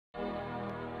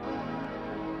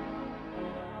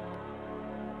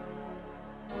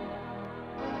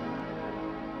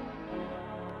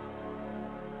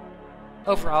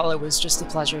Overall, it was just a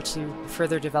pleasure to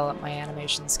further develop my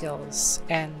animation skills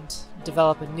and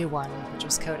develop a new one, which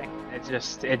was coding.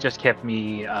 It just kept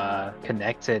me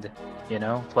connected, you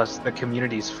know. Plus, the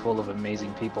community is full of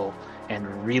amazing people and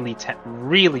really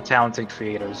talented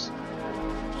creators.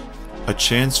 A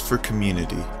chance for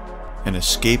community, an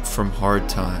escape from hard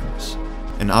times,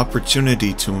 an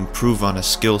opportunity to improve on a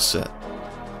skill set.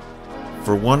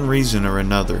 For one reason or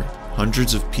another,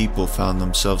 hundreds of people found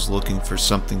themselves looking for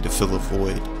something to fill a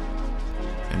void.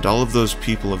 And all of those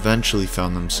people eventually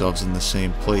found themselves in the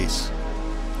same place.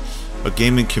 A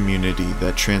gaming community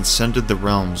that transcended the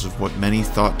realms of what many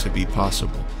thought to be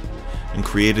possible, and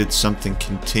created something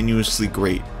continuously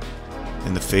great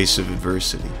in the face of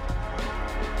adversity.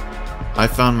 I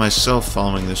found myself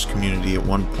following this community at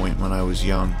one point when I was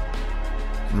young,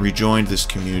 and rejoined this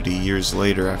community years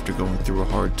later after going through a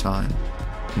hard time.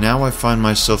 Now I find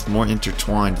myself more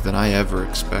intertwined than I ever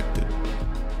expected.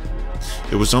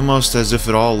 It was almost as if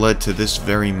it all led to this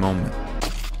very moment.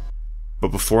 But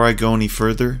before I go any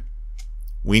further,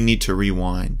 we need to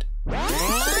rewind.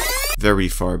 Very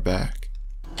far back.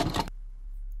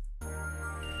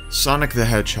 Sonic the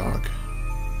Hedgehog.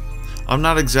 I'm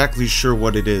not exactly sure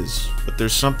what it is, but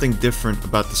there's something different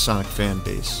about the Sonic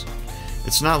fanbase.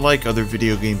 It's not like other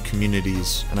video game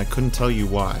communities, and I couldn't tell you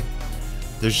why.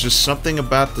 There's just something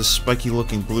about this spiky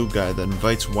looking blue guy that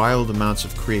invites wild amounts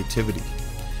of creativity.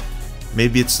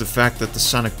 Maybe it's the fact that the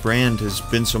Sonic brand has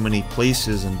been so many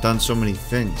places and done so many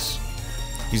things.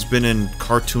 He's been in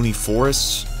cartoony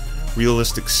forests,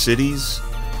 realistic cities,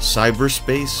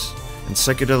 cyberspace, and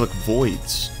psychedelic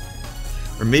voids.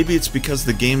 Or maybe it's because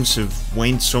the games have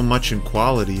waned so much in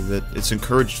quality that it's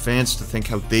encouraged fans to think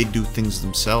how they do things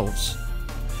themselves.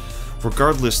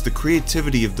 Regardless, the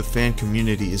creativity of the fan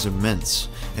community is immense,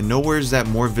 and nowhere is that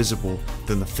more visible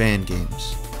than the fan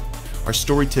games. Our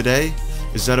story today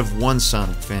is that of one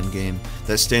Sonic fan game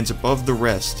that stands above the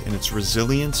rest in its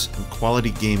resilience and quality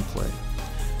gameplay,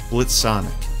 Blitz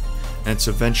Sonic, and its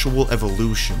eventual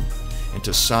evolution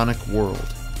into Sonic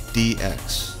World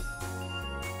DX.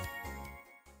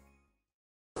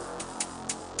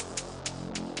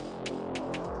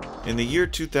 In the year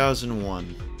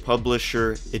 2001,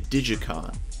 publisher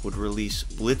Digicon would release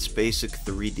Blitz Basic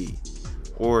 3D,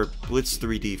 or Blitz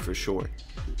 3D for short.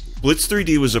 Blitz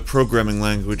 3D was a programming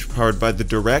language powered by the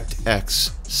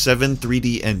DirectX 7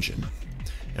 3D engine,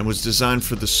 and was designed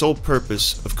for the sole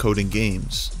purpose of coding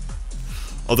games.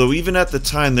 Although even at the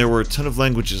time there were a ton of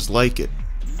languages like it,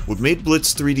 what made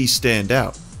Blitz 3D stand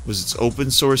out was its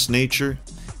open source nature,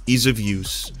 ease of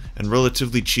use, and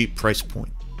relatively cheap price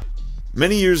point.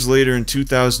 Many years later in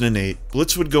 2008,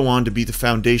 Blitz would go on to be the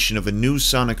foundation of a new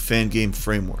Sonic fan game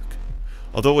framework.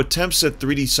 Although attempts at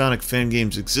 3D Sonic fan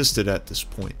games existed at this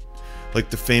point, like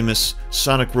the famous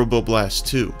Sonic Robo Blast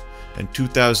 2 and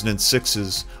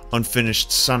 2006's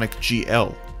unfinished Sonic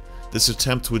GL, this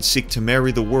attempt would seek to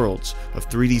marry the worlds of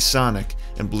 3D Sonic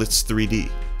and Blitz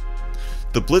 3D.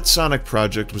 The Blitz Sonic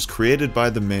project was created by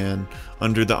the man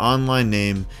under the online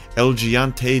name El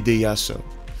Gigante de Yasso,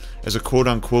 as a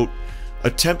quote-unquote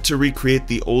attempt to recreate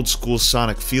the old-school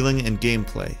Sonic feeling and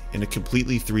gameplay in a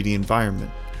completely 3D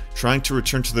environment, trying to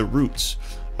return to the roots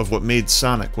of what made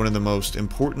Sonic one of the most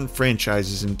important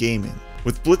franchises in gaming.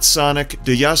 With Blitz Sonic,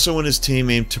 de Yasso and his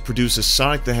team aimed to produce a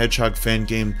Sonic the Hedgehog fan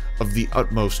game of the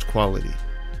utmost quality.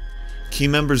 Key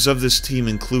members of this team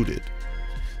included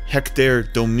Hector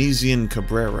Domitian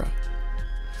Cabrera,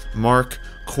 Mark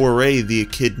Corey the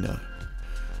Echidna,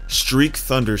 Streak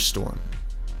Thunderstorm,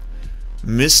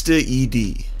 Mista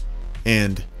ED,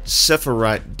 and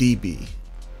Sephiroth DB.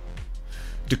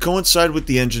 To coincide with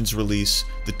the engine's release,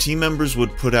 the team members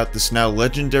would put out this now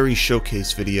legendary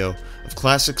showcase video of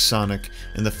classic Sonic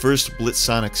in the first Blitz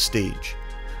Sonic stage,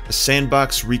 a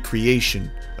sandbox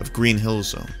recreation of Green Hill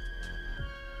Zone.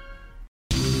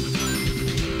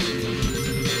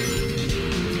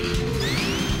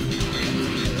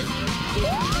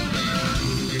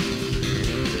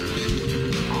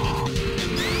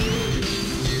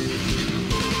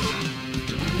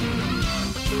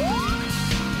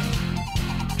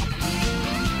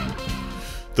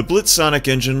 The Blitz Sonic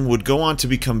engine would go on to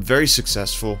become very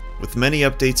successful, with many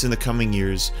updates in the coming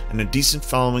years and a decent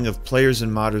following of players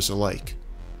and modders alike.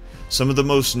 Some of the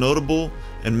most notable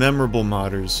and memorable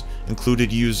modders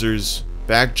included users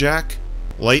Bagjack,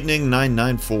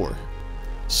 Lightning994,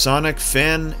 Sonic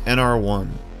Fan NR1,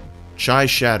 Chai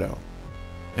Shadow,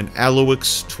 and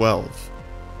Aloix12.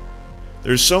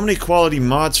 There's so many quality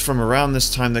mods from around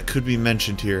this time that could be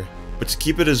mentioned here, but to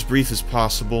keep it as brief as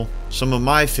possible, some of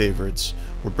my favorites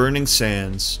were Burning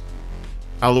Sands,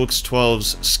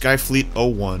 Aloix12's Skyfleet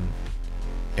 01,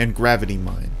 and Gravity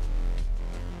Mine.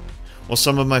 while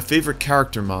some of my favorite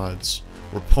character mods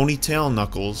were Ponytail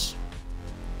Knuckles,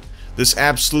 this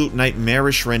absolute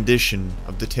nightmarish rendition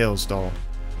of the Tails doll,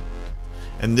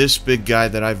 and this big guy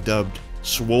that I've dubbed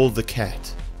Swole the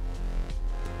Cat.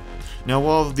 Now,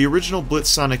 while the original Blitz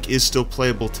Sonic is still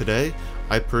playable today,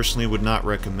 I personally would not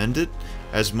recommend it,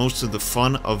 as most of the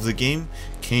fun of the game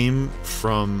came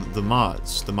from the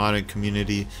mods, the modding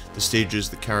community, the stages,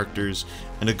 the characters,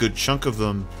 and a good chunk of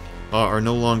them are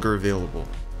no longer available.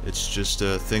 It's just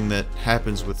a thing that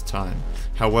happens with time.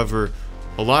 However,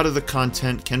 a lot of the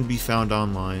content can be found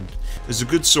online. It's a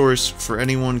good source for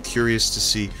anyone curious to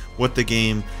see what the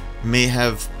game may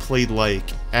have played like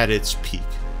at its peak.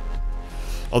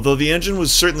 Although the engine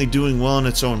was certainly doing well on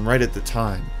its own right at the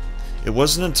time, it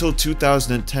wasn't until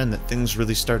 2010 that things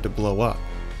really started to blow up,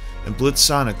 and Blitz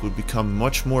Sonic would become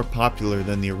much more popular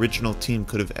than the original team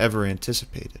could have ever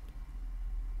anticipated.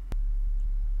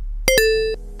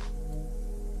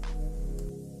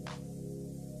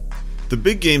 The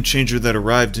big game changer that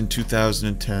arrived in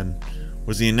 2010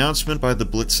 was the announcement by the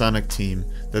Blitz Sonic team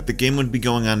that the game would be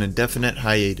going on indefinite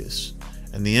hiatus,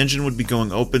 and the engine would be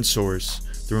going open source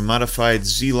through a modified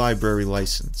Z-Library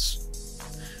license.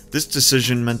 This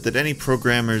decision meant that any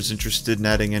programmers interested in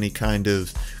adding any kind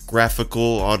of graphical,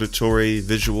 auditory,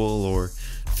 visual, or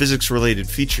physics-related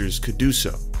features could do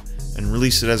so, and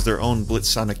release it as their own Blitz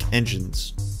Sonic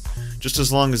engines, just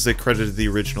as long as they credited the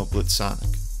original Blitz Sonic.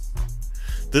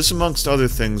 This, amongst other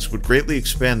things, would greatly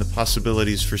expand the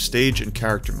possibilities for stage and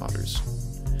character modders.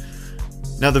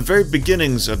 Now, the very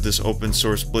beginnings of this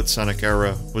open-source Blitz Sonic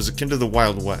era was akin to the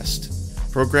Wild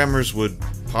West. Programmers would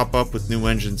pop up with new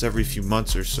engines every few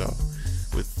months or so,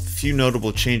 with few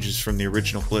notable changes from the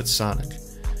original Blitz Sonic,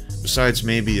 besides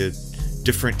maybe a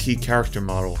different key character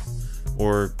model,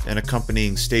 or an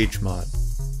accompanying stage mod.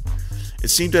 It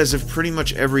seemed as if pretty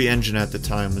much every engine at the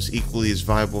time was equally as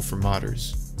viable for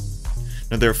modders.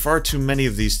 Now, there are far too many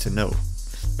of these to note,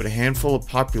 but a handful of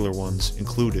popular ones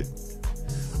included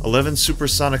 11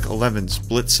 Supersonic 11's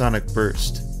Blitz Sonic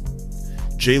Burst,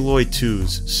 J-Loy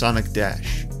 2's Sonic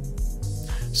Dash,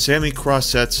 Sammy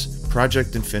Crossette's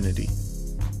Project Infinity,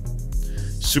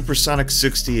 Supersonic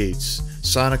 68's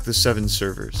Sonic the Seven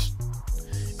Servers,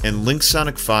 and Link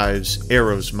Sonic 5's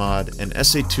Arrows mod and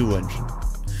SA2 engine,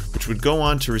 which would go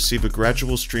on to receive a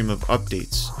gradual stream of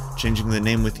updates, changing the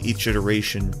name with each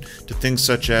iteration to things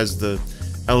such as the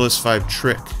LS5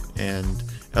 Trick and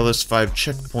LS5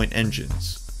 Checkpoint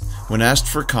engines. When asked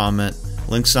for comment,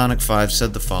 Link Sonic 5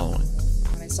 said the following.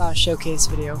 When I saw a showcase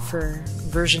video for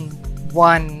version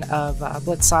 1 of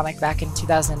Blitz Sonic back in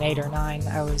 2008 or 9,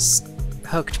 I was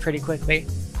hooked pretty quickly.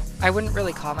 I wouldn't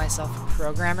really call myself a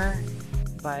programmer,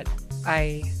 but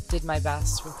I did my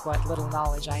best with what little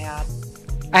knowledge I had.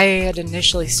 I had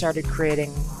initially started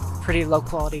creating pretty low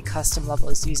quality custom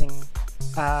levels using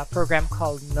a program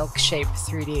called Milkshape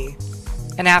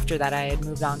 3D. And after that, I had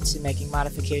moved on to making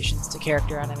modifications to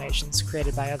character animations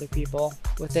created by other people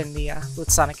within the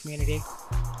Blitz Sonic community.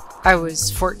 I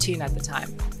was 14 at the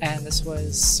time, and this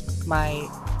was my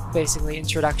basically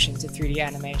introduction to 3D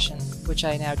animation, which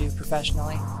I now do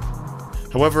professionally.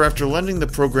 However, after lending the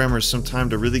programmers some time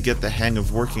to really get the hang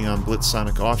of working on Blitz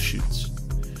Sonic offshoots,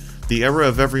 the era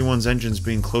of everyone's engines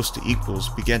being close to equals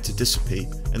began to dissipate,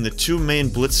 and the two main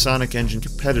Blitz Sonic engine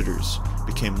competitors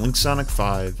became Link Sonic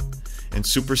 5 and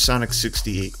Supersonic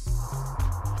 68.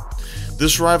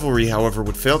 This rivalry, however,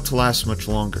 would fail to last much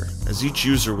longer, as each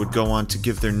user would go on to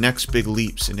give their next big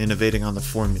leaps in innovating on the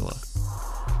formula,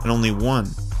 and only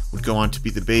one would go on to be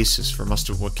the basis for most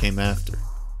of what came after.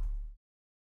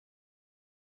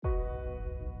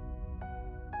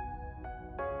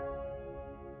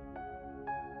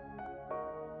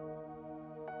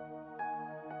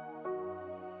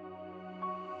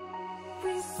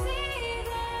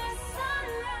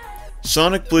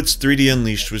 Sonic Blitz 3D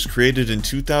Unleashed was created in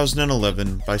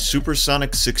 2011 by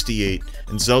Supersonic 68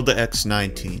 and Zelda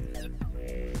X19.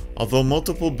 Although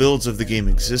multiple builds of the game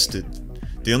existed,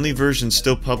 the only version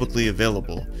still publicly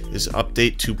available is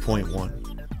Update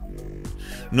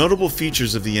 2.1. Notable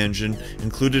features of the engine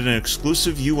included an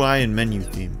exclusive UI and menu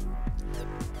theme,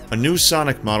 a new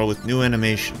Sonic model with new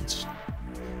animations,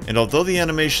 and although the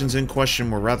animations in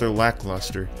question were rather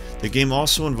lackluster, the game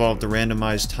also involved a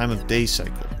randomized time of day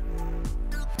cycle.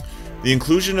 The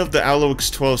inclusion of the Aloix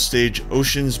 12 stage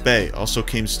Ocean's Bay also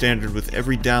came standard with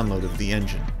every download of the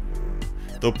engine.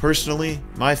 Though personally,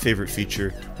 my favorite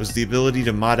feature was the ability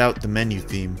to mod out the menu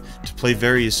theme to play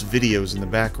various videos in the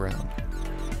background.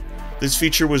 This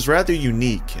feature was rather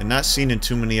unique and not seen in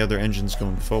too many other engines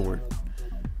going forward,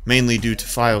 mainly due to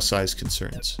file size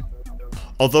concerns.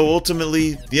 Although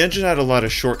ultimately, the engine had a lot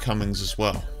of shortcomings as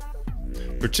well.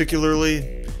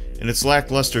 particularly in its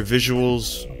lackluster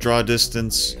visuals, draw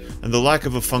distance, and the lack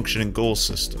of a functioning goal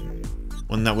system,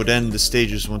 one that would end the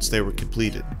stages once they were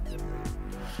completed.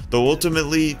 Though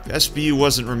ultimately, SBU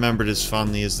wasn't remembered as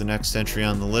fondly as the next entry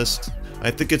on the list, I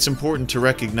think it's important to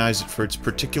recognize it for its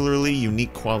particularly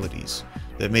unique qualities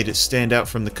that made it stand out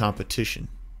from the competition.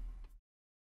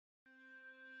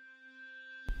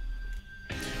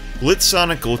 Blitz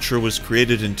Sonic Ultra was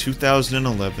created in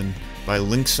 2011 by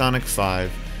Link Sonic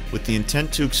 5 with the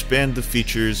intent to expand the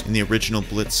features in the original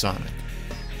Blitz Sonic.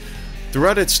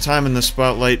 Throughout its time in the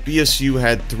spotlight, BSU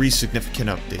had 3 significant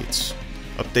updates.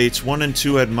 Updates 1 and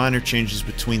 2 had minor changes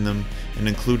between them and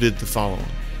included the following.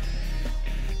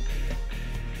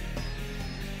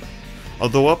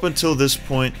 Although up until this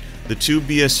point, the 2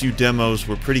 BSU demos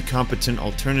were pretty competent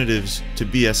alternatives to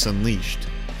BS Unleashed,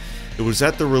 it was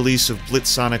at the release of Blitz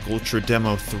Sonic Ultra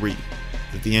Demo 3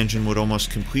 that the engine would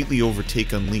almost completely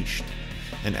overtake Unleashed,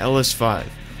 and LS5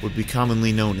 would be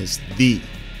commonly known as the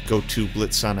go-to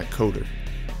Blitz Sonic coder.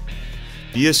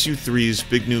 BSU 3's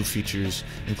big new features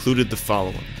included the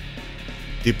following.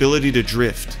 The ability to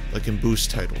drift, like in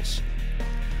boost titles.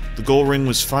 The goal ring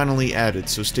was finally added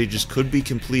so stages could be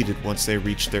completed once they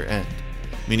reached their end,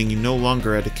 meaning you no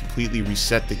longer had to completely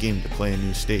reset the game to play a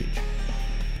new stage.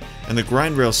 And the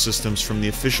grind rail systems from the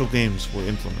official games were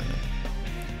implemented.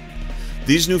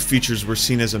 These new features were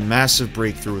seen as a massive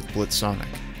breakthrough with Blitz Sonic,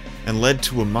 and led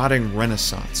to a modding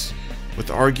renaissance, with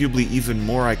arguably even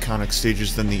more iconic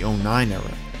stages than the 09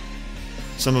 era.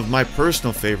 Some of my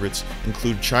personal favorites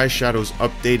include Chai Shadow's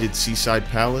updated Seaside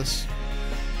Palace,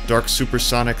 Dark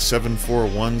Supersonic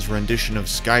 741's rendition of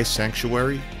Sky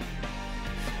Sanctuary,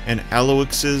 and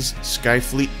Aloix's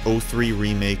Skyfleet 03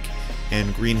 remake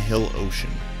and Green Hill Ocean.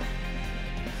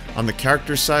 On the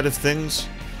character side of things,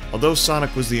 although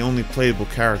Sonic was the only playable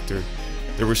character,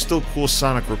 there were still cool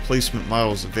Sonic replacement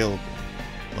models available,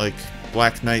 like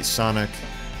Black Knight Sonic,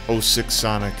 06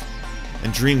 Sonic,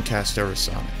 and Dreamcast era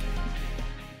Sonic.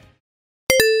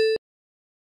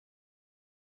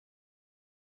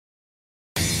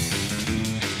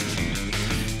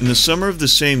 In the summer of the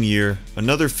same year,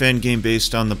 another fan game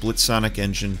based on the Blitz Sonic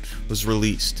engine was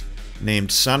released,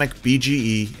 named Sonic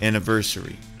BGE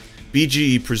Anniversary,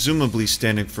 BGE presumably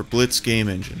standing for Blitz Game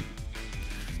Engine.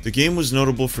 The game was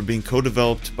notable for being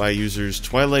co-developed by users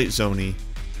Twilight Zony,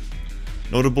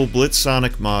 notable Blitz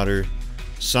Sonic modder,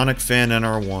 Sonic Fan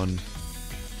NR1,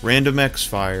 Random X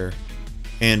Fire,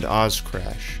 and Oz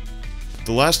Crash.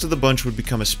 The last of the bunch would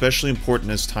become especially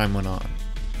important as time went on.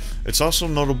 It's also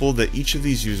notable that each of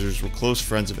these users were close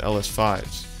friends of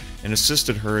LS5's, and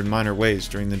assisted her in minor ways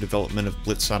during the development of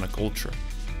Blitz Sonic Ultra.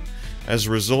 As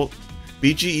a result,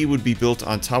 BGE would be built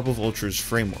on top of Ultra's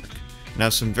framework, and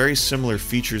have some very similar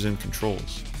features and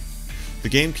controls. The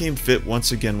game came fit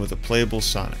once again with a playable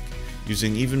Sonic,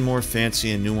 using even more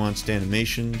fancy and nuanced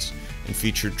animations, and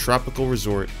featured Tropical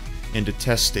Resort and a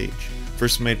test stage,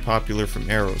 first made popular from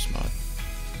Arrow's mod.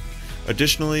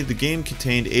 Additionally, the game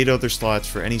contained 8 other slots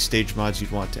for any stage mods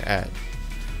you'd want to add.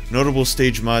 Notable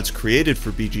stage mods created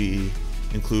for BGE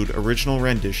include original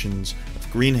renditions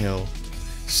of Green Hill,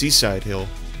 Seaside Hill,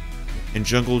 and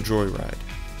Jungle Joyride.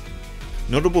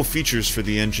 Notable features for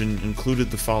the engine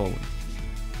included the following.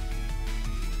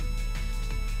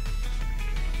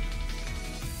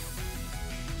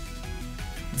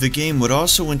 The game would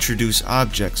also introduce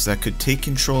objects that could take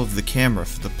control of the camera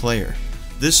for the player.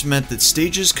 This meant that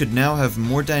stages could now have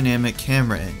more dynamic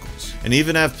camera angles, and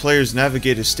even have players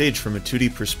navigate a stage from a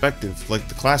 2D perspective like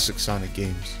the classic Sonic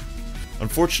games.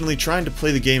 Unfortunately, trying to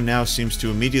play the game now seems to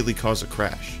immediately cause a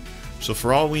crash, so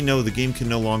for all we know the game can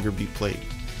no longer be played.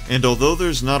 And although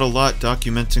there's not a lot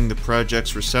documenting the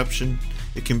project's reception,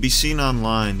 it can be seen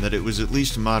online that it was at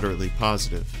least moderately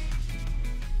positive.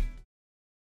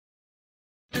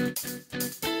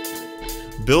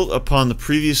 Built upon the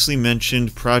previously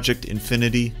mentioned Project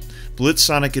Infinity, Blitz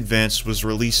Sonic Advanced was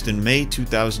released in May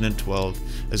 2012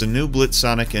 as a new Blitz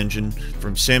Sonic engine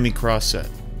from Sammy Crossett.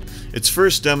 Its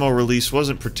first demo release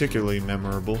wasn't particularly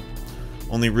memorable,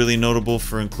 only really notable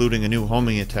for including a new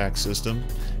homing attack system,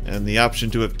 and the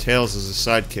option to have Tails as a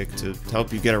sidekick to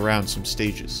help you get around some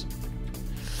stages.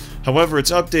 However,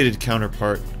 its updated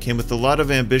counterpart came with a lot of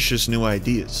ambitious new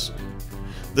ideas.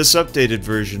 This updated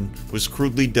version was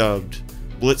crudely dubbed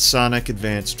Blitz Sonic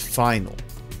Advanced Final,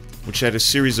 which had a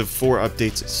series of 4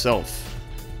 updates itself.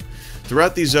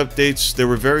 Throughout these updates, there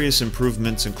were various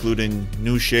improvements including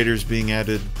new shaders being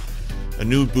added, a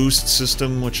new boost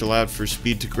system which allowed for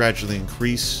speed to gradually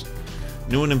increase,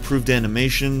 new and improved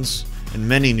animations, and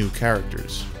many new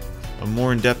characters. A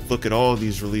more in-depth look at all of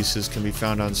these releases can be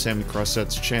found on Sammy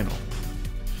Crossett's channel.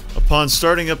 Upon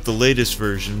starting up the latest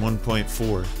version,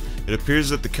 1.4, it appears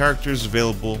that the characters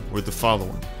available were the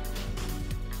following.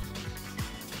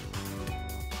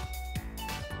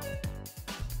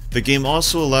 The game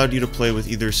also allowed you to play with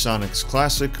either Sonic's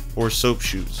Classic or Soap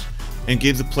Shoes, and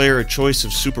gave the player a choice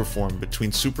of super form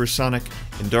between Super Sonic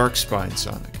and Dark Spine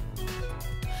Sonic.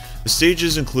 The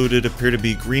stages included appear to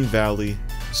be Green Valley,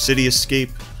 City Escape,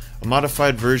 a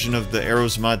modified version of the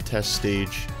Arrows Mod Test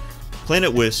stage,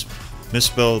 Planet Wisp,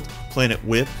 misspelled Planet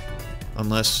Whip,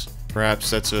 unless perhaps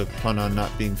that's a pun on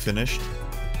not being finished,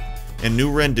 and new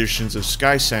renditions of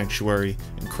Sky Sanctuary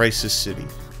and Crisis City.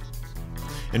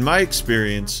 In my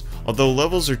experience, although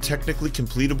levels are technically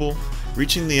completable,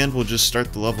 reaching the end will just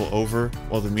start the level over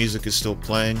while the music is still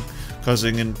playing,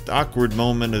 causing an awkward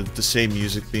moment of the same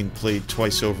music being played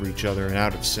twice over each other and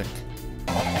out of sync.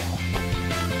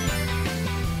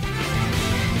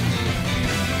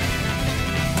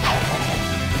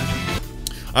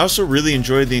 I also really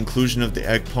enjoyed the inclusion of the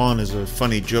Egg Pawn as a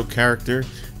funny joke character,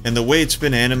 and the way it's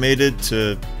been animated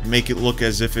to make it look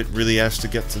as if it really has to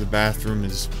get to the bathroom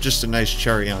is just a nice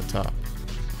cherry on top.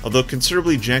 Although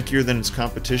considerably jankier than its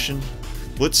competition,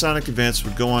 Blitz Sonic Advance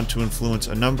would go on to influence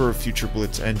a number of future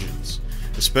Blitz engines,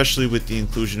 especially with the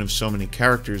inclusion of so many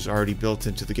characters already built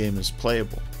into the game as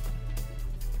playable.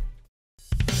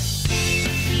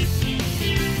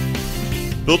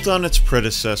 Built on its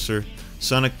predecessor,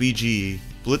 Sonic BGE,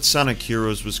 Blitz Sonic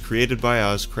Heroes was created by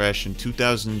Ozcrash in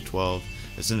 2012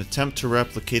 as an attempt to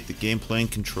replicate the gameplay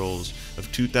and controls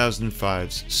of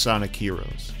 2005's Sonic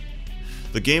Heroes.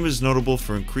 The game is notable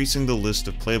for increasing the list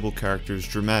of playable characters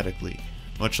dramatically,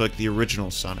 much like the original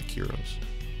Sonic Heroes.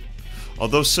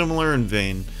 Although similar in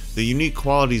vein, the unique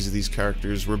qualities of these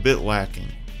characters were a bit lacking,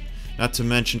 not to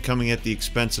mention coming at the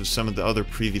expense of some of the other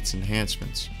previous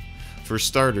enhancements. For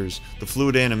starters, the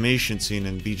fluid animation seen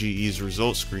in BGE's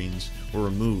result screens were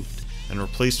removed and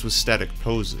replaced with static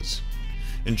poses.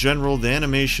 In general, the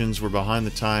animations were behind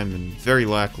the time and very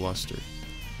lackluster.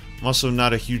 I'm also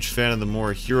not a huge fan of the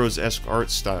more Heroes-esque art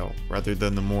style, rather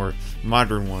than the more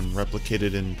modern one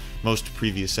replicated in most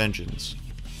previous engines.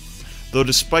 Though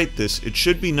despite this, it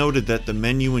should be noted that the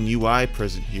menu and UI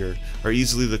present here are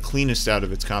easily the cleanest out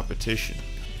of its competition.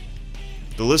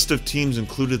 The list of teams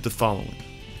included the following: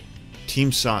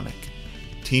 Team Sonic,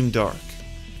 Team Dark,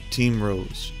 Team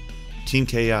Rose, Team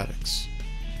Chaotix,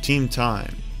 Team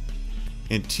Time,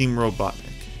 and Team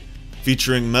Robotnik,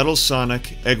 featuring Metal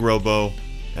Sonic, Egg Robo,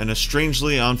 and a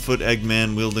strangely on-foot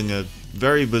Eggman wielding a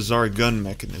very bizarre gun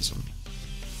mechanism.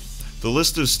 The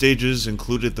list of stages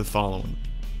included the following: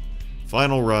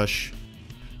 Final Rush,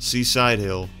 Seaside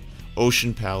Hill,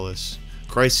 Ocean Palace,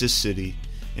 Crisis City,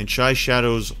 and Chai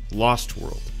Shadow's Lost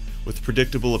World, with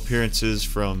predictable appearances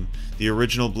from the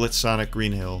original Blitz Sonic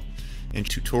Green Hill and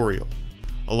Tutorial,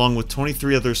 along with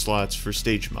 23 other slots for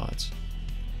stage mods.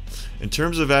 In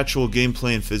terms of actual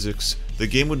gameplay and physics, the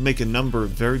game would make a number of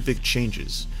very big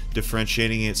changes,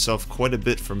 differentiating itself quite a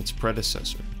bit from its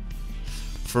predecessor.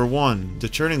 For one, the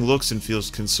turning looks and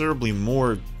feels considerably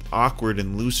more awkward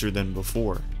and looser than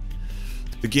before.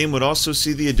 The game would also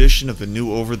see the addition of a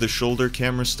new over-the-shoulder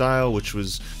camera style, which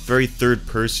was very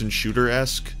third-person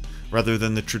shooter-esque, rather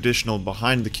than the traditional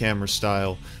behind-the-camera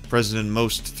style present in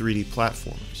most 3D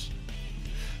platformers.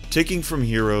 Taking from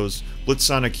Heroes, Blitz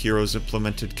Sonic Heroes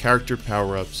implemented character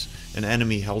power-ups and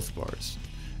enemy health bars,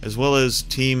 as well as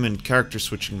team and character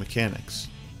switching mechanics.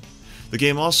 The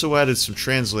game also added some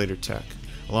translator tech,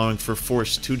 allowing for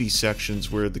forced 2D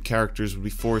sections where the characters would be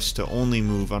forced to only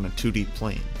move on a 2D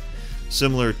plane,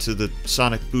 similar to the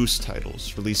Sonic Boost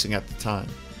titles releasing at the time.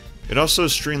 It also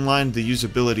streamlined the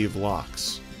usability of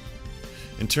locks.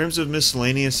 In terms of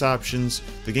miscellaneous options,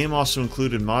 the game also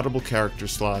included moddable character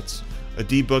slots, a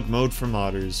debug mode for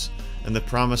modders, and the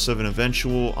promise of an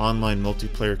eventual online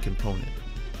multiplayer component.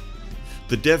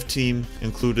 The dev team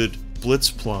included Blitz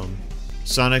Plum,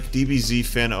 Sonic DBZ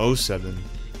Fan 07,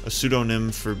 a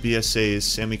pseudonym for BSA's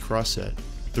Sammy Crossett,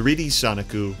 3D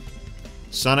Sonicu,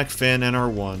 Sonic Fan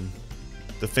NR1,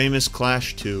 the famous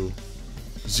Clash 2,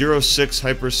 06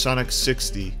 Hypersonic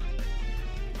 60,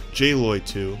 J-Loy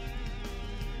 2,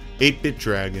 8-Bit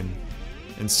Dragon,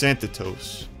 and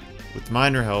Santatos, with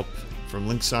minor help from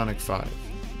Link Sonic 5.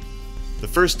 The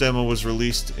first demo was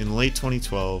released in late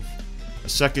 2012, a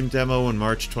second demo in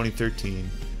March 2013,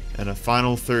 and a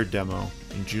final third demo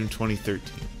in June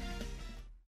 2013.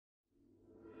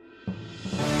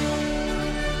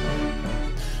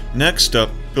 Next up,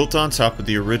 built on top of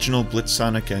the original Blitz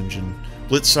Sonic engine,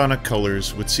 Blitz Sonic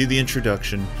Colors would see the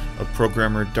introduction of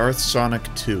programmer Darth Sonic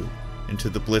 2 into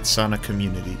the Blitz Sonic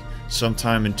community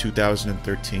sometime in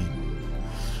 2013.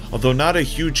 Although not a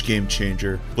huge game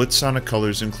changer, Blitz Sonic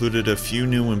Colors included a few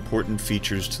new important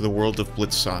features to the world of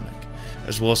Blitz Sonic,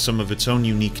 as well as some of its own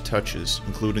unique touches,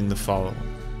 including the following.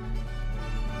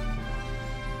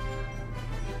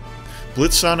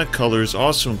 Blitz Sonic Colors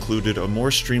also included a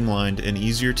more streamlined and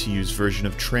easier to use version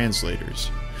of translators.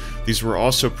 These were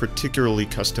also particularly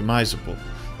customizable,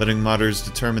 letting modders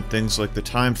determine things like the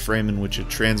time frame in which a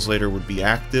translator would be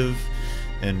active,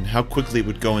 and how quickly it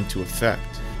would go into effect.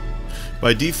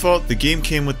 By default, the game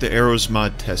came with the Arrows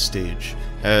mod test stage,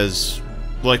 as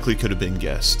likely could have been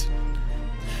guessed.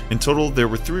 In total, there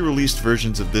were 3 released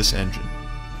versions of this engine.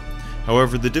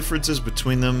 However, the differences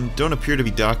between them don't appear to be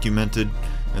documented,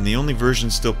 and the only version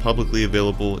still publicly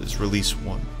available is Release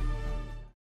 1.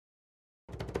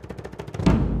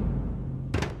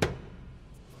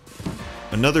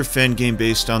 Another fan game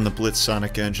based on the Blitz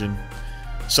Sonic engine,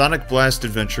 Sonic Blast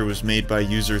Adventure was made by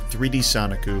user 3D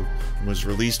Sonicu and was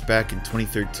released back in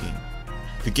 2013.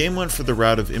 The game went for the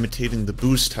route of imitating the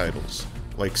Boost titles,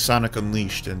 like Sonic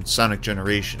Unleashed and Sonic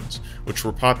Generations, which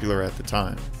were popular at the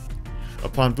time.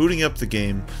 Upon booting up the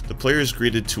game, the player is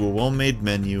greeted to a well-made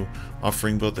menu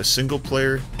offering both a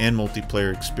single-player and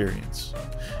multiplayer experience.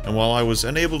 And while I was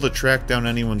unable to track down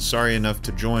anyone sorry enough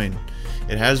to join,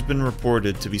 it has been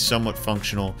reported to be somewhat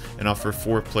functional and offer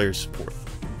 4-player support.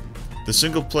 The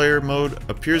single-player mode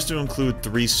appears to include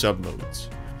 3 sub-modes.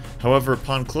 However,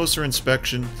 upon closer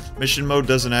inspection, mission mode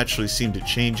doesn't actually seem to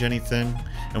change anything,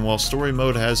 and while story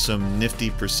mode has some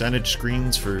nifty percentage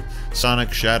screens for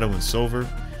Sonic, Shadow, and Silver,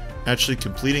 actually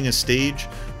completing a stage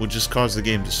will just cause the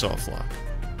game to soft lock.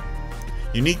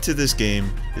 Unique to this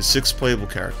game is 6 playable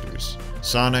characters: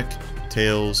 Sonic,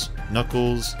 Tails,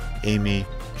 Knuckles, Amy,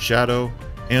 Shadow,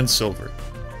 and Silver,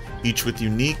 each with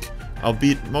unique,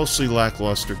 albeit mostly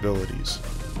lackluster abilities.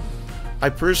 I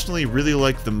personally really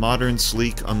like the modern,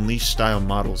 sleek, Unleashed style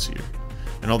models here,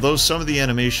 and although some of the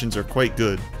animations are quite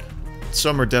good,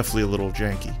 some are definitely a little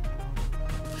janky.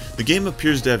 The game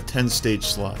appears to have 10 stage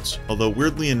slots, although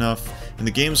weirdly enough, in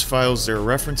the game's files there are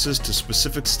references to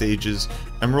specific stages: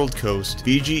 Emerald Coast,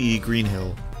 BGE Green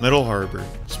Hill, Metal Harbor,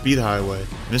 Speed Highway,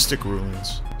 Mystic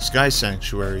Ruins, Sky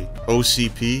Sanctuary,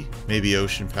 OCP, maybe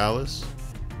Ocean Palace,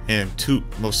 and Toot,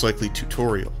 most likely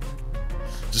Tutorial.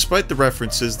 Despite the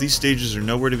references, these stages are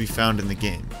nowhere to be found in the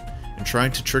game, and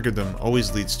trying to trigger them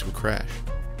always leads to a crash.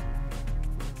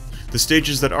 The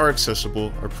stages that are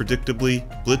accessible are predictably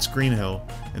Blitz Green Hill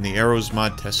and the Arrows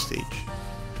mod test stage.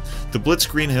 The Blitz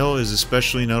Green Hill is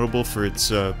especially notable for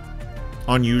its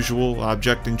unusual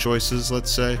objecting choices,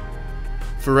 let's say.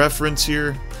 For reference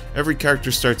here, every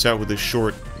character starts out with a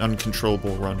short,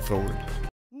 uncontrollable run forward.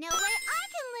 No way I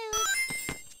can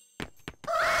lose!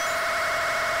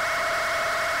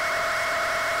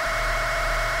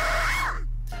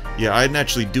 Yeah, I didn't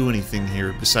actually do anything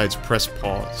here besides press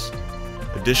pause.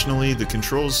 Additionally, the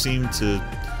controls seem to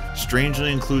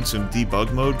strangely include some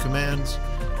debug mode commands.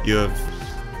 You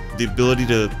have the ability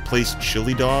to place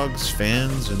chili dogs,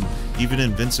 fans, and even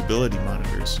invincibility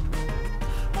monitors.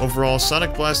 Overall,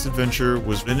 Sonic Blast Adventure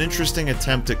was an interesting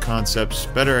attempt at concepts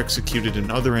better executed in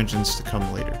other engines to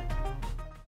come later.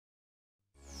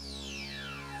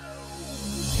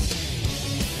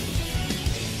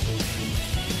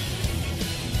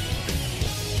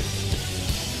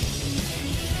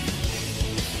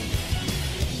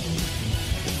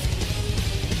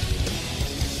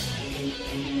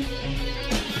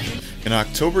 In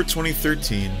October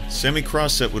 2013, Sammy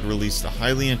Crossett would release the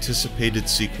highly anticipated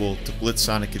sequel to Blitz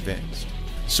Sonic Advanced.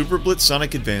 Super Blitz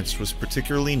Sonic Advanced was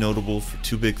particularly notable for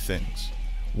 2 big things.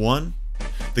 1,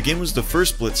 the game was the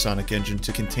first Blitz Sonic engine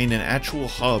to contain an actual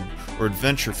hub or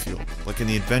adventure field, like in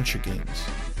the adventure games.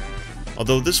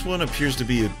 Although this one appears to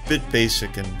be a bit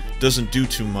basic and doesn't do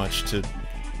too much to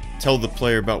tell the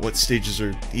player about what stages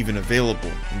are even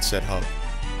available in said hub.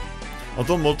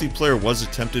 Although multiplayer was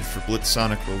attempted for Blitz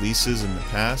Sonic releases in the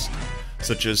past,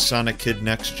 such as Sonic Kid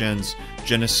Next Gen's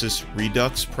Genesis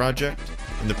Redux project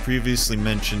and the previously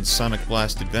mentioned Sonic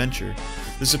Blast Adventure,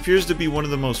 this appears to be one of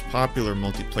the most popular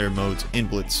multiplayer modes in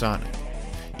Blitz Sonic,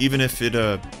 even if it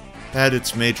had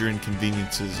its major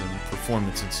inconveniences and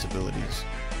performance instabilities.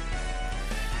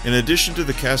 In addition to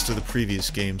the cast of the previous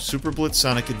game, Super Blitz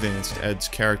Sonic Advanced adds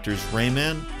characters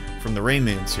Rayman from the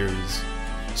Rayman series,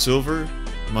 Silver,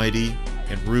 Mighty,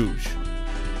 and Rouge.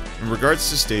 In regards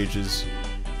to stages,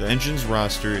 the engine's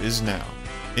roster is now,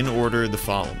 in order, the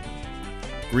following: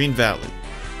 Green Valley,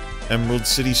 Emerald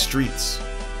City Streets,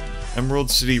 Emerald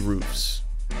City Roofs,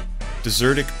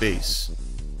 Desertic Base,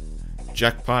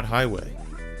 Jackpot Highway,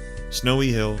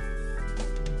 Snowy Hill,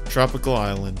 Tropical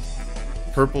Island,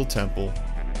 Purple Temple,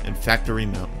 and Factory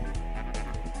Mountain.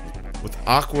 With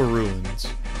Aqua Ruins,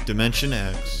 Dimension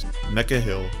X, Mecha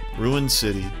Hill, Ruined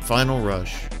City, Final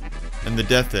Rush, and the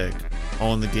Death Egg,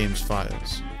 all in the game's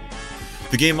files.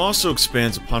 The game also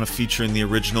expands upon a feature in the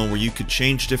original where you could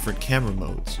change different camera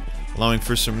modes, allowing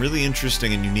for some really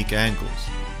interesting and unique angles,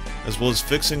 as well as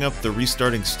fixing up the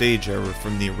restarting stage error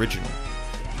from the original,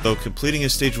 though completing a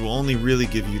stage will only really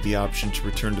give you the option to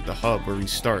return to the hub or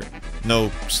restart,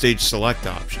 no stage select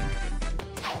option.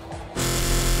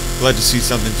 Glad to see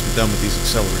something's been done with these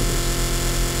accelerators.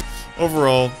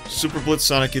 Overall, Super Blitz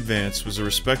Sonic Advance was a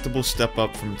respectable step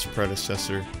up from its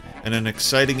predecessor, and an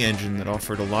exciting engine that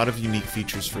offered a lot of unique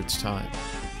features for its time.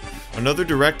 Another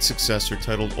direct successor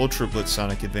titled Ultra Blitz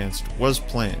Sonic Advanced was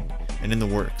planned, and in the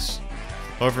works.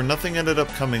 However, nothing ended up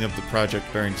coming of the project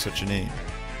bearing such a name.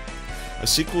 A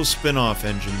sequel spin-off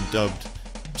engine dubbed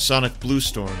Sonic Blue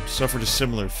Storm suffered a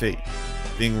similar fate,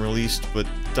 being released but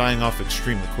dying off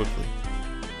extremely quickly.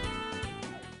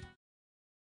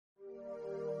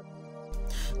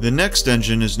 The next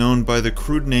engine is known by the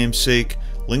crude namesake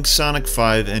Link Sonic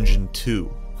 5 Engine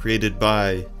 2, created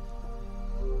by...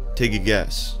 take a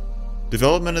guess.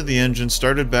 Development of the engine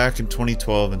started back in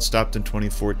 2012 and stopped in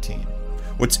 2014.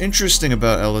 What's interesting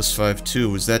about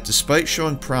LS5-2 is that despite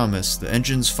showing promise, the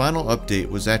engine's final update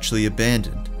was actually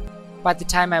abandoned. By the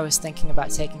time I was thinking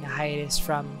about taking a hiatus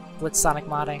from Blitz Sonic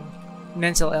modding,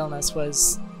 mental illness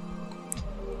was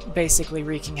basically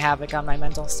wreaking havoc on my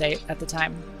mental state at the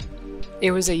time. It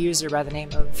was a user by the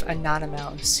name of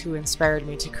Anonymous who inspired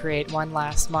me to create one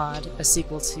last mod, a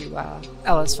sequel to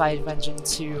LS5 Engine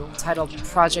 2, titled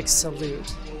Project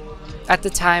Salute. At the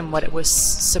time, what it was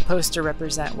supposed to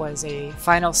represent was a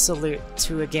final salute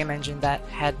to a game engine that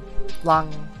had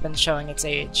long been showing its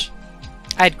age.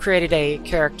 I'd created a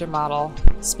character model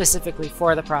specifically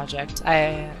for the project,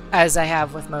 as I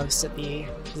have with most of the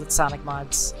Blitz Sonic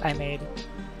mods I made,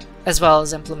 as well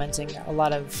as implementing a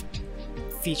lot of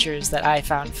features that I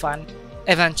found fun.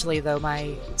 Eventually, though,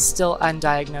 my still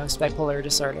undiagnosed bipolar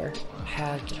disorder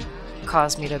had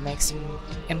caused me to make some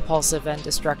impulsive and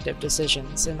destructive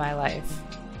decisions in my life,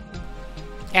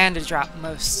 and to drop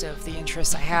most of the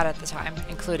interests I had at the time,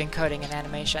 including coding and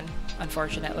animation,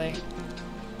 unfortunately.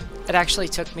 It actually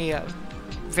took me a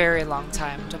very long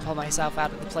time to pull myself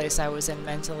out of the place I was in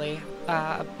mentally,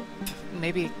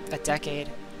 maybe a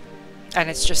decade. And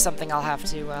it's just something I'll have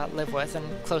to live with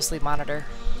and closely monitor.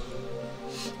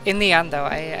 In the end, though,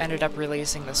 I ended up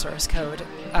releasing the source code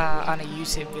on a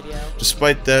YouTube video.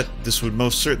 Despite that, this would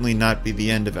most certainly not be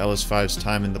the end of LS5's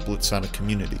time in the Blitz Sonic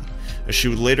community, as she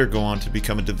would later go on to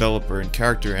become a developer and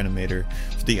character animator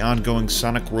for the ongoing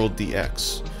Sonic World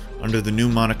DX, under the new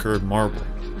moniker Marble.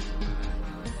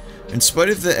 In spite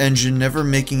of the engine never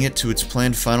making it to its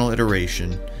planned final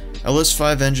iteration,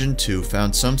 LS5 Engine 2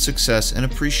 found some success and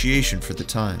appreciation for the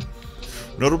time.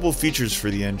 Notable features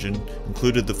for the engine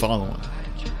included the following: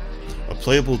 a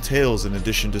playable Tails in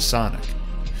addition to Sonic,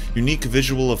 unique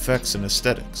visual effects and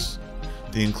aesthetics,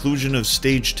 the inclusion of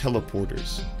stage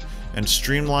teleporters, and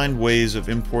streamlined ways of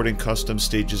importing custom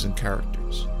stages and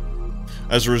characters.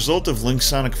 As a result of Link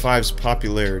Sonic 5's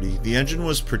popularity, the engine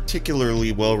was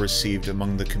particularly well received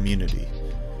among the community.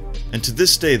 And to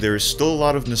this day, there is still a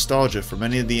lot of nostalgia for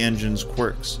many of the engine's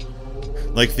quirks,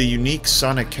 like the unique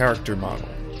Sonic character model,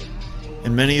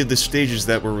 and many of the stages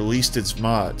that were released as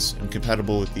mods and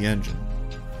compatible with the engine.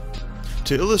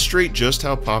 To illustrate just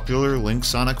how popular Link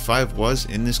Sonic 5 was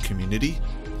in this community,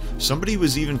 somebody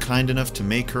was even kind enough to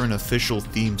make her an official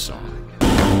theme song.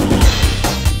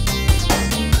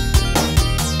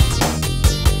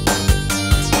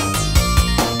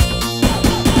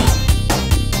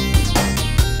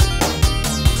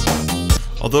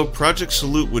 Although Project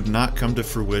Salute would not come to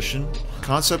fruition,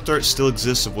 concept art still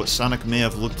exists of what Sonic may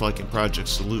have looked like in Project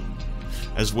Salute,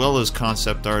 as well as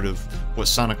concept art of what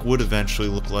Sonic would eventually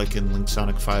look like in Link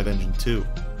Sonic 5 Engine 2.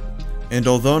 And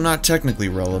although not technically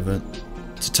relevant,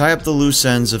 to tie up the loose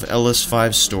ends of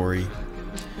LS5's story,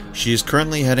 she is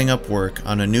currently heading up work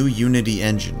on a new Unity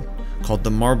engine called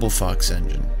the Marble Fox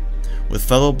engine, with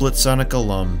fellow Blitz Sonic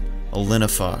alum Alina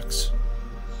Fox.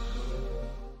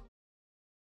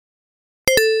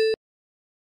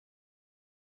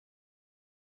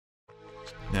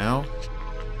 Now,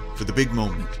 for the big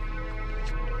moment,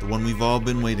 the one we've all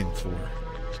been waiting for.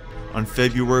 On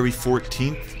February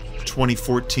 14th,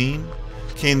 2014,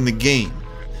 came the game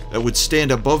that would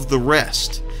stand above the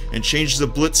rest and change the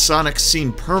Blitz Sonic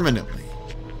scene permanently.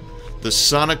 The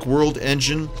Sonic World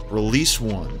Engine Release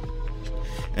 1.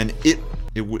 And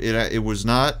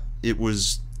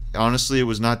honestly, it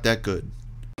was not that good.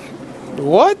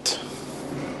 What?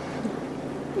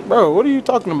 Bro, what are you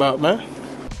talking about, man?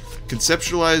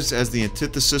 Conceptualized as the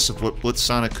antithesis of what Blitz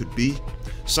Sonic could be,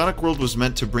 Sonic World was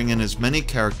meant to bring in as many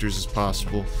characters as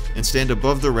possible and stand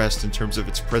above the rest in terms of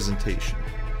its presentation.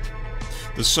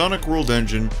 The Sonic World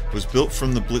engine was built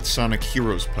from the Blitz Sonic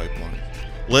Heroes pipeline.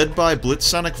 Led by Blitz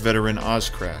Sonic veteran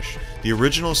Ozcrash, the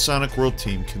original Sonic World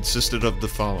team consisted of the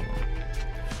following: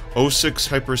 06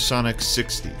 Hypersonic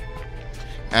 60,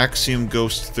 Axiom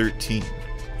Ghost 13,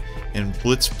 and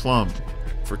Blitz Plum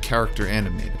for character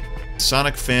animating,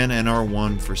 Sonic Fan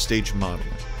NR1 for stage modeling,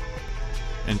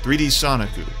 and 3D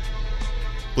Sonicu,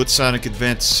 Blitz Sonic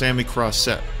Advanced Sammy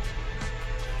Crossette,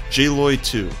 J-Loy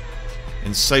 2,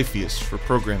 and Cypheus for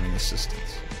programming assistance.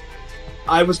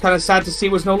 I was kind of sad to see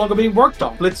it was no longer being worked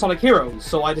on, Blitz Sonic Heroes,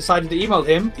 so I decided to email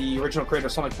him, the original creator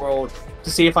of Sonic World,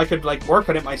 to see if I could work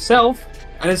on it myself,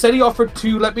 and instead he offered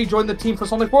to let me join the team for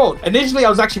Sonic World. Initially I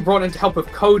was actually brought in to help with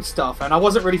code stuff, and I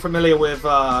wasn't really familiar with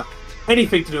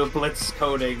anything to do with Blitz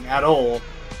coding at all.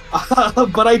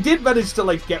 But I did manage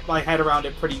to get my head around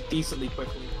it pretty decently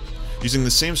quickly. Using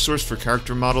the same source for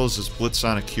character models as Blitz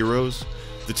Sonic Heroes,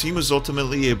 the team was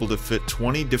ultimately able to fit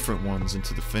 20 different ones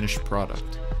into the finished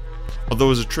product.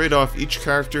 Although as a trade-off, each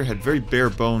character had very bare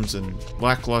bones and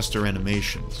lackluster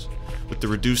animations. With the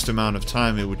reduced amount of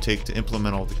time it would take to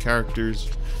implement all the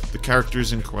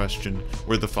characters in question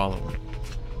were the following.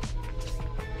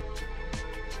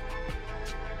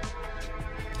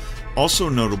 Also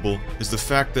notable is the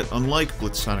fact that unlike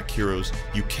Blitz Sonic Heroes,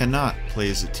 you cannot play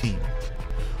as a team.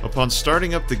 Upon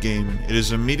starting up the game, it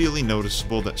is immediately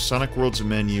noticeable that Sonic World's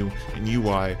menu and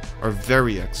UI are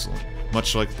very excellent,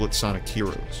 much like Blitz Sonic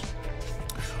Heroes.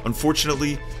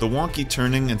 Unfortunately, the wonky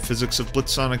turning and physics of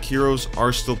Blitz Sonic Heroes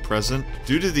are still present.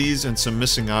 Due to these and some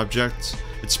missing objects,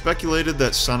 it's speculated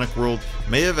that Sonic World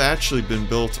may have actually been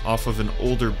built off of an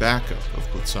older backup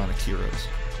of Blitz Sonic Heroes.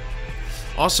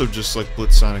 Also, just like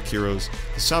Blitz Sonic Heroes,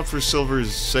 the Sound for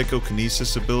Silver's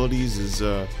psychokinesis abilities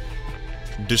is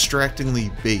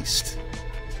distractingly based.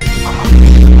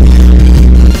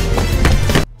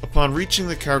 Upon reaching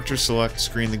the character select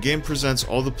screen, the game presents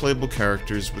all the playable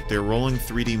characters with their rolling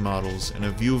 3D models and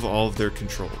a view of all of their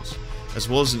controls, as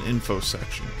well as an info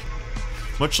section.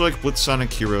 Much like Blitz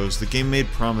Sonic Heroes, the game made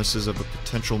promises of a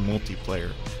potential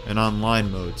multiplayer and online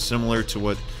mode similar to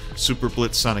what Super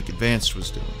Blitz Sonic Advanced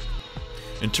was doing.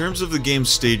 In terms of the game's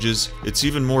stages, it's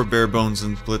even more bare bones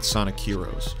than Blitz Sonic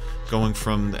Heroes, going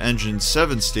from the engine's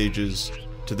 7 stages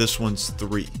to this one's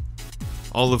 3.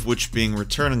 All of which being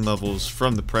returning levels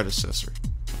from the predecessor.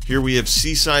 Here we have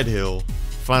Seaside Hill,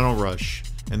 Final Rush,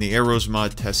 and the Arrows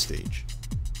Mod test stage.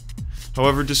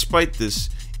 However, despite this,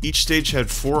 each stage had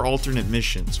 4 alternate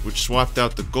missions, which swapped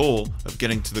out the goal of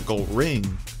getting to the goal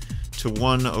ring to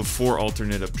one of 4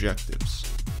 alternate objectives.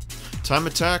 Time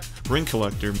Attack, Ring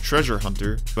Collector, Treasure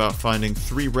Hunter, about finding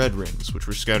 3 red rings, which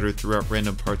were scattered throughout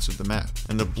random parts of the map,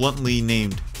 and the bluntly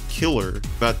named Killer,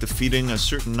 about defeating a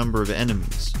certain number of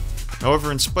enemies.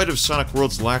 However, in spite of Sonic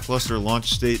World's lackluster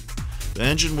launch state, the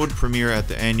engine would premiere at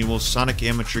the annual Sonic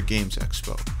Amateur Games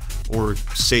Expo, or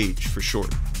SAGE for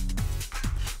short.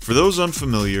 For those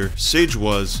unfamiliar, SAGE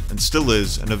was, and still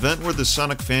is, an event where the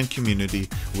Sonic fan community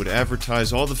would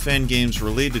advertise all the fan games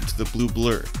related to the Blue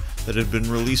Blur that had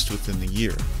been released within the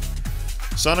year.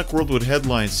 Sonic World would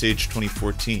headline SAGE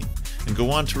 2014, and go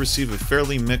on to receive a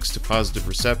fairly mixed to positive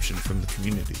reception from the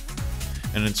community.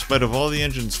 And in spite of all the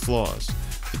engine's flaws,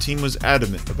 the team was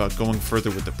adamant about going further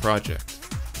with the project,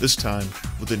 this time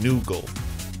with a new goal.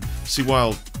 See,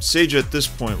 while SAGE at this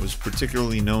point was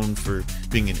particularly known for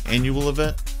being an annual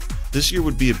event, this year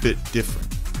would be a bit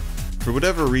different. For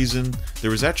whatever reason,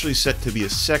 there was actually set to be a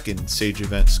second SAGE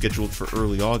event scheduled for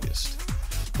early August.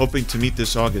 Hoping to meet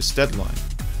this August deadline,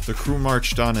 the crew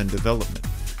marched on in development,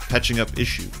 patching up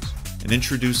issues, and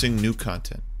introducing new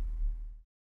content.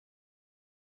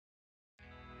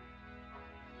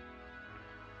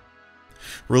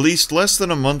 Released less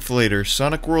than a month later,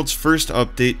 Sonic World's first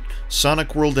update,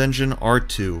 Sonic World Engine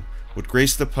R2, would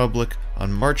grace the public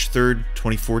on March 3rd,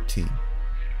 2014.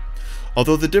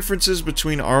 Although the differences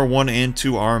between R1 and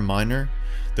 2 are minor,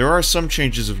 there are some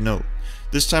changes of note.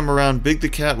 This time around, Big the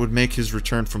Cat would make his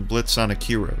return from Blitz Sonic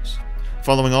Heroes.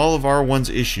 Following all of R1's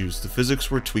issues, the physics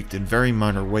were tweaked in very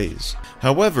minor ways.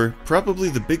 However, probably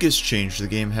the biggest change the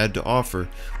game had to offer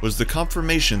was the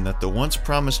confirmation that the once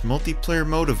promised multiplayer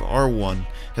mode of R1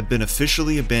 had been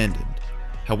officially abandoned.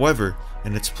 However,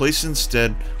 in its place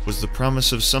instead was the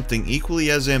promise of something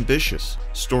equally as ambitious,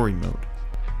 story mode.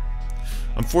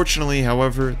 Unfortunately,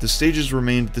 however, the stages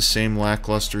remained the same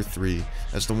lackluster 3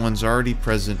 as the ones already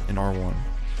present in R1.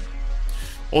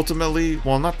 Ultimately,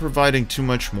 while not providing too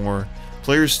much more,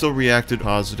 players still reacted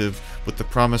positive with the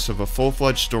promise of a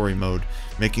full-fledged story mode,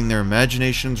 making their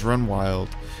imaginations run wild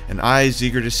and eyes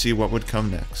eager to see what would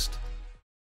come next.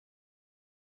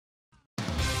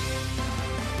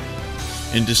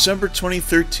 In December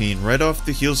 2013, right off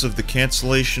the heels of the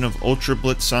cancellation of Ultra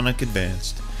Blitz Sonic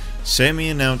Advanced, Sammy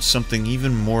announced something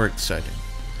even more exciting: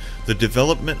 the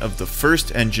development of the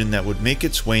first engine that would make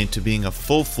its way into being a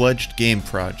full-fledged game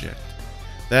project.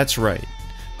 That's right,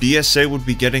 BSA would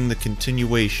be getting the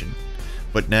continuation,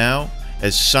 but now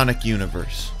as Sonic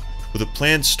Universe, with a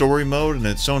planned story mode and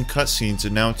its own cutscenes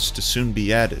announced to soon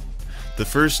be added. The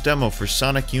first demo for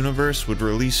Sonic Universe would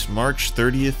release March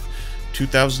 30th,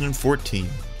 2014,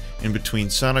 in between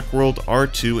Sonic World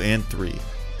R2 and 3.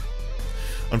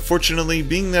 Unfortunately,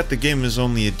 being that the game is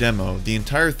only a demo, the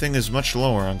entire thing is much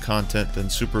lower on content than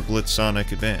Super Blitz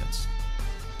Sonic Advanced.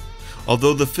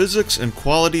 Although the physics and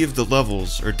quality of the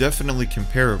levels are definitely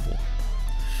comparable.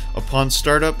 Upon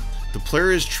startup, the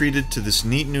player is treated to this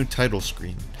neat new title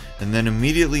screen, and then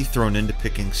immediately thrown into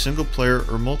picking single player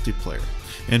or multiplayer,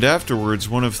 and afterwards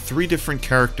one of 3 different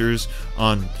characters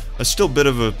on a still bit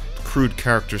of a crude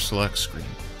character select screen.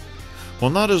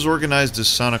 While not as organized as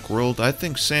Sonic World, I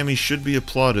think Sammy should be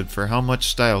applauded for how much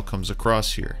style comes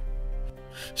across here.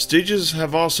 Stages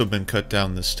have also been cut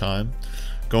down this time,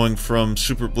 going from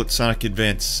Super Blitz Sonic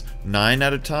Advance 9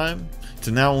 at a time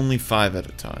to now only 5 at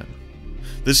a time.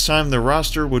 This time the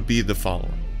roster would be the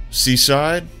following: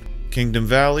 Seaside, Kingdom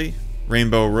Valley,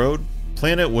 Rainbow Road,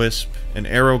 Planet Wisp, and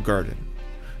Arrow Garden,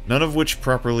 none of which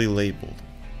properly labeled.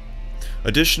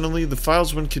 Additionally, the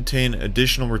files would contain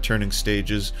additional returning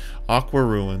stages: Aqua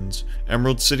Ruins,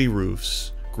 Emerald City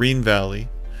Roofs, Green Valley,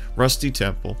 Rusty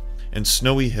Temple, and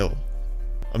Snowy Hill.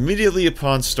 Immediately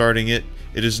upon starting it,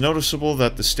 it is noticeable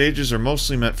that the stages are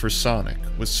mostly meant for Sonic,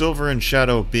 with Silver and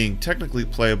Shadow being technically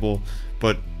playable,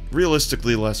 but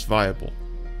realistically less viable.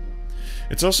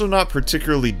 It's also not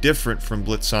particularly different from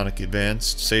Blitz Sonic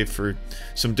Advanced, save for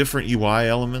some different UI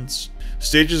elements.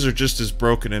 Stages are just as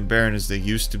broken and barren as they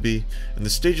used to be, and the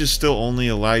stages still only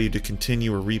allow you to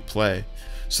continue or replay,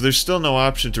 so there's still no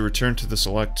option to return to the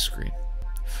select screen.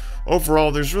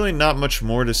 Overall, there's really not much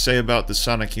more to say about the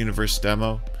Sonic Universe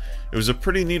demo. It was a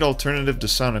pretty neat alternative to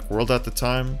Sonic World at the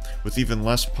time, with even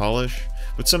less polish,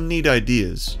 but some neat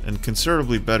ideas, and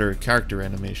considerably better character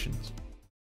animations.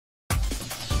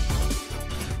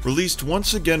 Released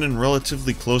once again in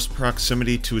relatively close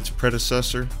proximity to its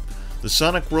predecessor, the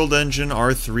Sonic World Engine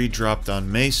R3 dropped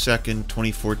on May 2nd,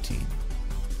 2014.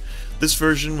 This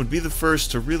version would be the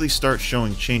first to really start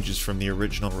showing changes from the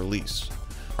original release.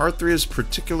 R3 is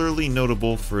particularly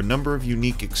notable for a number of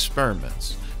unique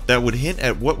experiments that would hint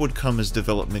at what would come as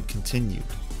development continued.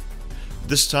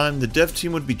 This time, the dev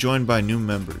team would be joined by a new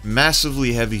member,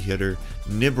 massively heavy hitter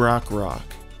Nibrock Rock,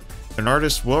 an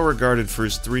artist well regarded for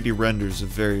his 3D renders of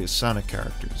various Sonic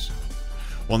characters.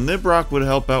 While Nibrock would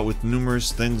help out with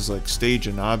numerous things like stage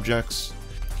and objects,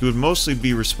 he would mostly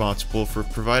be responsible for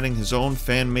providing his own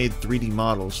fan-made 3D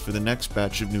models for the next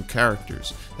batch of new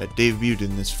characters that debuted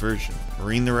in this version: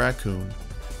 Marine the Raccoon,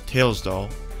 Tails Doll,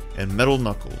 and Metal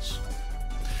Knuckles.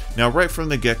 Now right from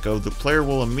the get-go, the player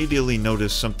will immediately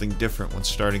notice something different when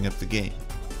starting up the game.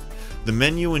 The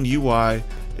menu and UI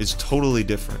is totally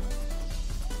different.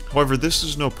 However, this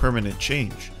is no permanent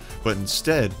change, but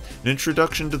instead an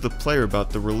introduction to the player about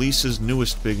the release's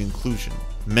newest big inclusion: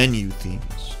 menu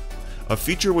themes. A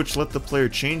feature which let the player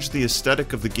change the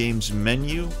aesthetic of the game's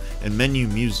menu and menu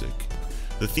music.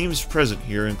 The themes present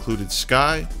here included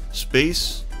Sky,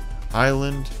 Space,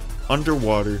 Island,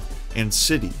 Underwater, and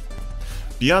City.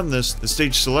 Beyond this, the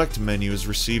Stage Select menu has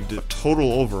received a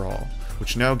total overhaul,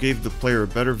 which now gave the player a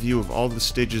better view of all the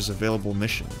stage's available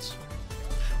missions.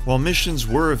 While missions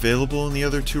were available in the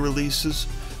other 2 releases,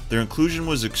 their inclusion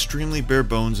was extremely bare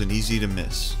bones and easy to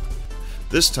miss.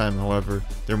 This time, however,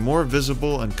 they're more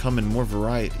visible and come in more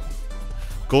variety.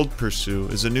 Gold Pursue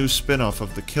is a new spin-off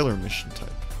of the Killer mission type,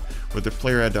 where the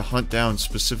player had to hunt down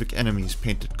specific enemies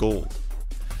painted gold.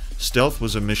 Stealth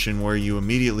was a mission where you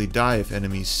immediately die if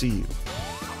enemies see you.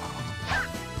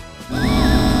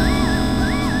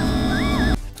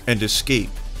 And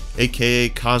Escape, aka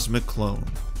Cosmic Clone,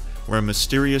 where a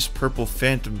mysterious purple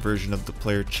phantom version of the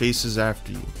player chases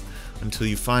after you until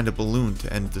you find a balloon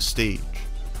to end the stage.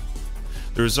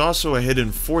 There is also a hidden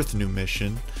 4th new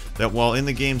mission that, while in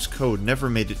the game's code, never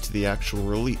made it to the actual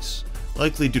release,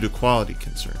 likely due to quality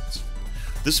concerns.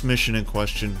 This mission in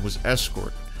question was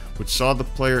Escort, which saw the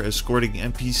player escorting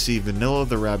NPC Vanilla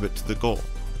the Rabbit to the goal,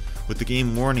 with the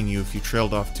game warning you if you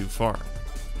trailed off too far.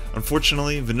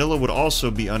 Unfortunately, Vanilla would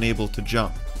also be unable to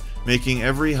jump, making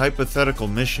every hypothetical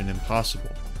mission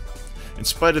impossible. In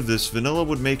spite of this, Vanilla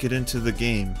would make it into the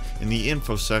game in the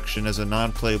info section as a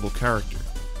non-playable character.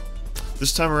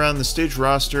 This time around, the stage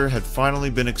roster had finally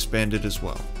been expanded as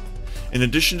well. In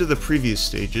addition to the previous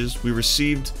stages, we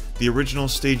received the original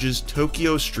stages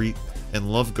Tokyo Street,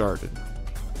 and Love Garden.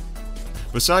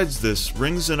 Besides this,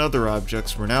 rings and other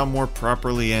objects were now more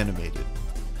properly animated.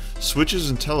 Switches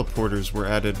and teleporters were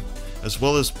added, as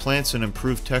well as plants and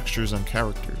improved textures on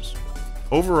characters.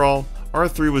 Overall,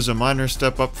 R3 was a minor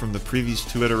step up from the previous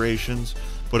two iterations,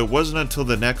 but it wasn't until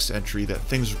the next entry that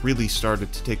things really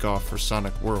started to take off for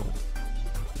Sonic World.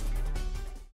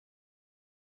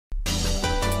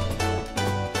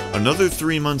 Another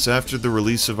 3 months after the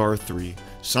release of R3,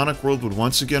 Sonic World would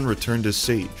once again return to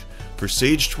Sage, for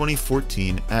Sage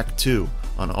 2014 Act 2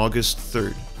 on August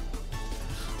 3rd.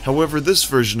 However, this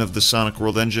version of the Sonic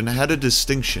World engine had a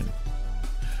distinction.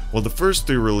 While the first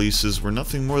 3 releases were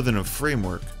nothing more than a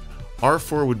framework,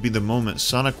 R4 would be the moment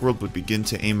Sonic World would begin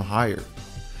to aim higher.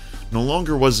 No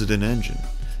longer was it an engine.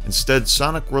 Instead,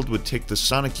 Sonic World would take the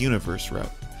Sonic Universe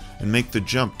route, and make the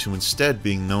jump to instead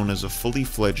being known as a fully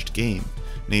fledged game,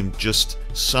 named just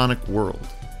Sonic World.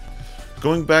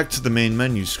 Going back to the main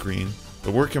menu screen,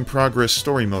 the Work in Progress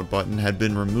Story Mode button had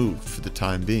been removed for the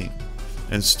time being,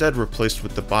 and instead replaced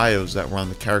with the bios that were on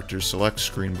the character's select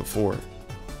screen before.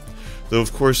 Though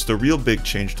of course the real big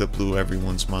change that blew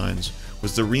everyone's minds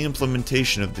was the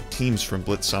re-implementation of the teams from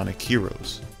Blitz Sonic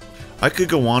Heroes. I could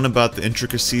go on about the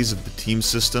intricacies of the team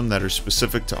system that are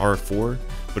specific to R4,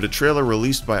 but a trailer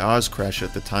released by Ozcrash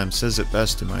at the time says it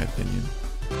best in my opinion.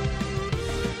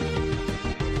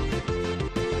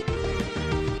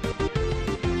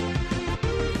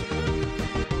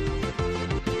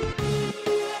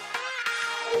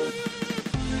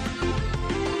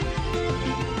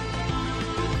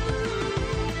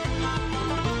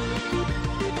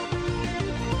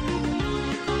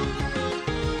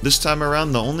 This time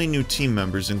around, the only new team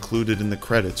members included in the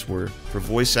credits were for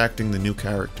voice acting the new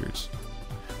characters,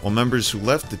 while members who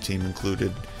left the team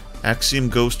included Axiom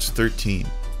Ghost 13,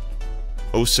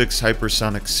 06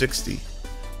 Hypersonic 60,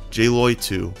 J-Loy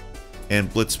 2,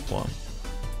 and Blitzplum.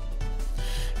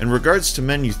 In regards to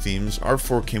menu themes,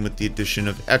 R4 came with the addition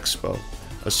of Expo,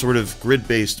 a sort of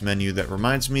grid-based menu that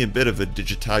reminds me a bit of a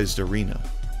digitized arena.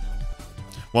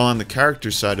 While on the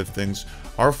character side of things,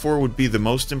 R4 would be the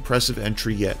most impressive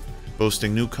entry yet,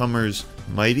 boasting newcomers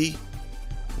Mighty,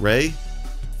 Ray,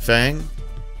 Fang,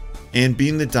 and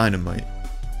Bean the Dynamite.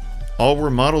 All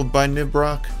were modeled by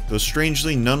Nibrock, though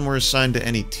strangely none were assigned to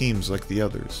any teams like the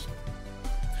others.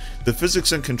 The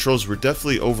physics and controls were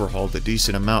definitely overhauled a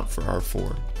decent amount for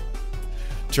R4.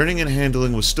 Turning and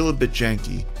handling was still a bit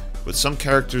janky, but some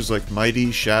characters like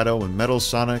Mighty, Shadow, and Metal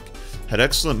Sonic had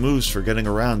excellent moves for getting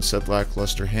around said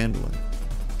lackluster handling.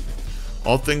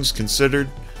 All things considered,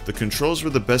 the controls were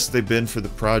the best they've been for the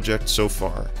project so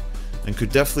far, and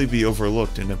could definitely be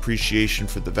overlooked in appreciation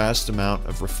for the vast amount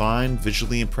of refined,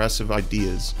 visually impressive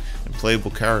ideas and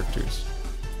playable characters.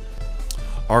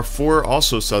 R4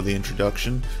 also saw the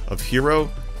introduction of Hero,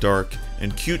 Dark,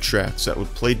 and Cute tracks that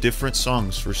would play different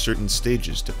songs for certain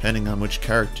stages depending on which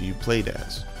character you played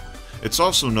as. It's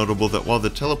also notable that while the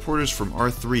teleporters from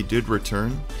R3 did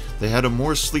return, they had a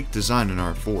more sleek design in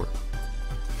R4.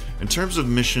 In terms of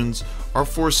missions,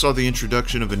 R4 saw the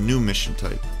introduction of a new mission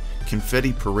type,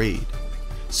 Confetti Parade.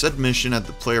 Said mission had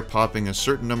the player popping a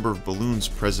certain number of balloons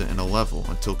present in a level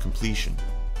until completion,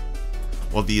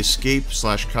 while the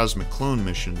Escape/Cosmic Clone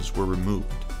missions were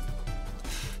removed.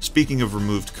 Speaking of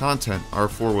removed content,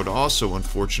 R4 would also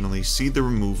unfortunately see the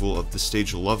removal of the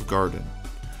stage Love Garden,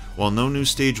 while no new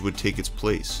stage would take its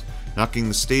place, knocking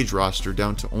the stage roster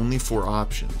down to only 4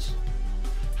 options.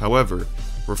 However,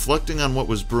 reflecting on what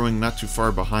was brewing not too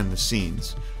far behind the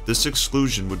scenes, this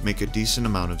exclusion would make a decent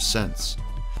amount of sense.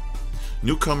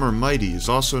 Newcomer Mighty is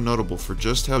also notable for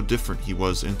just how different he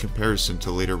was in comparison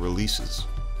to later releases.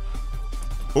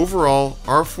 Overall,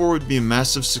 R4 would be a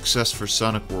massive success for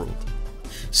Sonic World,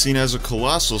 seen as a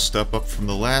colossal step up from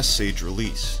the last Sage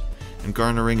release, and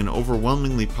garnering an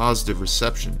overwhelmingly positive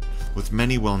reception with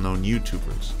many well-known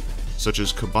YouTubers, such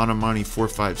as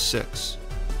Kabanamani456,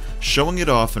 showing it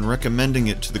off and recommending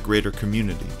it to the greater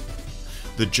community.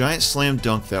 The giant slam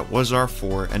dunk that was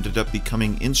R4 ended up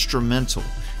becoming instrumental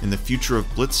in the future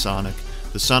of Blitz Sonic,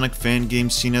 the Sonic fan game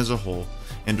scene as a whole,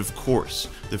 and of course,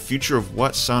 the future of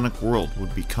what Sonic World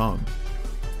would become.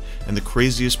 And the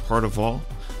craziest part of all,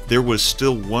 there was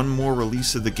still one more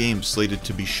release of the game slated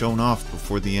to be shown off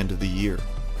before the end of the year.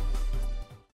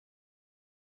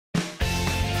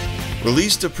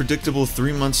 Released a predictable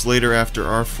 3 months later after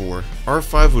R4,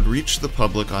 R5 would reach the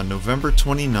public on November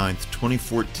 29,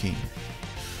 2014.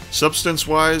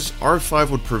 Substance-wise, R5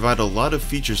 would provide a lot of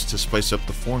features to spice up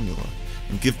the formula,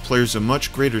 and give players a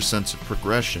much greater sense of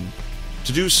progression.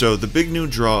 To do so, the big new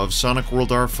draw of Sonic World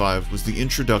R5 was the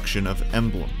introduction of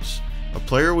emblems, A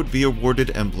player would be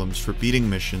awarded emblems for beating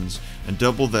missions and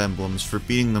double the emblems for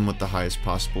beating them with the highest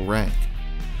possible rank.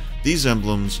 These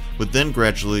emblems would then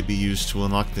gradually be used to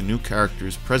unlock the new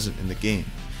characters present in the game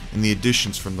and the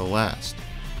additions from the last,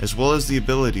 as well as the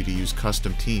ability to use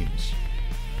custom teams.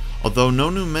 Although no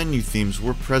new menu themes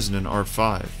were present in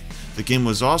R5, the game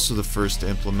was also the first to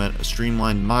implement a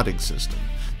streamlined modding system.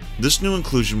 This new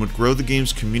inclusion would grow the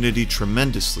game's community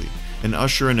tremendously and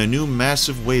usher in a new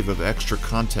massive wave of extra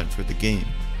content for the game.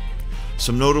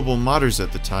 Some notable modders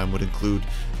at the time would include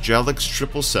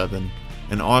Jalix777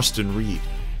 and Austin Reed,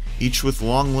 each with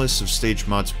long lists of stage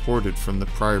mods ported from the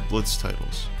prior Blitz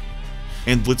titles,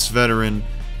 and Blitz veteran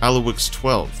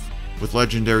Alowix12, with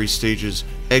legendary stages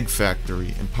Egg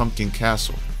Factory and Pumpkin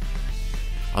Castle.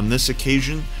 On this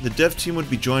occasion, the dev team would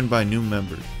be joined by a new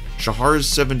member,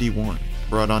 Shahars71,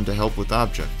 brought on to help with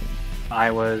objecting. I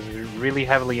was really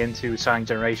heavily into Sonic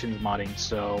Generations modding,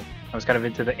 so I was kind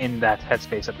of in that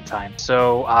headspace at the time.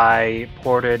 So I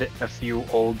ported a few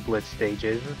old Blitz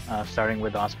stages, starting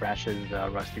with Osprash's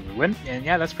Rusty Ruin. And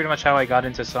yeah, that's pretty much how I got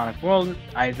into Sonic World.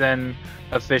 I then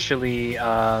officially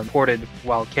ported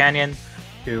Wild Canyon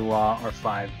to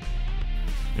R5.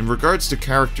 In regards to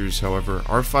characters, however,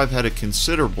 R5 had a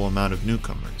considerable amount of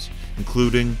newcomers,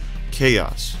 including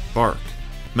Chaos, Bark,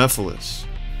 Mephiles,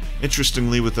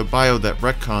 interestingly with a bio that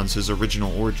retcons his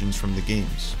original origins from the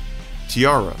games,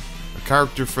 Tiara, a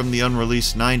character from the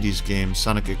unreleased 90s game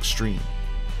Sonic Extreme,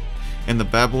 and the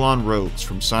Babylon Rogues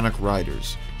from Sonic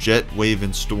Riders, Jet, Wave,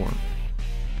 and Storm.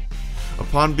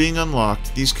 Upon being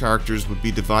unlocked, these characters would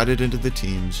be divided into the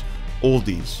teams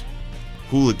Oldies,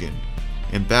 Hooligan,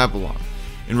 and Babylon.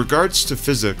 In regards to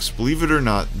physics, believe it or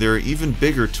not, there are even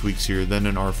bigger tweaks here than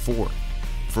in R4.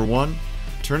 For one,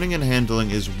 turning and handling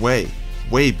is way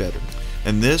better,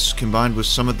 and this, combined with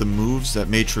some of the moves that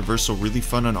made traversal really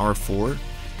fun on R4,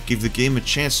 gave the game a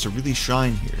chance to really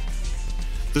shine here.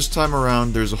 This time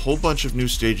around, there's a whole bunch of new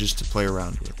stages to play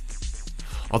around with.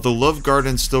 Although Love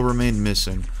Garden still remained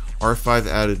missing, R5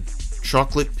 added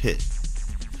Chocolate Pit,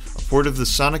 a port of the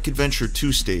Sonic Adventure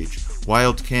 2 stage,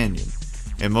 Wild Canyon,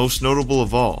 and most notable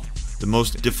of all, the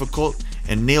most difficult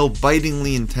and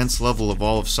nail-bitingly intense level of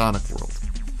all of Sonic World,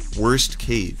 Worst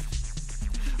Cave.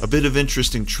 A bit of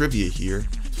interesting trivia here.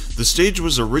 The stage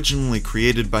was originally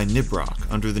created by Nibrock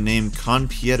under the name Con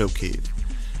Pieto Cave,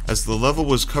 as the level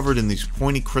was covered in these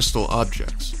pointy crystal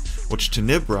objects, which to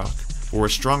Nibrock bore a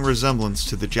strong resemblance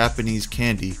to the Japanese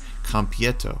candy Con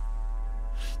Pieto.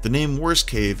 The name Worst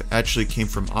Cave actually came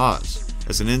from Oz,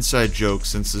 as an inside joke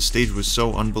since the stage was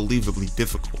so unbelievably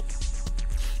difficult.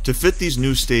 To fit these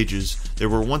new stages, there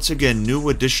were once again new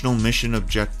additional mission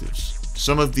objectives.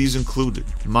 Some of these included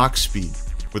Mach Speed,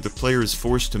 where the player is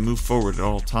forced to move forward at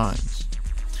all times,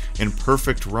 and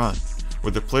Perfect Run,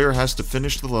 where the player has to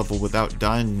finish the level without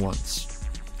dying once.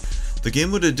 The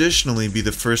game would additionally be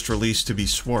the first release to be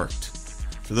swarked.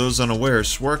 For those unaware,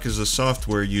 swark is a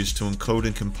software used to encode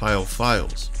and compile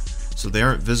files, so they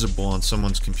aren't visible on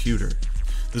someone's computer.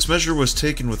 This measure was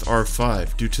taken with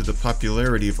R5 due to the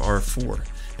popularity of R4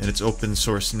 and its open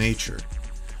source nature,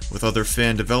 with other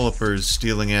fan developers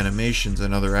stealing animations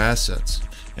and other assets,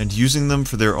 and using them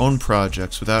for their own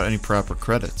projects without any proper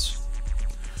credits.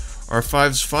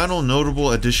 R5's final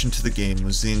notable addition to the game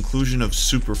was the inclusion of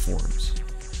Superforms.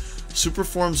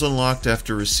 Superforms unlocked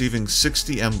after receiving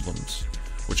 60 emblems,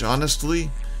 which honestly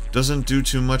doesn't do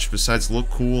too much besides look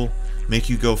cool, make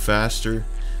you go faster,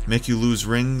 make you lose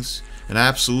rings, and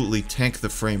absolutely tank the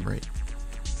frame rate.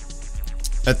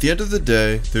 At the end of the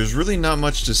day, there's really not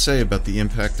much to say about the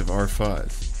impact of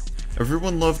R5.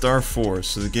 Everyone loved R4,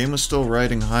 so the game was still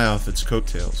riding high off its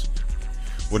coattails.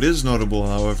 What is notable,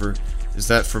 however, is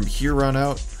that from here on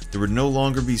out, there would no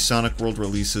longer be Sonic World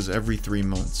releases every 3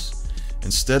 months,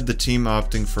 instead the team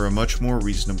opting for a much more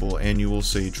reasonable annual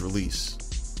Sage release.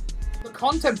 The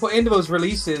content put into those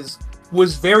releases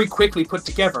was very quickly put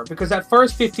together, because that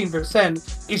first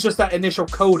 15% is just that initial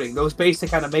coding, those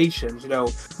basic animations,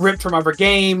 ripped from other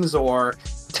games or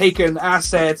taking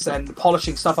assets and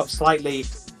polishing stuff up slightly.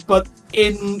 But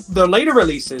in the later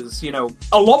releases, a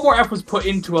lot more effort was put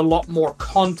into a lot more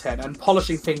content and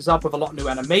polishing things up with a lot of new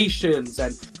animations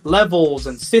and levels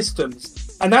and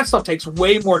systems. And that stuff takes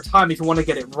way more time if you want to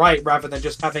get it right, rather than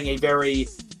just having a very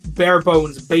bare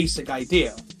bones basic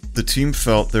idea. The team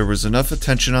felt there was enough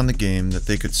attention on the game that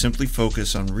they could simply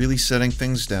focus on really setting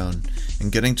things down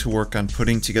and getting to work on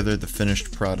putting together the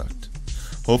finished product,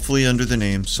 hopefully under the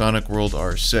name Sonic World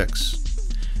R6.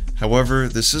 However,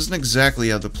 this isn't exactly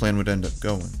how the plan would end up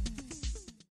going.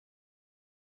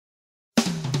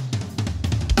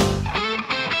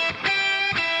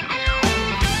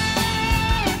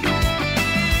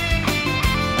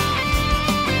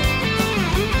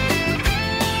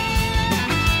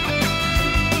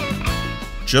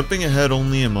 Jumping ahead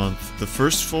only a month, the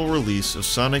first full release of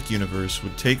Sonic Universe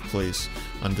would take place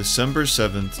on December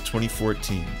 7th,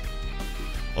 2014.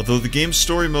 Although the game's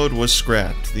story mode was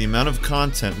scrapped, the amount of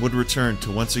content would return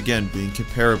to once again being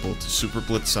comparable to Super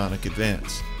Blitz Sonic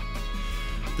Advance.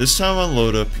 This time on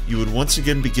load up, you would once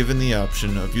again be given the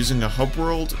option of using a hub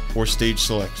world or stage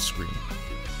select screen.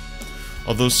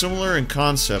 Although similar in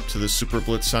concept to the Super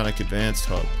Blitz Sonic Advanced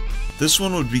hub, this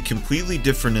one would be completely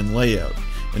different in layout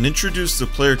and introduce the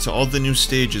player to all the new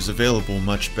stages available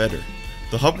much better.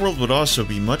 The hub world would also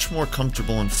be much more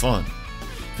comfortable and fun,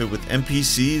 fit with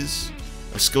NPCs,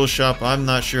 a skill shop I'm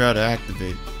not sure how to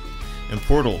activate, and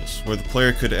portals where the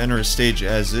player could enter a stage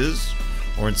as is,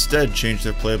 or instead change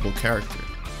their playable character.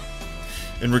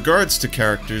 In regards to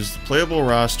characters, the playable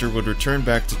roster would return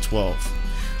back to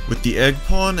 12, with the Egg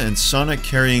Pawn and Sonic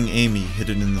carrying Amy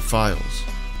hidden in the files.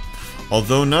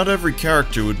 Although not every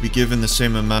character would be given the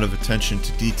same amount of attention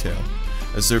to detail,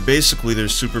 as they're basically their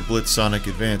Super Blitz Sonic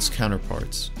Advance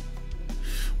counterparts.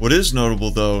 What is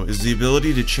notable though is the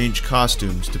ability to change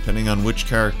costumes depending on which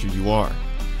character you are,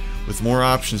 with more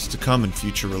options to come in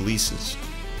future releases.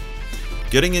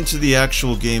 Getting into the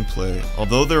actual gameplay,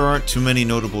 although there aren't too many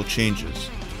notable changes,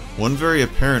 one very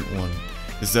apparent one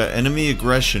is that enemy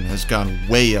aggression has gone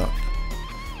way up.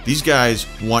 These guys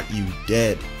want you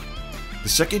dead. The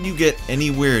second you get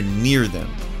anywhere near them,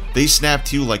 they snap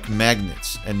to you like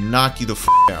magnets and knock you the f***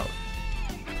 out.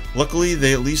 Luckily,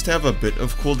 they at least have a bit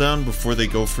of cooldown before they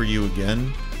go for you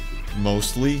again,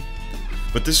 mostly,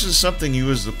 but this is something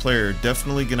you as the player are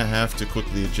definitely gonna have to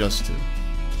quickly adjust to.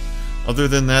 Other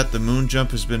than that, the moon jump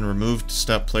has been removed to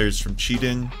stop players from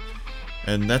cheating,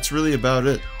 and that's really about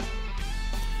it.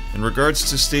 In regards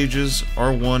to stages,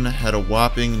 R1 had a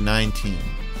whopping 19.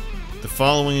 The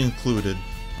following included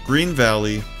Green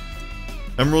Valley,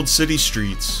 Emerald City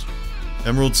Streets,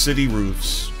 Emerald City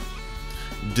Roofs,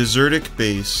 Desertic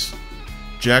Base,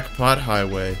 Jackpot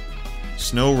Highway,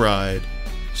 Snow Ride,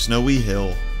 Snowy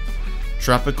Hill,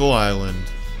 Tropical Island,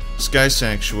 Sky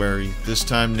Sanctuary, this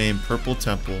time named Purple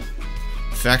Temple,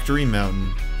 Factory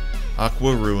Mountain,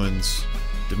 Aqua Ruins,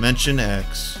 Dimension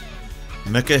X,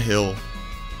 Mecha Hill,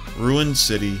 Ruined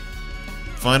City,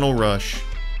 Final Rush,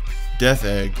 Death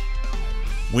Egg,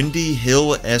 Windy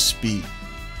Hill SB,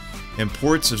 and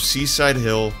ports of Seaside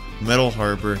Hill, Metal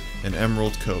Harbor, and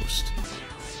Emerald Coast.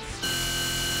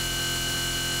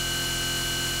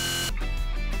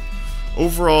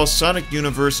 Overall, Sonic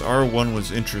Universe R1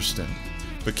 was interesting,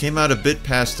 but came out a bit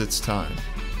past its time.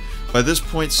 By this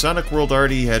point, Sonic World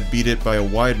already had beat it by a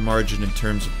wide margin in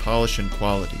terms of polish and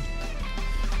quality.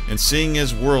 And seeing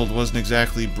as World wasn't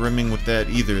exactly brimming with that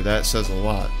either, that says a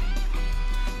lot.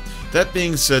 That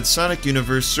being said, Sonic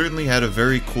Universe certainly had a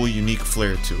very cool, unique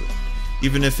flair to it,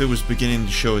 even if it was beginning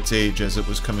to show its age as it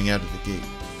was coming out of the gate.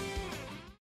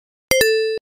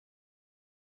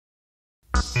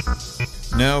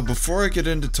 Now, before I get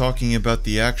into talking about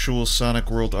the actual Sonic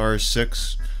World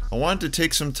R6, I wanted to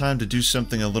take some time to do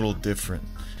something a little different.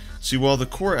 See, while the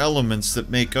core elements that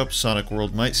make up Sonic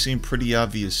World might seem pretty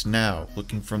obvious now,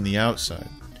 looking from the outside,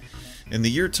 in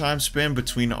the year time span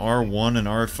between R1 and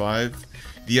R5,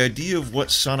 the idea of what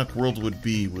Sonic World would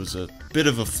be was a bit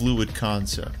of a fluid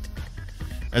concept.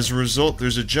 As a result,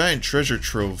 there's a giant treasure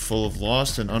trove full of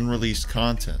lost and unreleased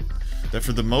content that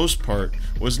for the most part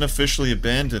wasn't officially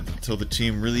abandoned until the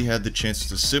team really had the chance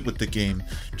to sit with the game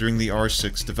during the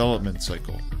R6 development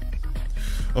cycle.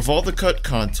 Of all the cut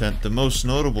content, the most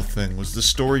notable thing was the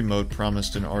story mode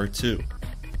promised in R2.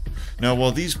 Now,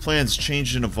 while these plans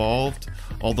changed and evolved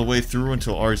all the way through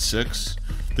until R6,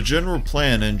 the general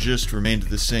plan and gist remained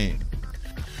the same.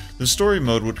 The story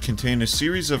mode would contain a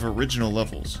series of original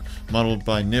levels, modeled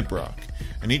by Nibrock,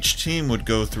 and each team would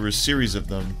go through a series of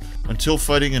them until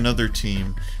fighting another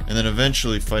team, and then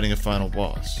eventually fighting a final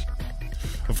boss.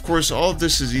 Of course, all of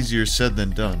this is easier said than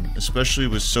done, especially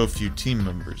with so few team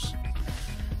members.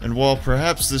 And while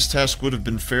perhaps this task would have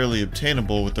been fairly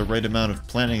obtainable with the right amount of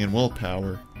planning and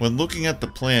willpower, when looking at the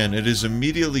plan, it is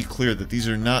immediately clear that these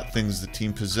are not things the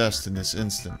team possessed in this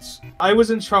instance. I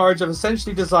was in charge of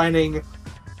essentially designing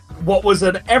what was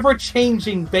an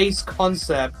ever-changing base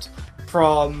concept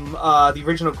from the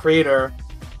original creator,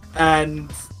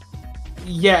 and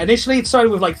yeah, initially it started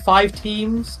with like 5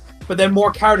 teams, but then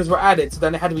more characters were added, so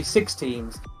then it had to be 6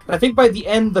 teams. And I think by the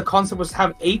end the concept was to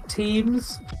have 8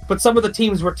 teams, but some of the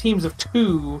teams were teams of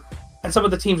 2, and some of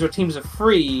the teams were teams of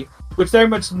 3, which very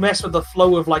much messed with the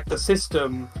flow of like the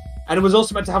system. And it was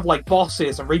also meant to have like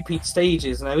bosses and repeat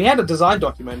stages. And we had a design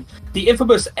document. The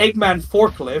infamous Eggman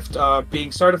forklift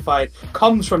being certified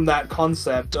comes from that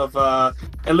concept of a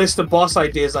list of boss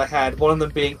ideas I had. One of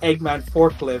them being Eggman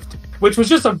forklift, which was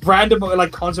just a random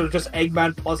like concept of just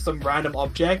Eggman plus some random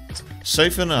object.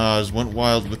 Syphon and Oz went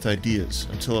wild with ideas,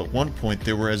 until at one point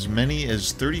there were as many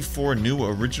as 34 new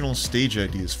original stage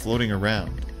ideas floating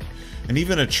around, and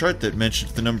even a chart that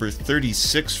mentioned the number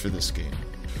 36 for this game.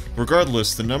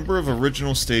 Regardless, the number of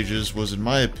original stages was, in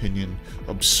my opinion,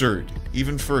 absurd,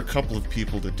 even for a couple of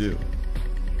people to do.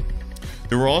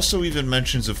 There were also even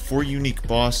mentions of 4 unique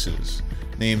bosses,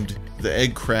 named the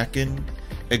Egg Kraken,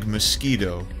 Egg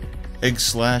Mosquito, Egg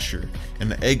Slasher,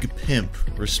 and Egg Pimp,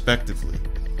 respectively.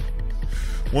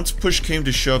 Once push came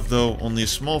to shove, though, only a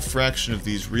small fraction of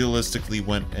these realistically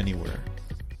went anywhere.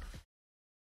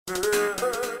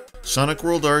 Sonic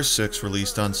World R6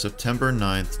 released on September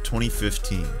 9th,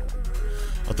 2015.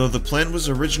 Although the plan was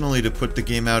originally to put the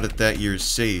game out at that year's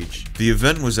Sage, the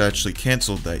event was actually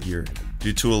cancelled that year,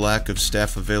 due to a lack of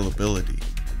staff availability.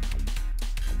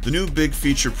 The new big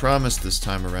feature promised this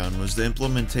time around was the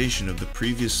implementation of the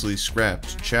previously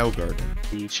scrapped Chow Garden.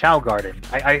 The Chow Garden,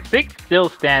 I think, still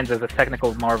stands as a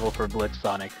technical marvel for Blitz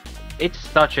Sonic. It's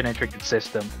such an intricate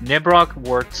system. Nibrock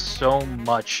worked so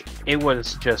much, it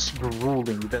was just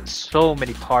grueling. There's so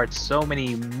many parts, so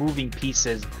many moving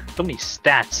pieces, so many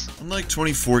stats. Unlike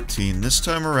 2014, this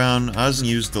time around, Oz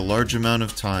used the large amount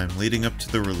of time leading up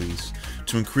to the release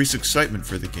to increase excitement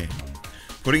for the game,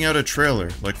 putting out a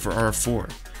trailer like for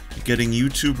R4, and getting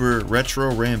YouTuber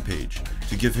Retro Rampage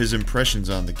to give his impressions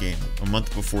on the game a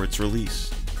month before its release.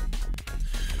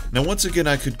 Now once again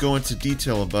I could go into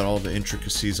detail about all the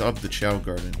intricacies of the Chow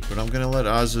Garden, but I'm gonna let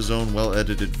Oz's own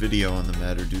well-edited video on the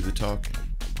matter do the talking.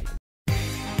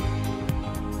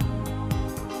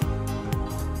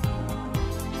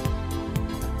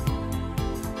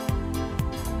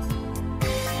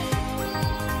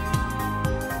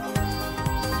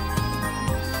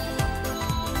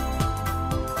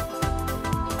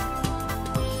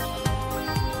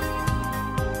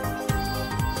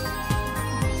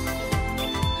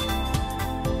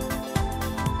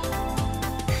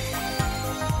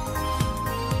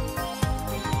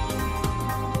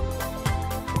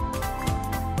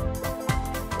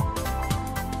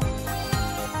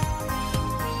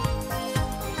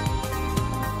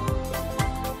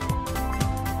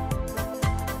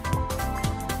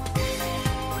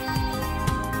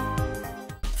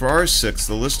 For R6,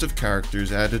 the list of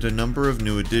characters added a number of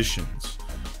new additions,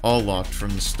 all locked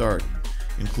from the start,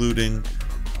 including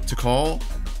Tikal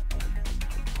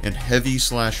and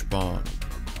Heavy/Bomb,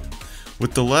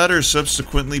 with the latter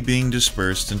subsequently being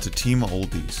dispersed into Team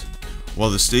Oldies, while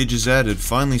the stages added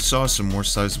finally saw some more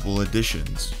sizable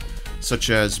additions, such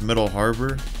as Middle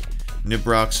Harbor,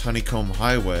 Nibrock's Honeycomb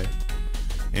Highway,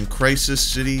 and Crisis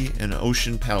City and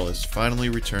Ocean Palace finally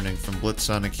returning from Blitz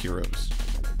Sonic Heroes.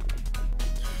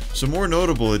 Some more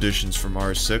notable additions from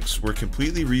R6 were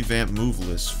completely revamped move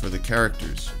lists for the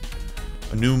characters,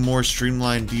 a new more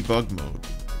streamlined debug mode,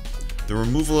 the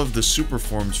removal of the super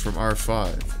forms from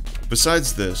R5.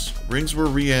 Besides this, rings were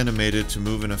reanimated to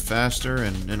move in a faster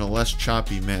and in a less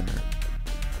choppy manner,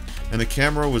 and the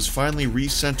camera was finally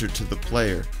recentered to the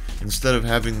player instead of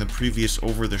having the previous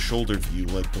over-the-shoulder view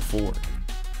like before.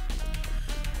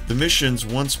 The missions,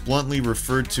 once bluntly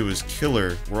referred to as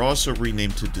Killer, were also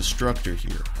renamed to Destructor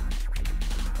here.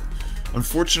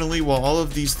 Unfortunately, while all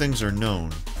of these things are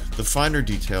known, the finer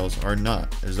details are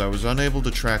not, as I was unable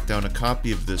to track down a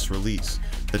copy of this release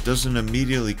that doesn't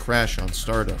immediately crash on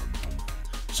startup.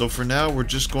 So for now, we're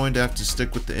just going to have to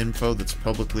stick with the info that's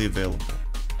publicly available.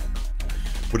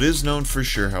 What is known for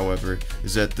sure, however,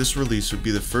 is that this release would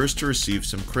be the first to receive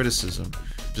some criticism,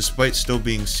 despite still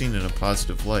being seen in a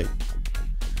positive light.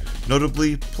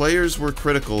 Notably, players were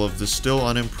critical of the still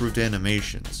unimproved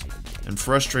animations, and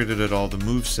frustrated at all the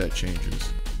moveset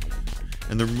changes,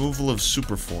 and the removal of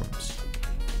super forms.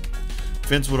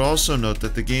 Fans would also note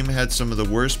that the game had some of the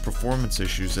worst performance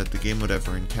issues that the game would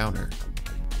ever encounter.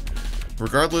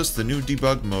 Regardless, the new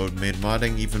debug mode made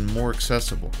modding even more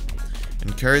accessible,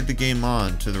 and carried the game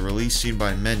on to the release seen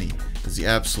by many as the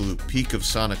absolute peak of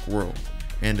Sonic World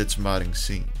and its modding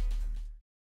scene.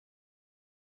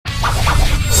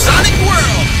 Sonic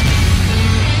World!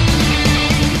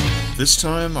 This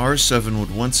time, R7 would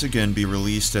once again be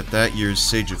released at that year's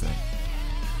Sage event,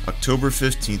 October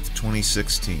 15th,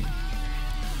 2016.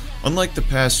 Unlike the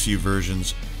past few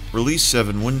versions, Release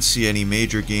 7 wouldn't see any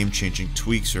major game-changing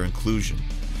tweaks or inclusion,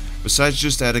 besides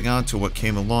just adding on to what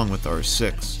came along with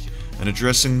R6, and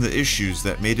addressing the issues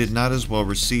that made it not as well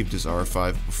received as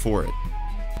R5 before it.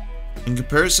 In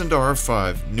comparison to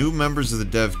R5, new members of the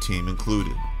dev team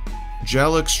included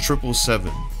Jalix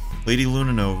 777, Lady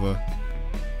Lunanova,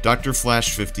 Dr.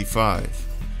 Flash 55,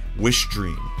 Wish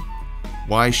Dream,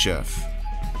 Y Chef,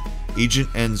 Agent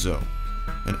Enzo,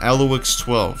 and Aloix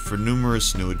 12 for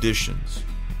numerous new additions.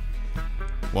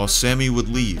 While Sammy would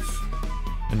leave,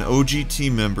 an OG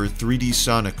team member 3D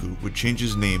Sonicu would change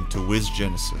his name to Wiz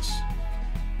Genesis.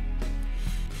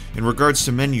 In regards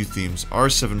to menu themes,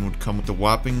 R7 would come with the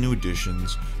whopping new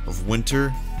additions of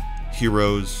Winter,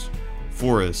 Heroes,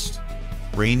 Forest,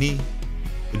 Rainy,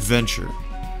 Adventure,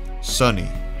 Sunny,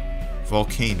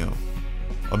 Volcano,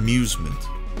 Amusement,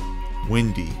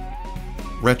 Windy,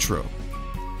 Retro,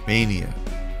 Mania,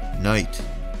 Night,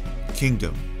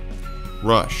 Kingdom,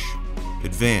 Rush,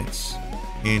 Advance,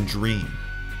 and Dream.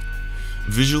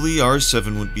 Visually,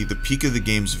 R7 would be the peak of the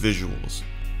game's visuals.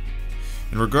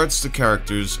 In regards to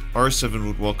characters, R7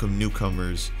 would welcome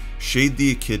newcomers Shade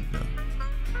the Echidna,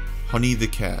 Honey the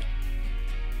Cat,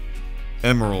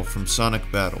 Emerald from Sonic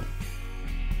Battle,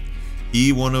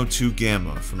 E102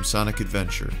 Gamma from Sonic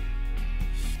Adventure,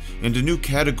 and a new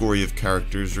category of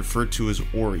characters referred to as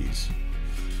Oris.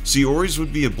 See, Oris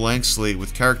would be a blank slate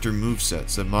with character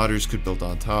movesets that modders could build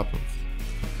on top of.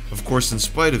 Of course, in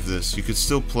spite of this, you could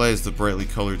still play as the brightly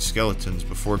colored skeletons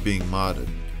before being modded.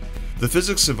 The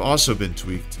physics have also been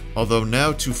tweaked, although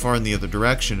now too far in the other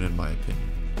direction in my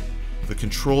opinion. The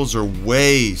controls are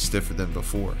way stiffer than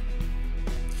before.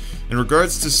 In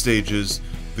regards to stages,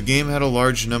 the game had a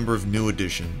large number of new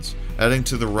additions, adding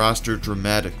to the roster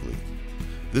dramatically.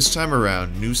 This time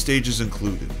around, new stages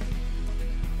included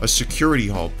a security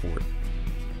hall port,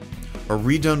 a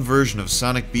redone version of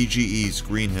Sonic BGE's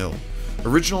Green Hill,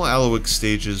 original Aloix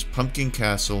stages Pumpkin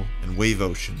Castle and Wave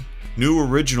Ocean, new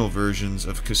original versions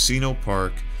of Casino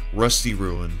Park, Rusty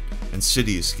Ruin, and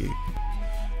City Escape,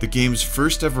 the game's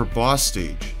first ever boss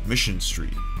stage, Mission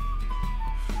Street,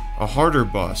 a harder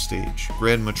boss stage,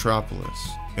 Grand Metropolis,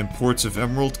 and ports of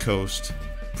Emerald Coast,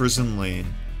 Prison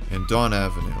Lane, and Dawn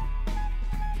Avenue.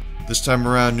 This time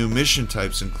around, new mission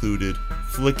types included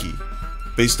Flicky,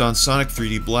 based on Sonic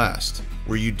 3D Blast,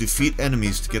 where you defeat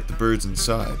enemies to get the birds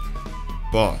inside.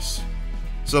 Boss,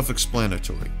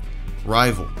 self-explanatory.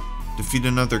 Rival, defeat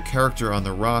another character on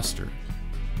the roster.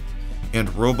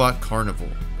 And Robot Carnival,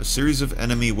 a series of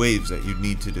enemy waves that you'd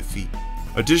need to defeat.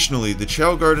 Additionally, the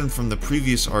Chow Garden from the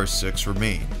previous R6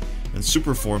 remained, and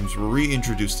super forms were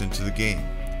reintroduced into the game,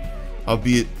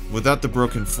 albeit without the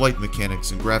broken flight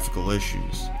mechanics and graphical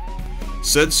issues.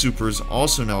 Said supers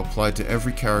also now applied to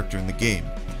every character in the game,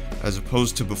 as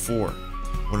opposed to before,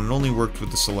 when it only worked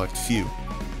with a select few.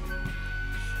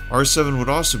 R7 would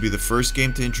also be the first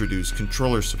game to introduce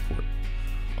controller support,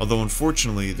 although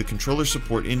unfortunately the controller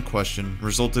support in question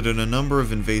resulted in a number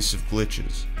of invasive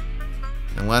glitches.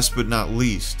 And last but not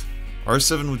least,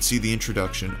 R7 would see the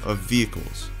introduction of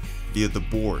vehicles via the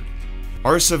board.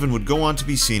 R7 would go on to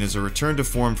be seen as a return to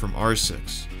form from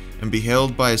R6, and be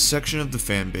hailed by a section of the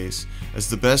fanbase as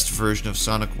the best version of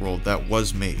Sonic World that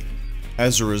was made.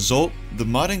 As a result, the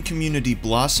modding community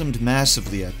blossomed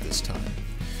massively at this time,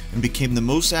 and became the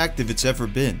most active it's ever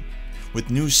been, with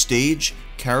new stage,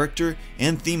 character,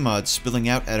 and theme mods spilling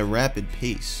out at a rapid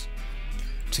pace.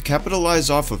 To capitalize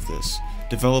off of this,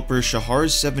 developer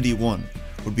Shahars71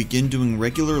 would begin doing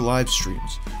regular live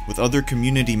streams with other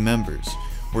community members,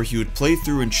 where he would play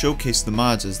through and showcase the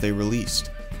mods as they released.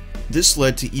 This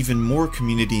led to even more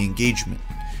community engagement,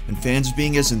 and fans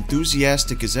being as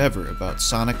enthusiastic as ever about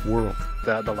Sonic World.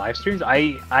 The live streams,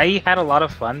 I had a lot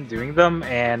of fun doing them,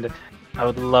 and I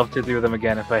would love to do them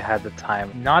again if I had the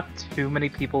time. Not too many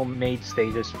people made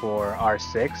stages for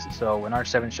R6, so when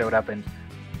R7 showed up and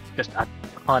just a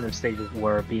ton of stages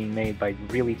were being made by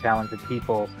really talented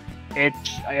people,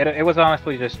 it was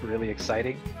honestly just really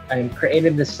exciting. I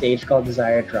created this stage called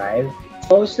Desire Drive.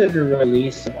 Close to the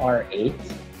release of R8,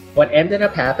 what ended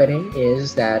up happening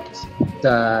is that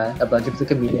a bunch of the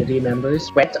community members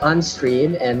went on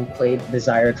stream and played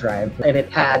Desire Drive, and it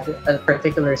had a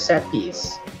particular set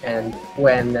piece. And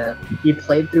when he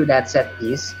played through that set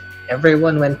piece,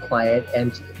 everyone went quiet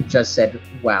and just said,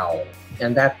 "Wow."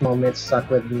 And that moment stuck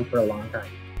with me for a long time.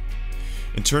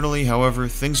 Internally, however,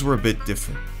 things were a bit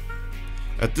different.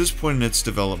 At this point in its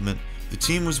development, the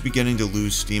team was beginning to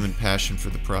lose steam and passion for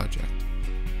the project.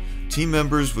 Team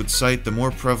members would cite the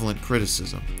more prevalent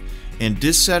criticism, and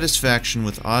dissatisfaction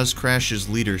with Ozcrash's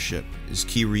leadership as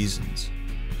key reasons.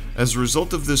 As a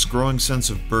result of this growing sense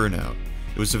of burnout,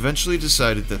 it was eventually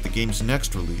decided that the game's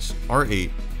next release,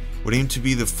 R8, would aim to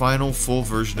be the final full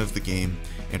version of the game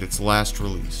and its last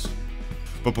release.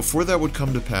 But before that would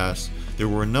come to pass, there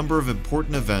were a number of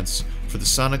important events for the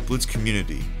Sonic Blitz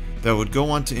community that would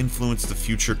go on to influence the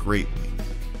future greatly.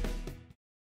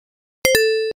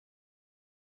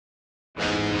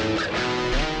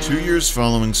 2 years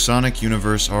following Sonic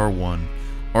Universe R1,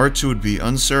 R2 would be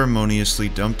unceremoniously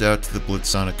dumped out to the Blitz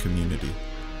Sonic community.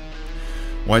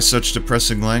 Why such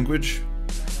depressing language?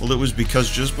 Well, it was because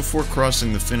just before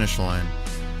crossing the finish line,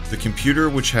 the computer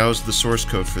which housed the source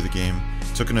code for the game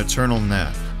took an eternal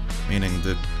nap, meaning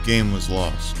the game was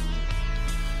lost.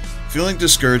 Feeling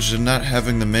discouraged and not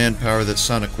having the manpower that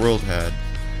Sonic World had,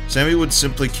 Sammy would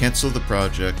simply cancel the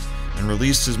project and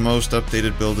released his most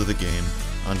updated build of the game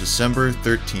on December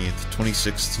 13th,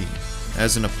 2016,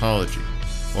 as an apology,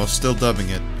 while still dubbing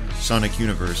it Sonic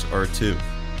Universe R2.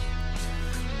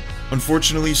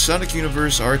 Unfortunately, Sonic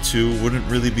Universe R2 wouldn't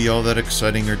really be all that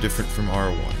exciting or different from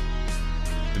R1.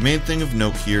 The main thing of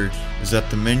note here is that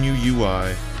the menu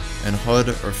UI and HUD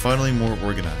are finally more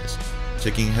organized,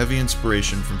 taking heavy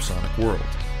inspiration from Sonic World.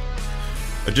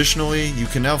 Additionally, you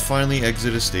can now finally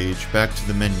exit a stage back to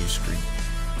the menu screen,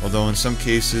 although in some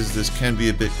cases this can be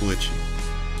a bit glitchy.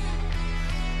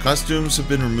 Costumes have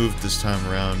been removed this time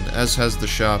around, as has the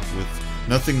shop, with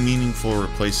nothing meaningful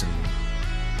replacing them.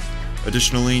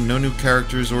 Additionally, no new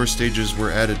characters or stages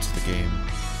were added to the game,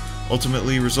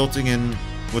 ultimately resulting in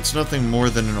what's nothing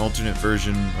more than an alternate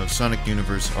version of Sonic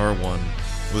Universe R1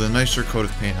 with a nicer coat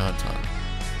of paint on top.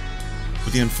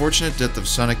 With the unfortunate death of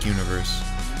Sonic Universe,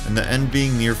 and the end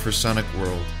being near for Sonic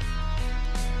World,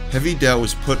 heavy doubt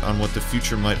was put on what the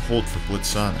future might hold for Blitz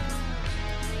Sonic.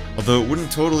 Although it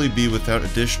wouldn't totally be without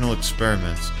additional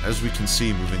experiments, as we can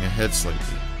see moving ahead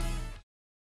slightly.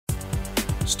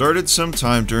 Started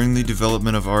sometime during the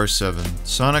development of R7,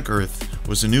 Sonic Earth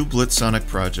was a new Blitz Sonic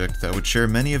project that would share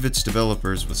many of its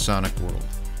developers with Sonic World,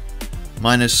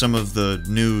 minus some of the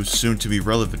new, soon-to-be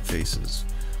relevant faces,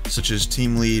 such as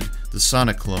team lead the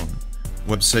Sonic Clone,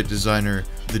 website designer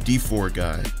the D4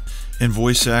 Guy, and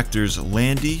voice actors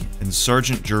Landy and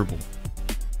Sergeant Gerbil.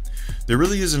 There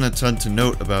really isn't a ton to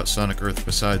note about Sonic Earth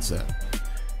besides that.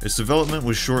 Its development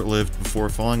was short-lived before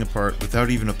falling apart without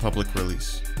even a public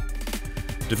release.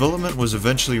 Development was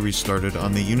eventually restarted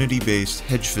on the Unity-based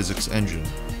Hedge Physics engine,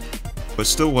 but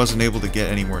still wasn't able to get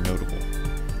any more notable.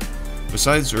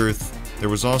 Besides Earth, there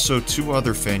was also 2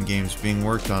 other fan games being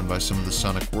worked on by some of the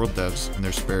Sonic World devs in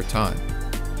their spare time.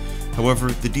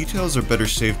 However, the details are better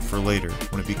saved for later,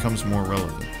 when it becomes more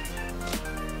relevant.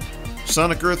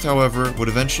 Sonic Earth, however, would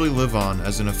eventually live on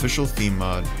as an official theme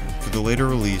mod for the later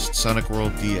released Sonic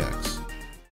World DX.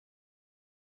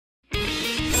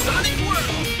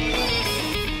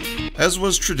 As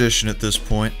was tradition at this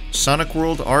point, Sonic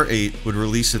World R8 would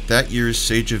release at that year's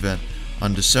Sage event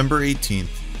on December 18th,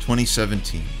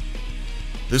 2017.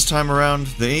 This time around,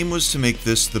 the aim was to make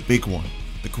this the big one,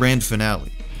 the grand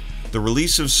finale, the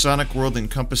release of Sonic World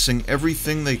encompassing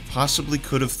everything they possibly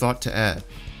could have thought to add.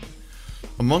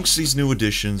 Amongst these new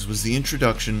additions was the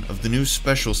introduction of the new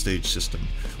special stage system.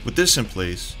 With this in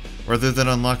place, rather than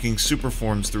unlocking super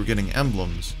forms through getting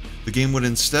emblems, the game would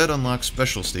instead unlock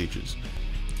special stages.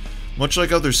 Much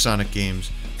like other Sonic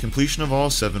games, completion of all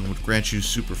 7 would grant you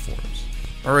super forms.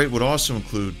 R8 would also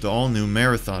include the all-new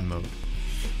Marathon mode,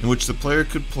 in which the player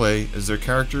could play as their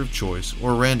character of choice,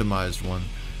 or a randomized one,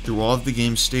 through all of the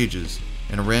game's stages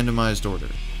in a randomized order,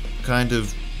 kind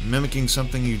of mimicking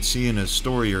something you'd see in a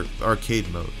story or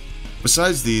arcade mode.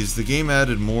 Besides these, the game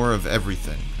added more of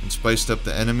everything, and spiced up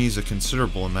the enemies a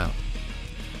considerable amount.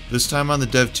 This time on the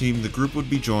dev team, the group would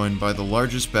be joined by the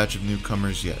largest batch of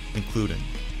newcomers yet, including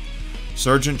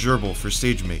Sergeant Gerbil for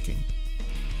stage making,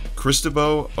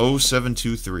 Cristobal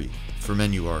 0723 for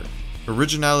menu art,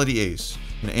 Originality Ace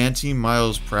and Auntie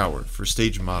Miles Prower for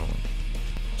stage modeling,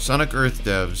 Sonic Earth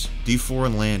devs D4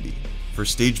 and Landy for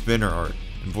stage banner art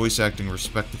and voice acting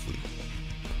respectively,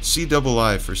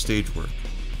 CII for stage work,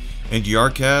 and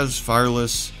Yarkaz,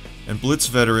 Fireless, and Blitz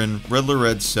veteran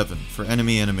Redler 7 for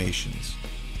enemy animations.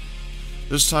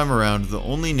 This time around, the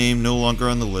only name no longer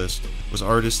on the list was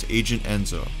artist Agent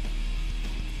Enzo.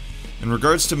 In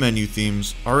regards to menu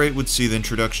themes, R8 would see the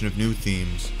introduction of new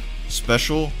themes: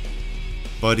 Special,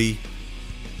 Buddy,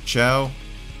 Chow,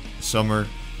 Summer,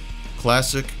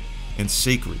 Classic, and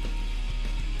Sacred.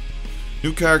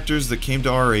 New characters that came to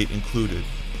R8 included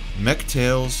Mech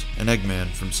Tails and Eggman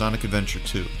from Sonic Adventure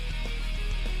 2,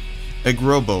 Egg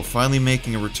Robo finally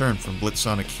making a return from Blitz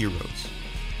Sonic Heroes,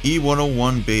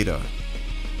 E101 Beta,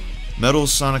 Metal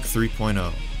Sonic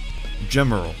 3.0,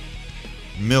 Gemerald,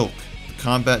 Milk, the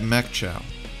Combat Mech Chow,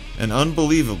 and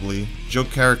unbelievably, joke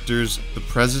characters the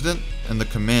President and the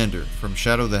Commander from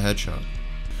Shadow the Hedgehog.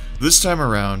 This time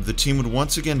around, the team would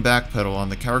once again backpedal on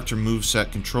the character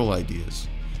moveset control ideas,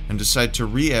 and decide to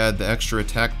re-add the extra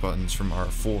attack buttons from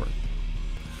R4.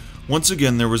 Once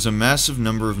again, there was a massive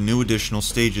number of new additional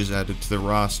stages added to the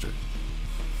roster.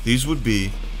 These would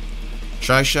be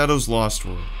Shy Shadow's Lost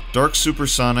World, Dark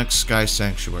Supersonic Sky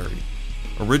Sanctuary,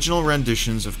 original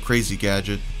renditions of Crazy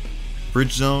Gadget,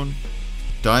 Bridge Zone,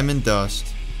 Diamond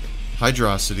Dust,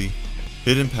 Hydrocity,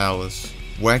 Hidden Palace,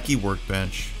 Wacky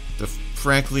Workbench, the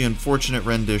frankly unfortunate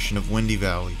rendition of Windy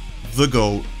Valley, The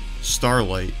Goat,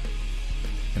 Starlight,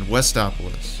 and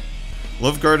Westopolis.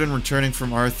 Love Garden returning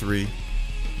from R3,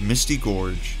 Misty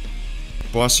Gorge,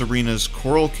 Boss Arena's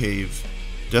Coral Cave,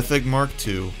 Death Egg Mark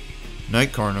II,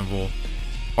 Night Carnival,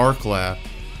 Arc Lap,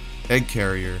 Egg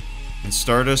Carrier, and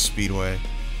Stardust Speedway,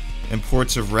 and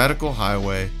ports of Radical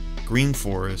Highway, Green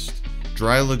Forest,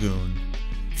 Dry Lagoon,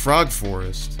 Frog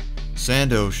Forest,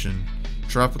 Sand Ocean,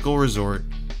 Tropical Resort,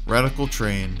 Radical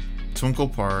Train, Twinkle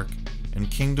Park,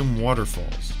 and Kingdom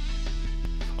Waterfalls.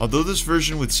 Although this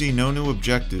version would see no new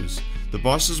objectives, the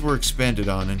bosses were expanded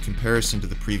on in comparison to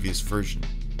the previous version.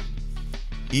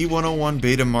 E101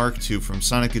 Beta Mark II from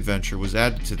Sonic Adventure was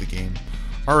added to the game.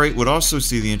 R8 would also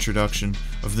see the introduction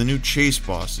of the new chase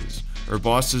bosses, or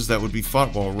bosses that would be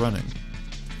fought while running.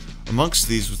 Amongst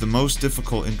these was the most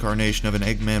difficult incarnation of an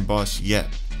Eggman boss yet,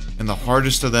 and the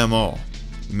hardest of them all,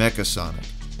 Mecha Sonic,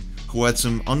 who had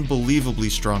some unbelievably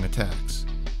strong attacks.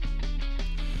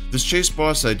 This chase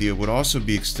boss idea would also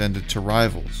be extended to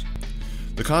rivals.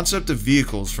 The concept of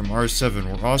vehicles from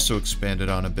R7 were also expanded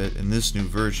on a bit in this new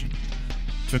version,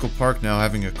 Twinkle Park now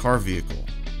having a car vehicle,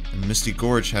 and Misty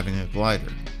Gorge having a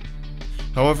glider.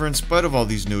 However, in spite of all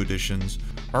these new additions,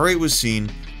 R8 was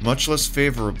seen much less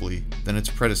favorably than its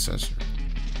predecessor.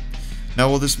 Now,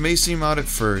 while this may seem odd at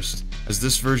first, as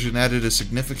this version added a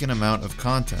significant amount of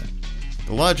content,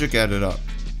 the logic added up.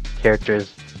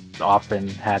 Characters often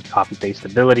had copy-paste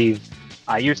abilities.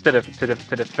 I used to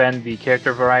defend the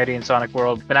character variety in Sonic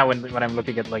World, but now when I'm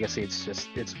looking at Legacy,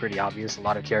 it's pretty obvious. A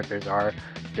lot of characters are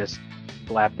just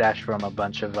slapdash from a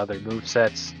bunch of other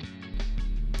movesets.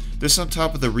 This on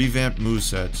top of the revamped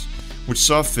movesets, which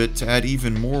saw fit to add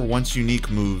even more once-unique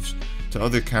moves to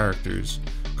other characters,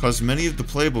 caused many of the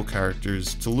playable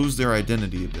characters to lose their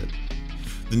identity a bit.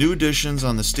 The new additions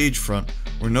on the stage front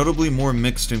were notably more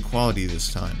mixed in quality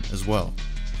this time, as well,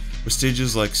 with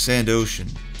stages like Sand Ocean,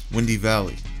 Windy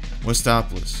Valley,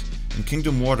 Westopolis, and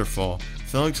Kingdom Waterfall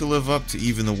failing to live up to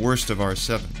even the worst of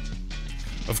R7.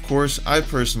 Of course, I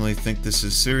personally think this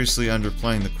is seriously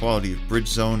underplaying the quality of Bridge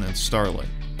Zone and Starlight,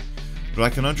 but I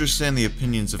can understand the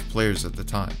opinions of players at the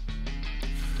time.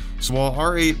 So while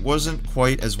R8 wasn't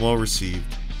quite as well received,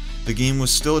 the game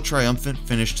was still a triumphant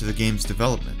finish to the game's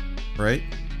development, right?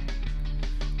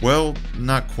 Well,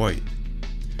 not quite.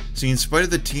 See, in spite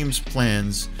of the team's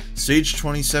plans, Stage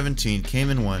 2017 came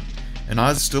and went, and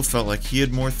Oz still felt like he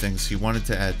had more things he wanted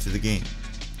to add to the game.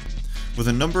 With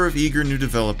a number of eager new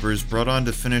developers brought on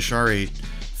to finish R8,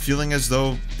 feeling as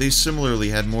though they similarly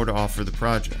had more to offer the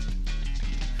project.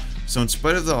 So in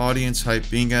spite of the audience hype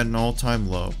being at an all-time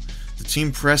low, the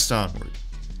team pressed onward.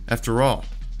 After all,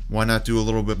 why not do a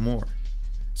little bit more?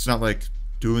 It's not like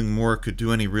doing more could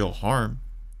do any real harm.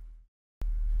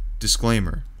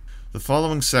 Disclaimer. The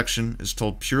following section is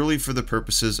told purely for the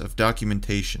purposes of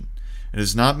documentation and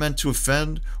is not meant to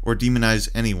offend or demonize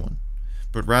anyone,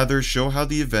 but rather show how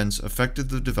the events affected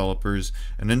the developers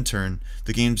and in turn,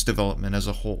 the game's development as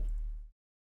a whole.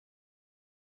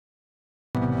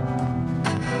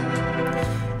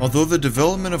 Although the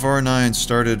development of R9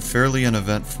 started fairly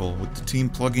uneventful, with the team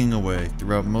plugging away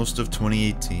throughout most of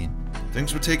 2018,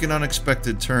 things would take an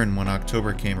unexpected turn when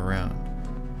October came around.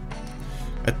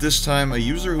 At this time, a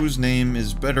user whose name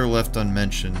is better left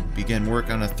unmentioned began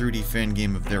work on a 3D fan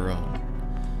game of their own.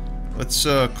 Let's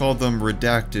call them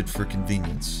Redacted for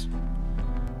convenience.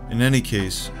 In any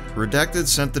case, Redacted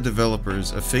sent the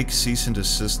developers a fake cease and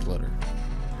desist letter,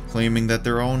 claiming that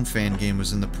their own fan game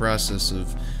was in the process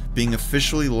of being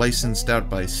officially licensed out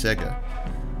by Sega,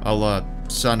 a la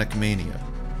Sonic Mania,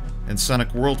 and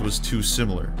Sonic World was too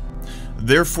similar,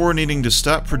 therefore needing to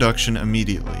stop production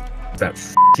immediately. That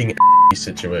f***ing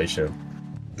situation.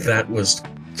 That was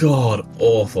god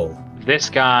awful. This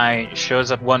guy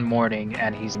shows up one morning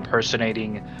and he's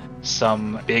impersonating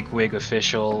some bigwig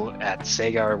official at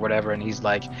Sega or whatever, and he's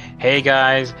like, "Hey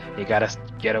guys, you gotta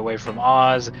get away from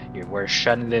Oz. We're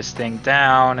shutting this thing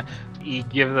down." He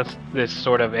gives us this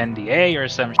sort of NDA or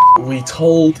some shit. We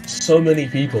told so many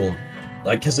people,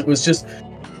 like, because it was just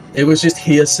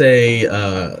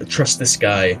hearsay, trust this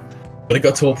guy. But it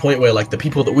got to a point where, like, the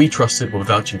people that we trusted were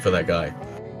vouching for that guy.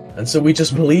 And so we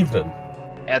just believed them.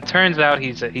 It turns out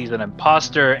he's an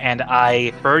imposter, and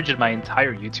I purged my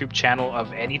entire YouTube channel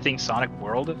of anything Sonic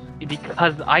World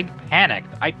because I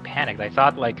panicked. I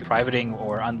thought, like, privating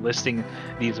or unlisting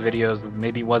these videos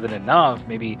maybe wasn't enough.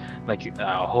 Maybe, like,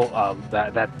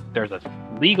 that there's a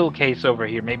legal case over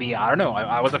here. Maybe, I don't know.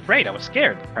 I was afraid. I was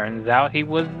scared. Turns out he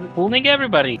was fooling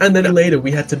everybody. And then later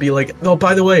we had to be like, "Oh,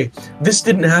 by the way, this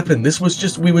didn't happen.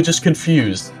 We were just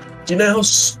confused." Do you know how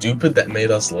stupid that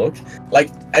made us look? Like,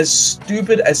 as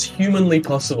stupid as humanly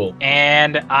possible.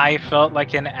 And I felt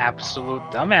like an absolute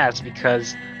dumbass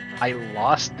because I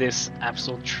lost this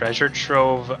absolute treasure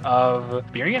trove of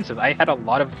experiences. I had a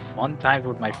lot of fun times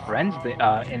with my friends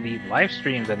in these live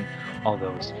streams and all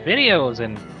those videos,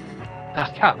 and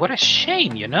God, what a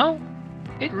shame, you know?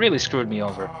 It really screwed me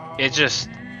over. It just,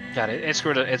 God, it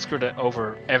screwed it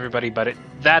over everybody, but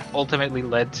that ultimately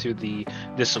led to the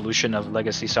dissolution of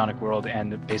Legacy Sonic World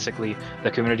and basically the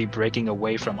community breaking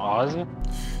away from Oz.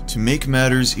 To make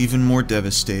matters even more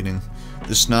devastating,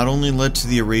 this not only led to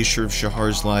the erasure of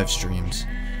Shahar's live streams,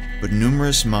 but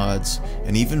numerous mods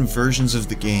and even versions of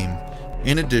the game.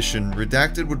 In addition,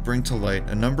 Redacted would bring to light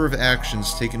a number of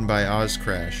actions taken by Oz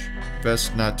Crash,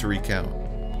 best not to recount.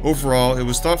 Overall, it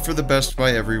was thought for the best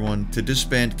by everyone to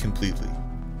disband completely.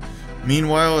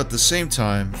 Meanwhile, at the same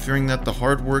time, fearing that the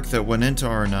hard work that went into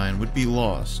R9 would be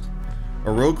lost,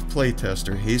 a rogue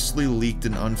playtester hastily leaked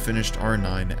an unfinished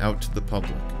R9 out to the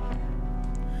public.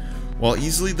 While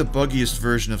easily the buggiest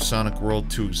version of Sonic World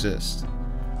to exist,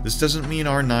 this doesn't mean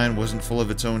R9 wasn't full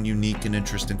of its own unique and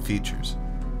interesting features.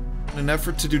 In an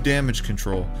effort to do damage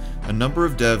control, a number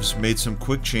of devs made some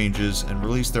quick changes and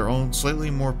released their own slightly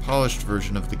more polished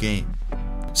version of the game.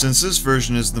 Since this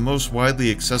version is the most widely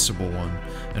accessible one,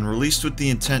 and released with the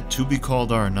intent to be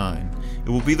called R9, it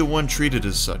will be the one treated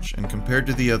as such and compared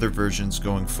to the other versions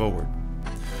going forward.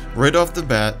 Right off the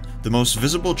bat, the most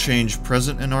visible change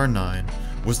present in R9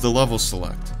 was the level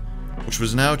select, which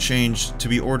was now changed to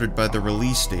be ordered by the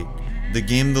release date the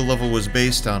game the level was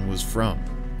based on was from,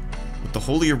 with the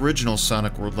wholly original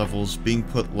Sonic World levels being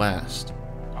put last.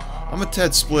 I'm a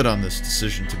tad split on this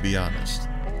decision, to be honest.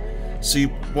 See,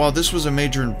 while this was a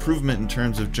major improvement in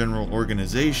terms of general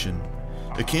organization,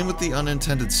 it came with the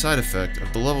unintended side effect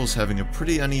of the levels having a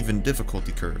pretty uneven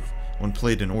difficulty curve when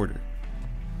played in order.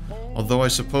 Although I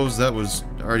suppose that was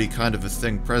already kind of a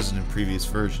thing present in previous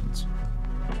versions.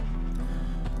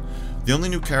 The only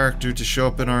new character to show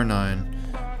up in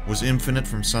R9 was Infinite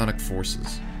from Sonic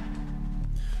Forces.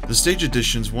 The stage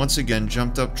additions once again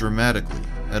jumped up dramatically,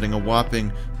 adding a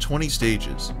whopping 20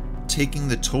 stages, taking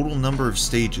the total number of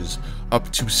stages up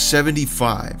to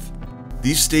 75.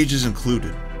 These stages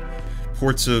included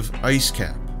ports of Ice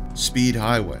Cap, Speed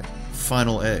Highway,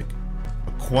 Final Egg,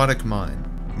 Aquatic Mine,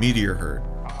 Meteor Herd,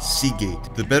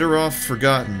 Seagate, the better off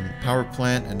forgotten Power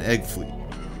Plant and Egg Fleet,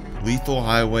 Lethal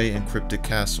Highway and Cryptic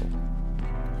Castle,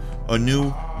 a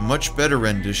new, much better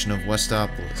rendition of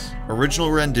Westopolis,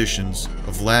 original renditions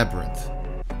of Labyrinth,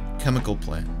 Chemical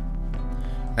Plant,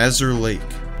 Azure Lake,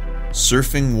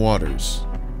 Surfing Waters,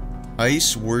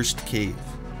 Ice Worst Cave,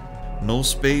 Null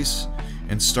Space,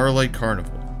 and Starlight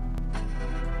Carnival.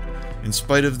 In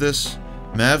spite of this,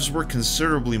 Mavs were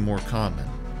considerably more common,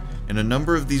 and a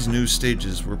number of these new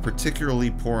stages were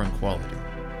particularly poor in quality.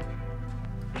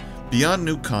 Beyond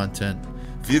new content,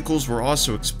 vehicles were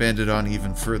also expanded on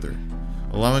even further,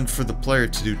 allowing for the player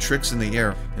to do tricks in the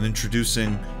air and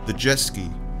introducing the jet ski,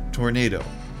 tornado,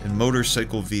 and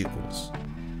motorcycle vehicles.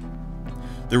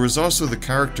 There was also the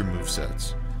character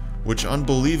movesets, which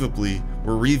unbelievably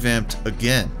were revamped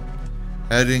again,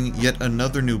 adding yet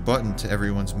another new button to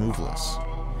everyone's move list,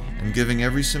 and giving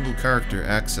every single character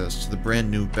access to the brand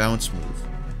new bounce move,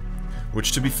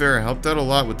 which to be fair helped out a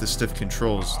lot with the stiff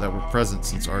controls that were present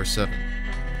since R7.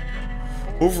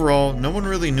 Overall, no one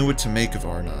really knew what to make of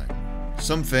R9.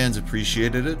 Some fans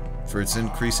appreciated it for its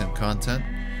increase in content,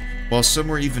 while some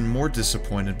were even more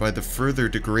disappointed by the further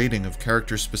degrading of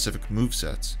character-specific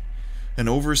movesets, and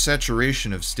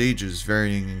oversaturation of stages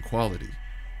varying in quality.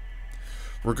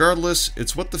 Regardless,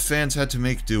 it's what the fans had to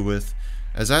make do with,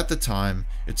 as at the time,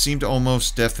 it seemed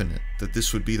almost definite that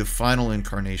this would be the final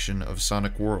incarnation of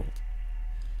Sonic World.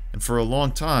 And for a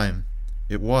long time,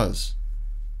 it was.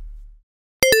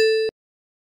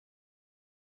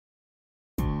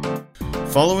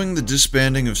 Following the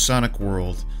disbanding of Sonic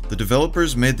World, the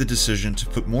developers made the decision to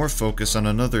put more focus on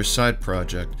another side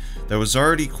project that was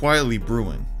already quietly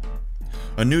brewing.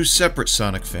 A new separate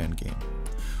Sonic fan game.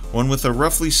 One with a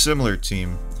roughly similar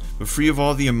team, but free of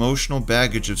all the emotional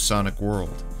baggage of Sonic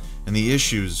World, and the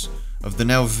issues of the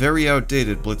now very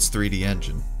outdated Blitz 3D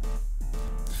engine.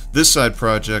 This side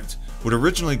project would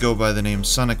originally go by the name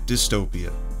Sonic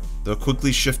Dystopia, though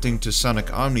quickly shifting to Sonic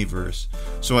Omniverse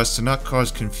so as to not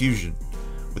cause confusion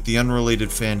with the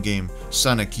unrelated fan game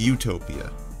Sonic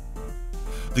Utopia.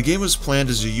 The game was planned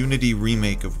as a Unity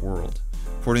remake of World,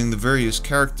 porting the various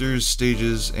characters,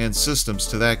 stages, and systems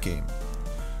to that game,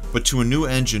 but to a new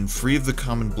engine free of the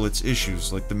common Blitz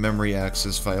issues like the memory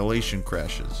access violation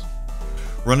crashes.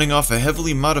 Running off a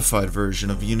heavily modified version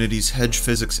of Unity's Hedge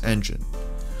Physics engine,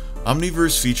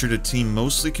 Omniverse featured a team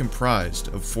mostly comprised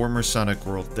of former Sonic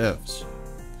World devs.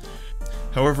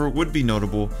 However, it would be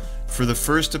notable for the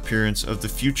first appearance of the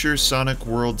future Sonic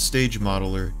World stage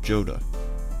modeler, Joda.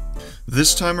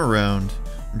 This time around,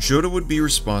 Joda would be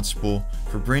responsible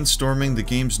for brainstorming the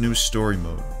game's new story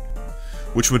mode,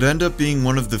 which would end up being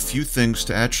one of the few things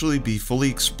to actually be fully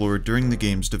explored during the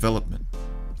game's development.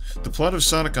 The plot of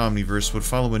Sonic Omniverse would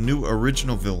follow a new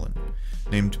original villain,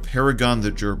 named Paragon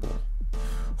the Gerbil,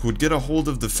 who would get a hold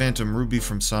of the Phantom Ruby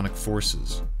from Sonic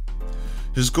Forces.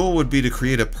 His goal would be to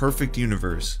create a perfect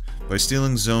universe by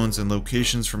stealing zones and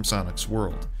locations from Sonic's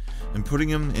world, and putting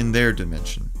them in their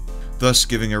dimension, thus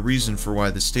giving a reason for why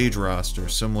the stage roster,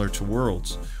 similar to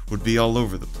Worlds, would be all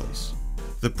over the place.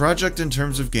 The project in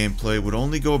terms of gameplay would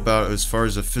only go about as far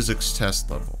as a physics test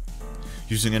level,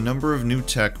 using a number of new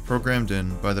tech programmed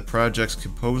in by the project's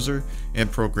composer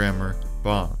and programmer,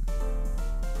 Bond.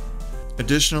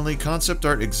 Additionally, concept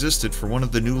art existed for one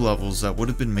of the new levels that would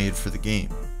have been made for the game.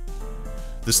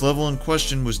 This level in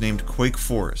question was named Quake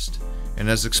Forest, and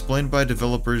as explained by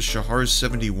developers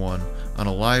Shahars71 on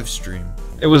a live stream,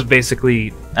 it was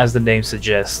basically, as the name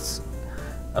suggests,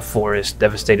 a forest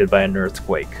devastated by an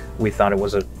earthquake. We thought it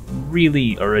was a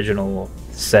really original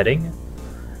setting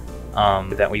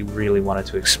that we really wanted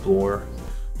to explore.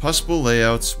 Possible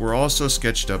layouts were also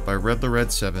sketched up by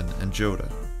Red7 and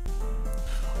Joda.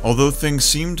 Although things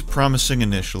seemed promising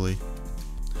initially,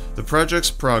 the project's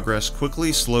progress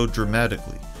quickly slowed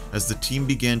dramatically as the team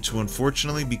began to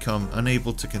unfortunately become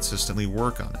unable to consistently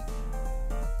work on it.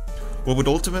 What would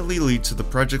ultimately lead to the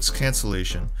project's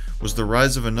cancellation was the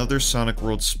rise of another Sonic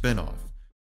World spin-off.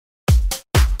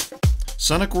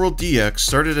 Sonic World DX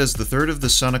started as the third of the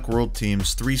Sonic World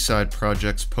team's three-side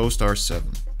projects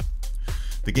post-R7.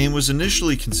 The game was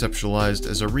initially conceptualized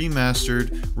as a remastered,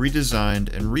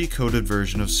 redesigned, and recoded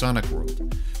version of Sonic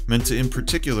World, meant to in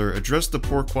particular address the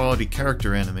poor quality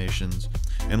character animations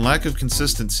and lack of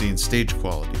consistency in stage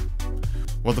quality.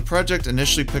 While the project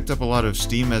initially picked up a lot of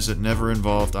steam as it never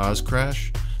involved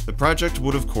Ozcrash, the project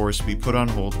would of course be put on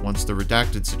hold once the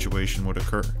redacted situation would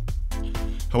occur.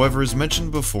 However, as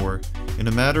mentioned before, in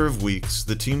a matter of weeks,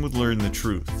 the team would learn the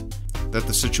truth, that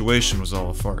the situation was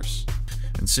all a farce.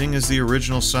 And seeing as the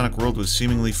original Sonic World was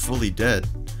seemingly fully dead,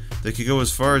 they could go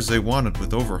as far as they wanted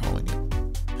with overhauling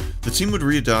it. The team would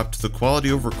readopt the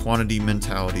quality over quantity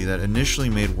mentality that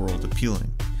initially made World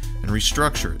appealing, and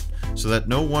restructure it so that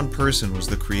no one person was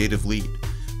the creative lead,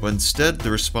 but instead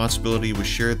the responsibility was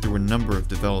shared through a number of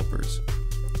developers.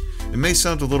 It may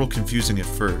sound a little confusing at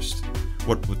first,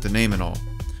 what with the name and all,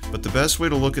 but the best way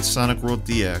to look at Sonic World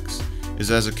DX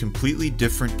is as a completely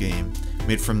different game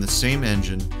made from the same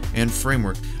engine and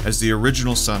framework as the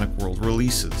original Sonic World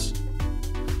releases.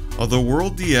 Although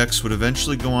World DX would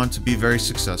eventually go on to be very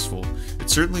successful, it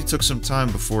certainly took some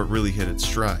time before it really hit its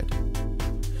stride.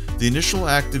 The initial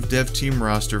active dev team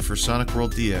roster for Sonic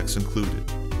World DX included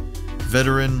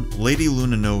veteran Lady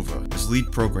Luna Nova as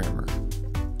lead programmer,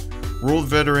 World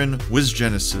veteran Wiz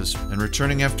Genesis, and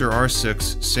returning after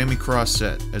R6 Sammy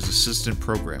Crossett as assistant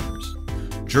programmers,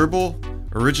 Gerbil,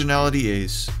 Originality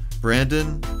Ace,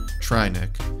 Brandon,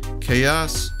 Trinek,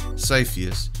 Chaos,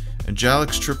 Cypheus, and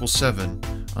Jalix 777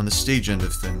 on the stage end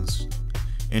of things,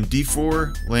 and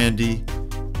D4, Landy,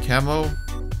 Camo,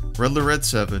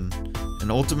 Red7,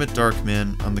 and Ultimate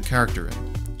Darkman on the character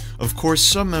end. Of course,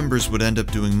 some members would end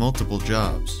up doing multiple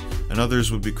jobs, and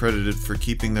others would be credited for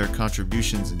keeping their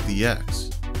contributions in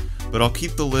DX, but I'll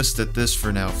keep the list at this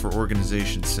for now for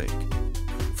organization's sake.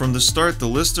 From the start, the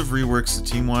list of reworks the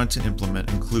team wanted to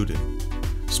implement included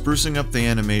sprucing up the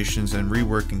animations and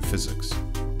reworking physics,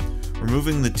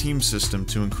 removing the team system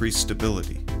to increase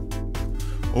stability,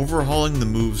 overhauling the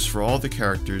moves for all the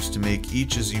characters to make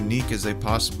each as unique as they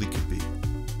possibly could be,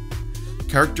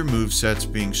 character movesets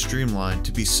being streamlined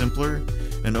to be simpler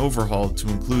and overhauled to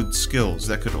include skills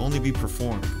that could only be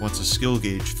performed once a skill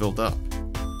gauge filled up,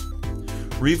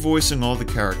 revoicing all the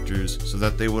characters so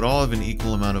that they would all have an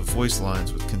equal amount of voice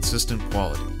lines with consistent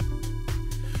quality,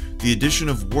 the addition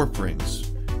of warp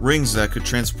rings that could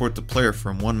transport the player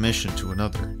from one mission to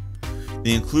another,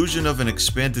 the inclusion of an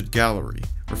expanded gallery,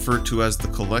 referred to as the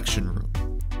collection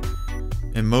room,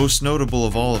 and most notable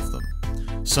of all of them,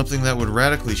 something that would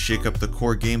radically shake up the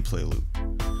core gameplay loop.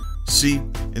 See,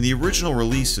 in the original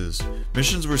releases,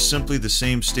 missions were simply the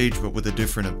same stage but with a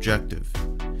different objective.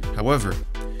 However,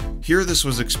 here this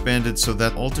was expanded so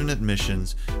that alternate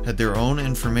missions had their own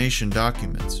information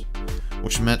documents,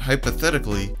 which meant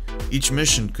hypothetically, each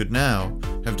mission could now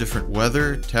have different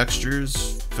weather,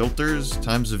 textures, filters,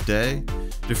 times of day,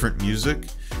 different music,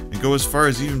 and go as far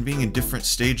as even being a different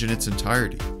stage in its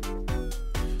entirety.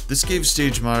 This gave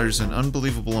stage modders an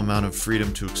unbelievable amount of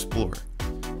freedom to explore.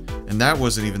 And that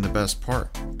wasn't even the best part.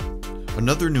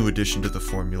 Another new addition to the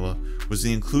formula was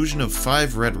the inclusion of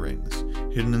 5 red rings,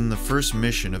 hidden in the first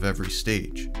mission of every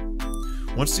stage.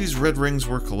 Once these red rings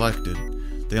were collected,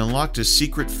 they unlocked a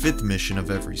secret 5th mission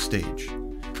of every stage,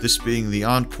 this being the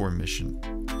Encore mission.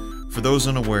 For those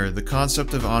unaware, the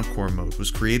concept of Encore mode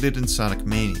was created in Sonic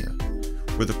Mania,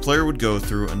 where the player would go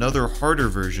through another harder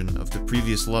version of the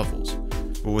previous levels,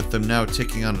 but with them now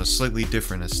taking on a slightly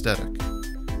different aesthetic.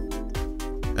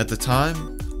 At the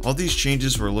time, all these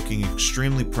changes were looking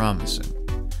extremely promising,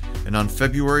 and on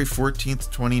February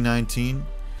 14th, 2019,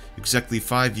 exactly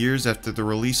 5 years after the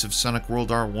release of Sonic World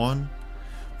R1,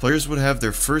 players would have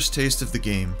their first taste of the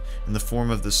game in the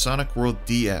form of the Sonic World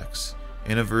DX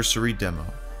Anniversary demo.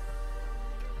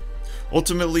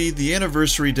 Ultimately, the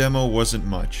Anniversary demo wasn't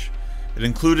much. It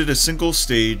included a single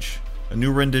stage, a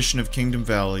new rendition of Kingdom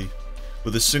Valley,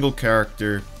 with a single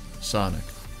character, Sonic.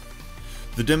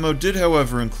 The demo did,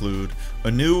 however, include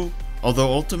a new,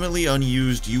 although ultimately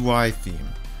unused UI theme,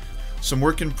 some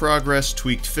work-in-progress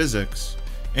tweaked physics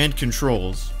and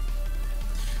controls,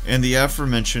 and the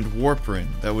aforementioned warp ring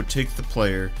that would take the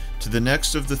player to the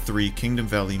next of the 3 Kingdom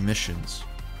Valley missions.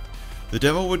 The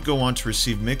demo would go on to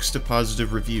receive mixed to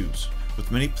positive reviews,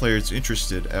 with many players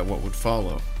interested at what would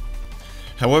follow.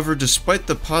 However, despite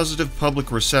the positive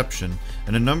public reception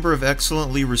and a number of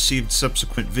excellently received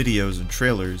subsequent videos and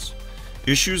trailers,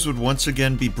 issues would once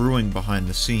again be brewing behind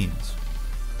the scenes.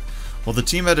 While the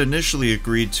team had initially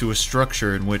agreed to a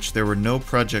structure in which there were no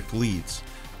project leads,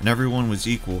 and everyone was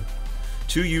equal,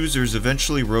 2 users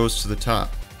eventually rose to the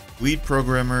top: lead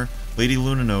programmer Lady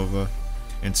Lunanova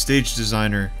and stage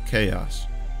designer Chaos.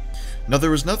 Now,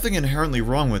 there was nothing inherently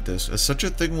wrong with this, as such a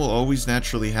thing will always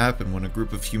naturally happen when a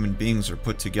group of human beings are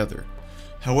put together.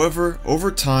 However,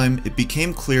 over time, it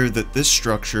became clear that this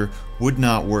structure would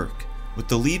not work, with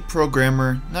the lead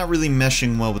programmer not really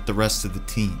meshing well with the rest of the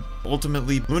team.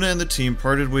 Ultimately, Luna and the team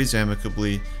parted ways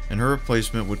amicably, and her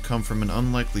replacement would come from an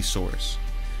unlikely source,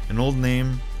 an old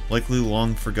name likely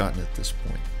long forgotten at this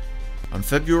point. On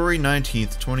February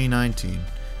 19th, 2019,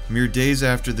 mere days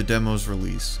after the demo's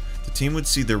release, the team would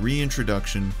see the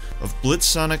reintroduction of Blitz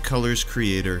Sonic Colors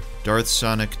creator Darth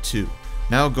Sonic 2,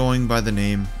 now going by the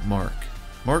name Mark.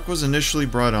 Mark was initially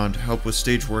brought on to help with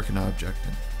stage work and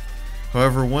objecting.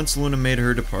 However, once Luna made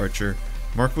her departure,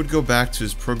 Mark would go back to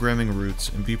his programming roots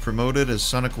and be promoted as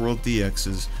Sonic World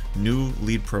DX's new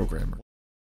lead programmer.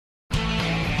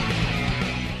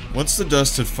 Once the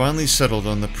dust had finally settled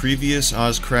on the previous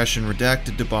Oz Crash and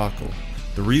Redacted debacle,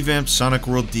 the revamped Sonic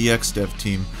World DX dev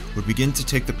team would begin to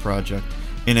take the project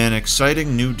in an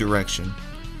exciting new direction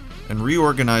and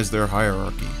reorganize their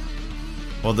hierarchy.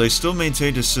 While they still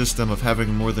maintained a system of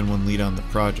having more than one lead on the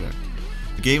project,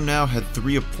 the game now had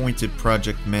 3 appointed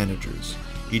project managers,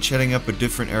 each heading up a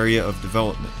different area of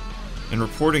development, and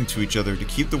reporting to each other to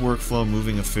keep the workflow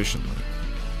moving efficiently.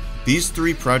 These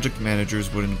 3 project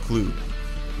managers would include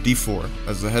D4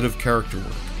 as the head of character work,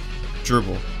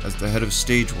 Gerbil as the head of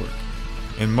stage work,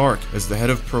 and Mark as the head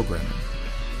of programming.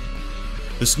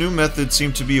 This new method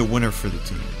seemed to be a winner for the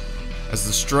team, as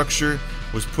the structure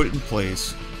was put in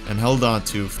place and held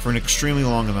onto for an extremely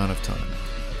long amount of time.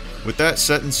 With that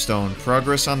set in stone,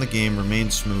 progress on the game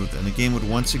remained smooth, and the game would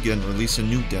once again release a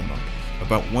new demo,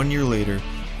 about 1 year later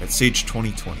at Sage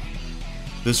 2020.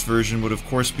 This version would of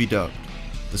course be dubbed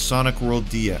the Sonic World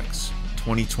DX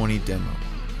 2020 demo.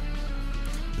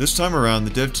 This time around,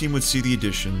 the dev team would see the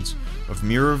additions of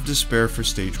Mirror of Despair for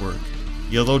stage work,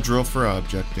 Yellow Drill for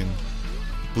objecting,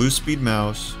 Blue Speed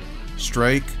Mouse,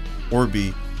 Strike,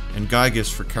 Orby, and Gygus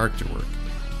for character work,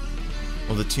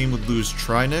 while the team would lose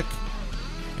Trynic,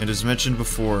 and as mentioned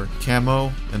before,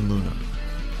 Camo and Luna.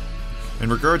 In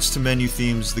regards to menu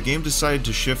themes, the game decided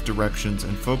to shift directions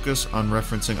and focus on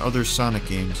referencing other Sonic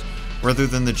games rather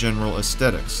than the general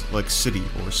aesthetics, like City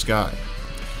or Sky.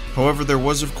 However, there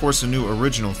was of course a new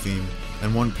original theme,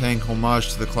 and one paying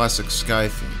homage to the classic Sky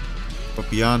theme. But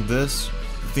beyond this,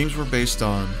 the themes were based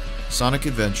on Sonic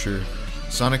Adventure,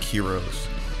 Sonic Heroes,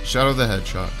 Shadow the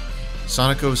Hedgehog,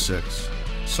 Sonic 06,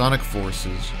 Sonic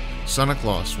Forces, Sonic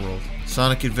Lost World,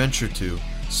 Sonic Adventure 2,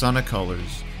 Sonic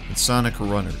Colors, and Sonic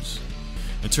Runners.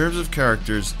 In terms of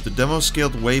characters, the demo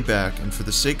scaled way back, and for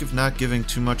the sake of not giving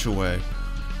too much away,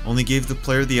 only gave the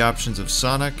player the options of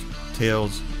Sonic,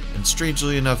 Tails, and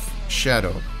strangely enough,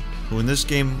 Shadow, who in this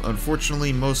game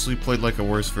unfortunately mostly played like a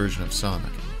worse version of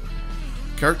Sonic.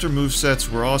 Character movesets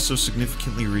were also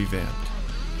significantly revamped.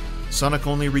 Sonic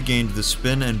only regained the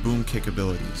spin and boom kick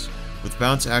abilities, with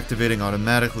bounce activating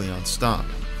automatically on stomp,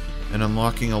 and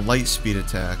unlocking a light speed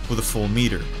attack with a full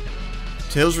meter.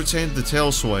 Tails retained the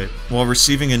tail swipe while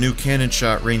receiving a new cannon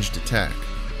shot ranged attack.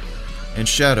 And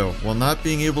Shadow, while not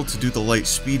being able to do the light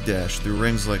speed dash through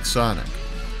rings like Sonic,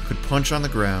 could punch on the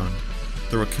ground,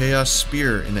 throw a Chaos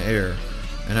Spear in the air,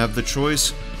 and have the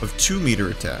choice of 2 meter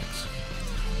attacks.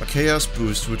 A Chaos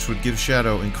Boost which would give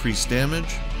Shadow increased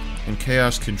damage, and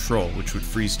Chaos Control which would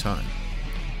freeze time.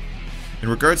 In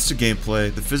regards to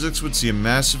gameplay, the physics would see a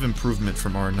massive improvement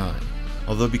from R9,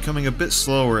 although becoming a bit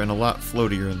slower and a lot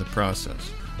floatier in the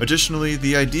process. Additionally,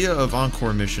 the idea of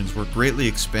encore missions were greatly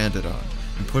expanded on,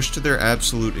 and pushed to their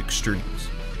absolute extremes.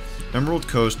 Emerald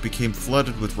Coast became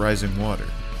flooded with rising water.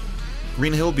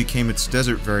 Green Hill became its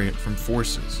desert variant from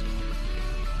Forces.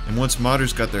 And once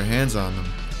modders got their hands on them,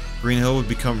 Green Hill would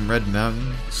become Red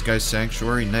Mountain, Sky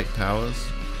Sanctuary, Night Palace.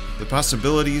 The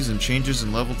possibilities and changes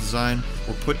in level design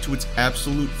were put to its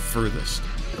absolute furthest.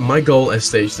 My goal as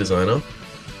stage designer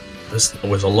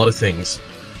was a lot of things.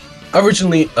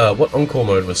 Originally, what Encore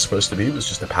mode was supposed to be was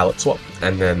just a palette swap,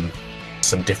 and then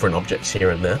some different objects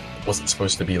here and there. It wasn't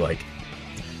supposed to be like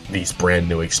these brand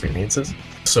new experiences.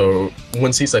 So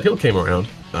when Seaside Hill came around,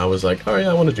 I was like, oh yeah,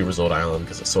 I want to do Resort Island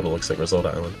because it sort of looks like Resort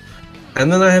Island.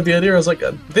 And then I had the idea, I was like,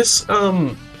 I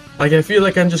feel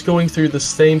like I'm just going through the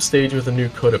same stage with a new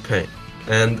coat of paint.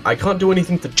 And I can't do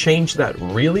anything to change that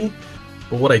really.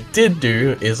 But what I did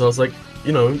do is I was like,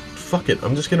 you know, fuck it,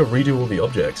 I'm just going to redo all the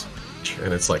objects.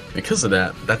 And it's like, because of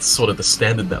that, that's sort of the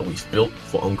standard that we've built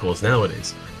for Encores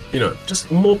nowadays. You know, just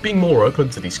being more open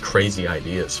to these crazy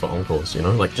ideas for Encores, you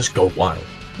know? Like, just go wild.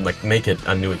 Like, make it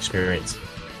a new experience.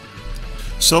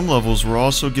 Some levels were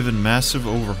also given massive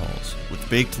overhauls, with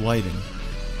baked lighting,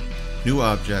 new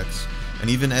objects, and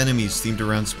even enemies themed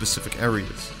around specific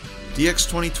areas. DX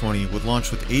 2020 would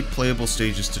launch with 8 playable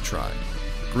stages to try: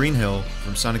 Green Hill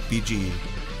from Sonic BGE,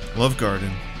 Love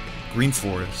Garden, Green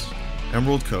Forest,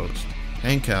 Emerald Coast,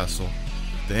 Hang Castle,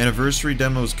 the Anniversary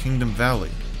demo's Kingdom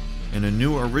Valley, and a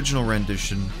new original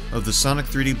rendition of the Sonic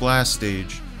 3D Blast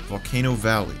stage, Volcano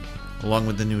Valley, along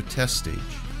with the new test stage.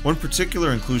 One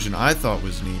particular inclusion I thought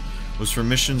was neat was for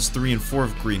missions 3 and 4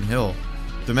 of Green Hill.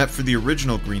 The map for the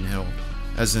original Green Hill,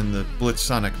 as in the Blitz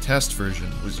Sonic test version,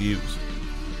 was used.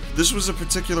 This was a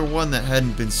particular one that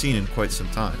hadn't been seen in quite some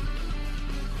time.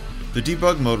 The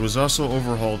debug mode was also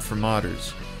overhauled for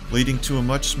modders, leading to a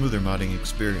much smoother modding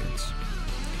experience.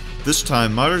 This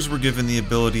time, modders were given the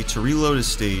ability to reload a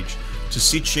stage to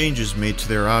see changes made to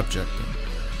their objecting.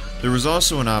 There was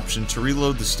also an option to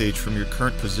reload the stage from your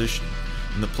current position,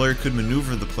 and the player could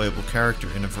maneuver the playable character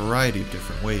in a variety of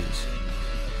different ways.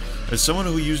 As someone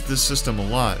who used this system a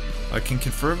lot, I can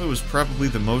confirm it was probably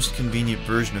the most convenient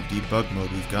version of debug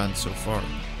mode we've gotten so far.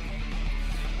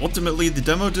 Ultimately, the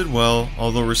demo did well,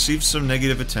 although received some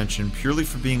negative attention purely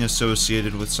for being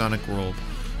associated with Sonic World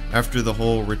after the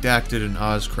whole Redacted and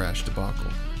Oz Crash debacle,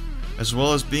 as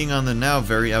well as being on the now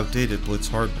very outdated Blitz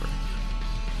hardware.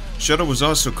 Shadow was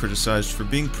also criticized for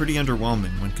being pretty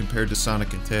underwhelming when compared to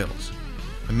Sonic and Tails,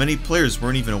 and many players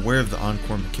weren't even aware of the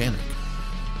Encore mechanic.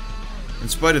 In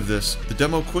spite of this, the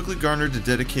demo quickly garnered a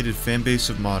dedicated fanbase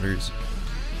of modders,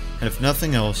 and if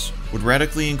nothing else, would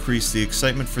radically increase the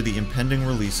excitement for the impending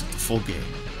release of the full game.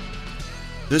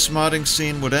 This modding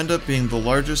scene would end up being the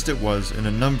largest it was in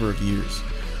a number of years,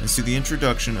 and see the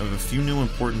introduction of a few new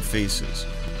important faces,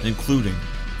 including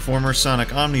former Sonic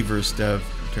Omniverse dev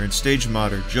turned stage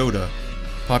modder Joda,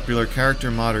 popular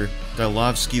character modder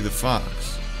Dilovsky the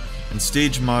Fox, and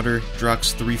stage modder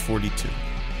Drox342.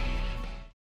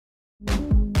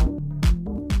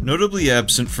 Notably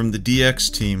absent from the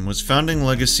DX team was founding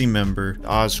legacy member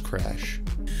Ozcrash.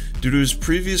 Due to his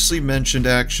previously mentioned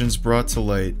actions brought to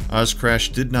light,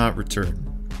 Ozcrash did not return.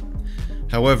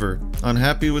 However,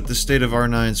 unhappy with the state of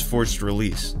R9's forced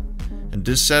release, and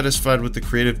dissatisfied with the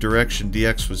creative direction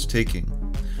DX was taking,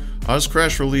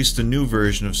 Ozcrash released a new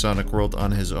version of Sonic World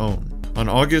on his own, on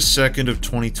August 2nd of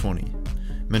 2020,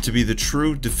 meant to be the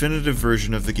true, definitive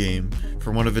version of the game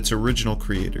from one of its original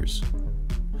creators.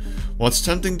 While it's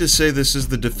tempting to say this is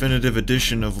the definitive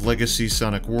edition of Legacy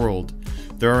Sonic World,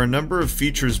 there are a number of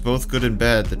features both good and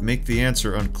bad that make the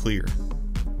answer unclear.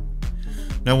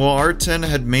 Now while R10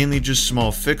 had mainly just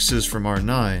small fixes from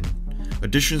R9,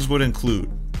 additions would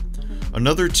include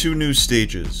another 2 new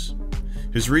stages,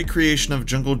 his recreation of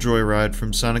Jungle Joyride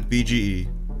from Sonic BGE,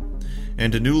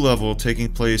 and a new level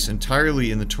taking place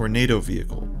entirely in the Tornado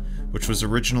vehicle, which was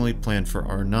originally planned for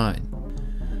R9.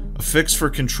 A fix for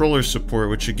controller support,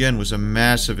 which again was a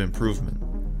massive improvement.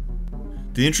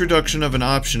 The introduction of an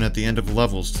option at the end of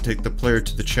levels to take the player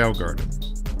to the Chow Garden.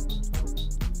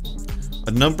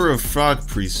 A number of frog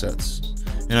presets,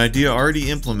 an idea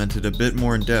already implemented a bit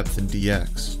more in depth in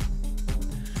DX.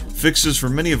 Fixes for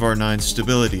many of R9's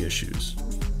stability issues,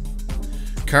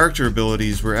 Character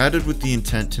abilities were added with the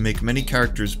intent to make many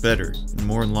characters better and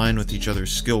more in line with each other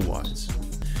skill-wise.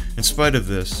 In spite of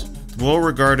this, the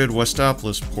well-regarded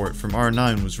Westopolis port from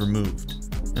R9 was removed,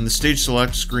 and the stage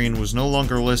select screen was no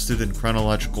longer listed in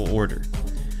chronological order,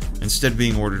 instead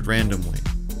being ordered randomly.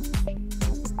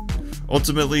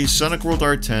 Ultimately, Sonic World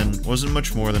R10 wasn't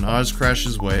much more than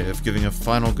Ozcrash's way of giving a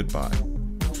final goodbye,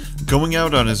 going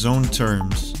out on his own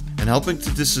terms and helping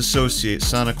to disassociate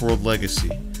Sonic World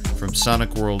Legacy from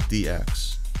Sonic World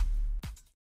DX.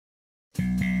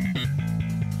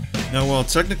 Now, while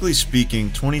technically speaking,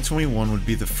 2021 would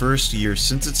be the first year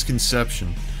since its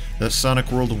conception that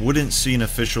Sonic World wouldn't see an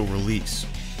official release,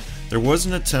 there was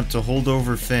an attempt to hold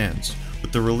over fans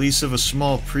with the release of a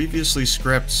small, previously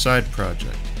scrapped side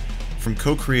project from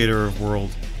co-creator of World,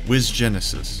 Wiz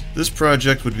Genesis. This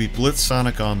project would be Blitz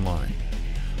Sonic Online,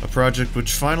 a project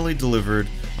which finally delivered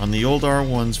on the old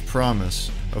R1's promise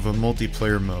of a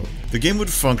multiplayer mode. The game would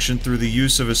function through the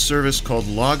use of a service called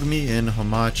LogMeIn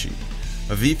Hamachi,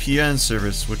 a VPN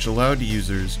service which allowed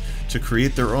users to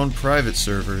create their own private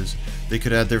servers they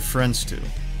could add their friends to.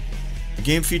 The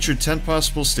game featured 10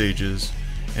 possible stages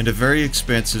and a very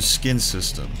expansive skin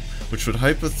system, which would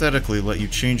hypothetically let you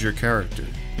change your character.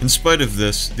 In spite of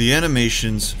this, the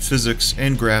animations, physics,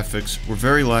 and graphics were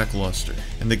very lackluster,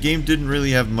 and the game didn't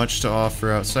really have much to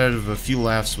offer outside of a few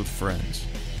laughs with friends.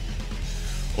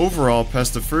 Overall,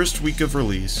 past the first week of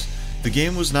release, the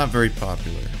game was not very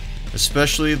popular,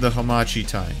 especially the Hamachi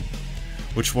tie-in,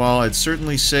 which while I'd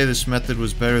certainly say this method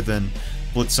was better than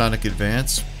Blitz Sonic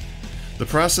Advance, the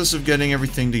process of getting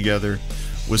everything together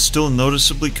was still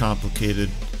noticeably complicated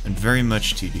and very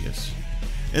much tedious.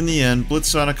 In the end, Blitz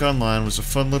Sonic Online was a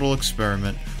fun little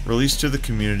experiment released to the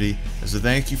community as a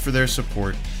thank you for their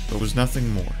support, but was nothing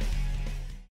more.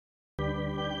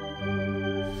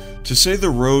 To say the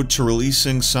road to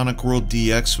releasing Sonic World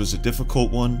DX was a difficult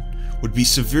one would be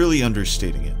severely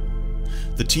understating it.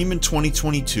 The team in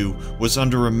 2022 was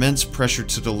under immense pressure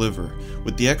to deliver,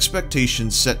 with the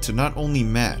expectations set to not only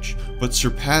match, but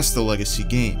surpass the legacy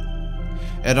game.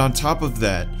 And on top of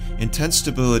that, intense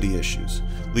stability issues,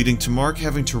 leading to Mark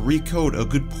having to recode a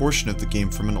good portion of the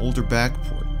game from an older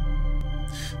backport.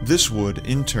 This would,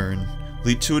 in turn,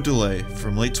 lead to a delay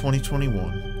from late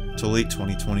 2021 to late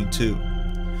 2022,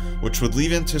 which would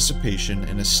leave anticipation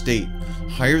in a state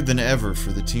higher than ever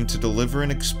for the team to deliver an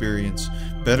experience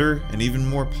better and even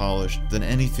more polished than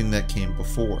anything that came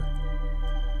before.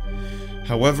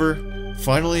 However,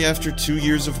 finally after 2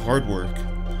 years of hard work,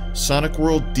 Sonic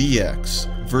World DX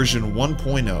version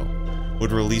 1.0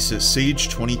 would release at Sage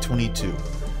 2022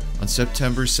 on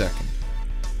September 2nd.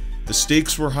 The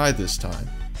stakes were high this time,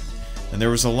 and there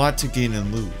was a lot to gain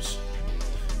and lose.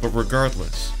 But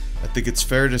regardless, I think it's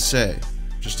fair to say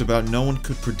just about no one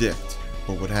could predict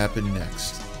what would happen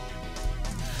next.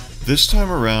 This time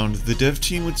around, the dev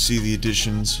team would see the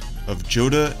additions of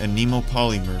Joda and Nemo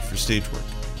Polymer for stage work,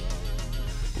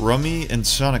 Rummy and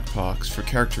Sonic Pox for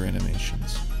character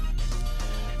animations,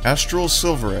 Astral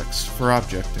Silverex for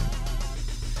objecting,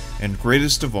 and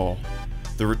greatest of all,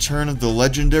 the return of the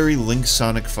legendary Link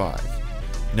Sonic 5,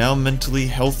 now mentally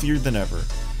healthier than ever,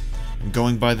 and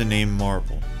going by the name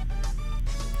Marble.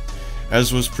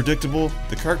 As was predictable,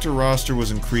 the character roster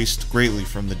was increased greatly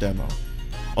from the demo,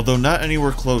 although not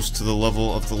anywhere close to the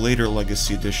level of the later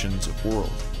Legacy editions of World.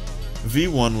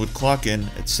 V1 would clock in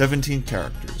at 17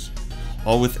 characters,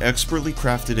 all with expertly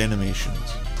crafted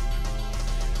animations.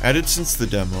 Added since the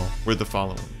demo were the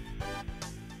following.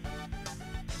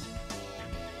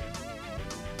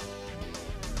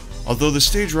 Although the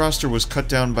stage roster was cut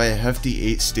down by a hefty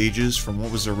 8 stages from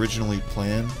what was originally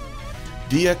planned,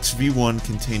 DX V1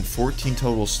 contained 14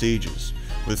 total stages,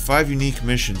 with 5 unique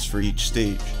missions for each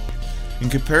stage. In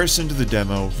comparison to the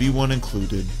demo, V1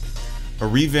 included a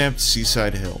revamped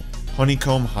Seaside Hill,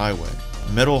 Honeycomb Highway,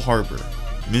 Metal Harbor,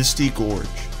 Misty Gorge,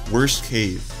 Worst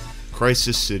Cave,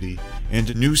 Crisis City, and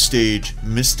a new stage,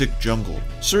 Mystic Jungle.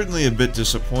 Certainly a bit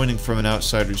disappointing from an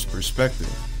outsider's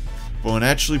perspective, but when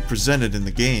actually presented in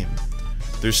the game,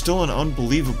 there's still an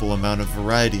unbelievable amount of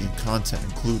variety and content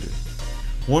included.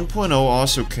 1.0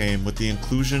 also came with the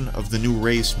inclusion of the new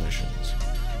race missions,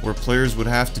 where players would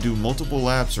have to do multiple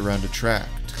laps around a track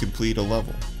to complete a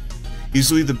level.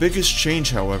 Easily the biggest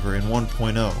change, however, in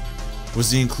 1.0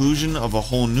 was the inclusion of a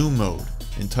whole new mode,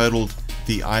 entitled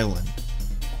The Island.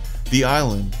 The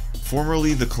Island,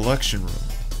 formerly the Collection Room,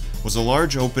 was a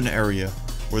large open area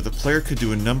where the player could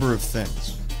do a number of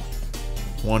things.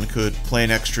 One could play an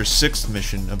extra 6th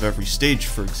mission of every stage,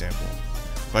 for example,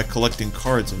 by collecting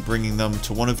cards and bringing them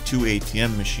to one of 2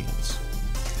 ATM machines.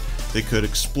 They could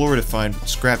explore to find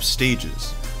scrap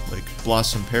stages, like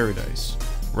Blossom Paradise,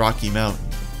 Rocky Mountain,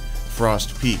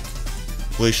 Frost Peak,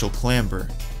 Glacial Clamber,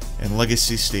 and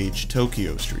Legacy Stage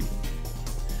Tokyo Street.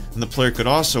 And the player could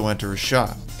also enter a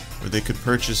shop, where they could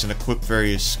purchase and equip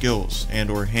various skills and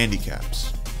or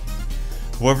handicaps.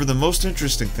 However, the most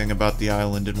interesting thing about the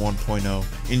island in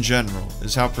 1.0 in general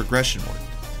is how progression worked.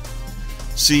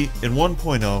 See, in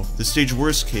 1.0, the stage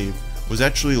Worst Cave was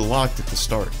actually locked at the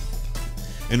start.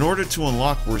 In order to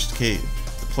unlock Worst Cave,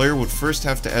 the player would first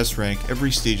have to S-rank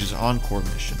every stage's encore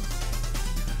mission.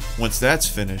 Once that's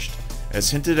finished,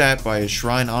 as hinted at by a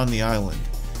shrine on the island,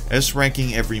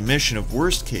 S-ranking every mission of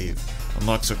Worst Cave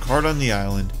unlocks a card on the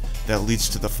island that leads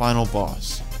to the final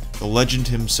boss, the legend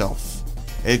himself,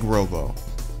 Egg Robo.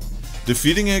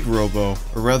 Defeating Egg Robo,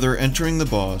 or rather entering the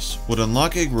boss, would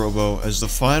unlock Egg Robo as the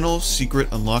final secret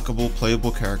unlockable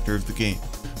playable character of the game.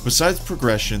 Besides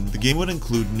progression, the game would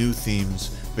include new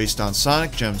themes based on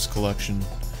Sonic Gems Collection,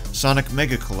 Sonic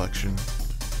Mega Collection,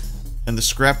 and the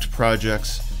scrapped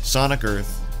projects Sonic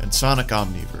Earth and Sonic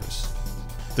Omniverse.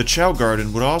 The Chow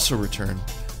Garden would also return,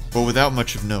 but without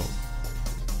much of note.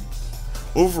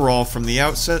 Overall, from the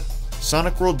outset,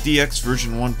 Sonic World DX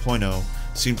version 1.0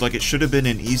 seemed like it should have been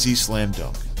an easy slam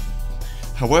dunk.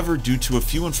 However, due to a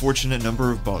few unfortunate number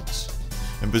of bugs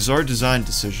and bizarre design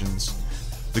decisions,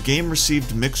 the game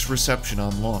received mixed reception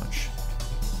on launch.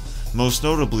 Most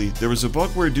notably, there was a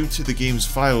bug where, due to the game's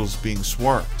files being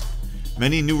swapped,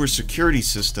 many newer security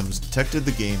systems detected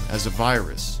the game as a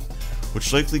virus,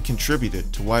 which likely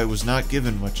contributed to why it was not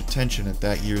given much attention at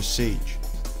that year's Sage.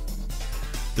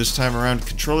 This time around,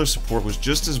 controller support was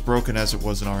just as broken as it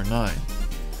was in R9.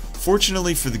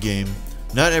 Fortunately for the game,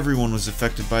 not everyone was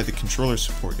affected by the controller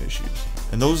support issues,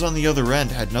 and those on the other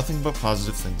end had nothing but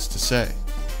positive things to say.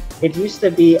 It used to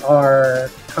be our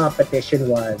competition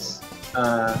was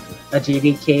a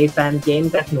GDK fan game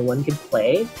that no one could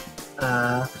play,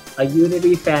 a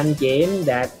Unity fan game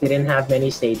that didn't have many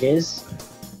stages.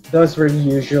 Those were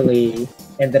usually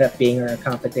ended up being our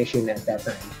competition at that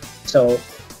time. So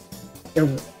there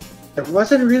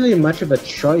wasn't really much of a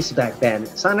choice back then.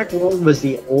 Sonic World was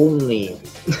the only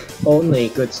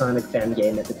good Sonic fan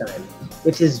game at the time,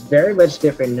 which is very much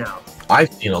different now.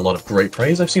 I've seen a lot of great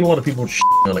praise. I've seen a lot of people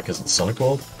on it because it's Sonic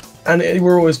World. And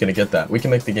we're always going to get that. We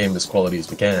can make the game as quality as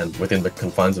we can within the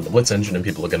confines of the Blitz engine, and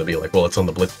people are going to be like, well, it's on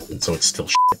the Blitz, so it's still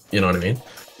shit. You know what I mean?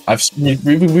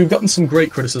 We've gotten some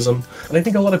great criticism, and I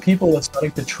think a lot of people are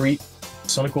starting to treat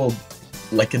Sonic World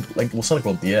Sonic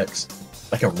World DX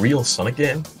like a real Sonic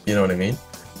game. You know what I mean?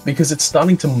 Because it's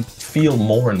starting to feel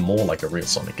more and more like a real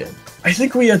Sonic game. I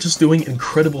think we are just doing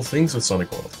incredible things with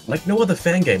Sonic World. Like, no other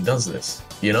fan game does this,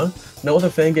 you know? No other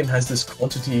fan game has this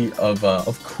quantity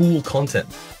of cool content.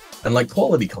 And, like,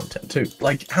 quality content, too.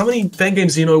 Like, how many fan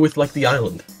games do you know with, like, The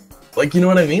Island? Like, you know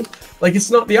what I mean? Like,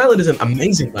 it's not... The Island isn't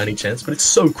amazing by any chance, but it's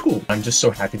so cool. I'm just so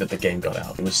happy that the game got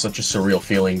out. It was such a surreal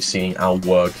feeling seeing our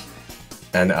work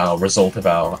and our result of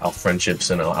our friendships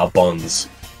and our bonds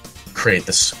create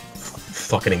this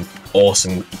fucking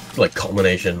awesome, like,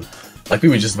 culmination. Like, we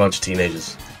were just a bunch of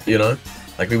teenagers, you know?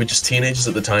 Like, we were just teenagers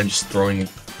at the time, just throwing,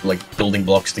 like, building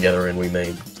blocks together, and we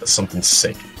made something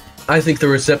sick. I think the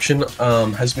reception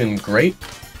has been great,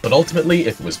 but ultimately,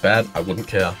 if it was bad, I wouldn't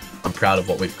care. I'm proud of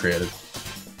what we've created.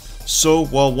 So,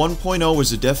 while 1.0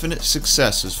 was a definite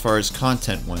success as far as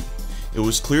content went, it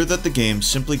was clear that the game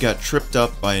simply got tripped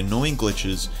up by annoying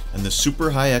glitches and the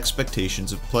super high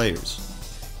expectations of players.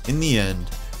 In the end,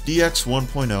 DX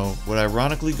 1.0 would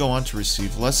ironically go on to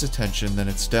receive less attention than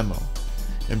its demo,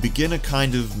 and begin a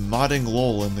kind of modding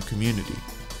lull in the community,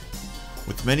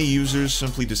 with many users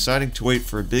simply deciding to wait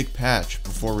for a big patch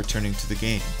before returning to the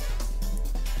game.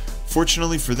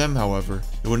 Fortunately for them, however,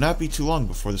 it would not be too long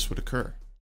before this would occur.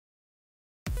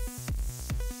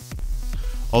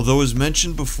 Although as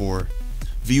mentioned before,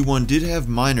 V1 did have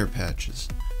minor patches,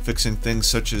 fixing things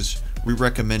such as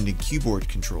re-recommending keyboard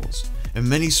controls, and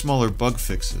many smaller bug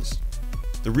fixes.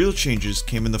 The real changes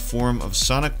came in the form of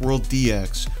Sonic World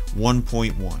DX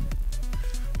 1.1.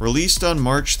 Released on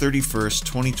March 31st,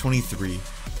 2023,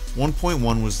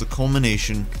 1.1 was the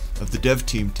culmination of the dev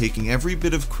team taking every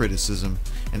bit of criticism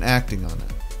and acting on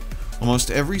it. Almost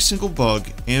every single bug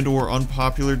and or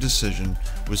unpopular decision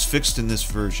was fixed in this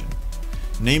version.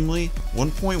 Namely,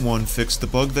 1.1 fixed the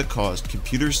bug that caused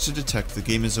computers to detect the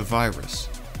game as a virus.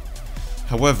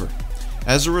 However,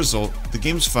 as a result, the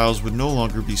game's files would no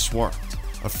longer be swapped,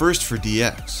 a first for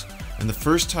DX, and the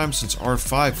first time since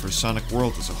R5 for Sonic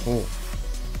World as a whole.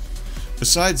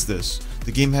 Besides this,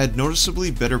 the game had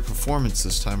noticeably better performance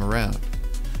this time around,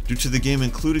 due to the game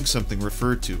including something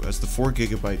referred to as the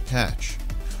 4GB patch,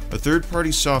 a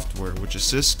third-party software which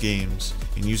assists games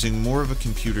in using more of a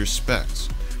computer's specs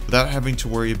without having to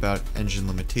worry about engine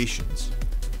limitations.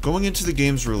 Going into the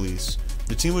game's release,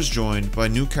 the team was joined by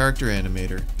new character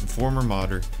animator and former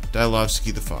modder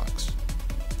Dailovsky the Fox.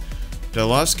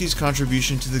 Dailovsky's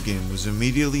contribution to the game was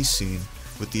immediately seen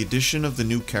with the addition of the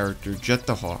new character Jet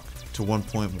the Hawk to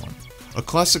 1.1. A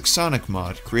classic Sonic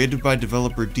mod created by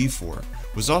developer D4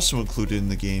 was also included in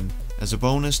the game as a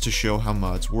bonus to show how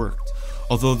mods worked.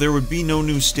 Although there would be no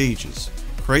new stages,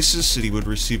 Crisis City would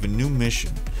receive a new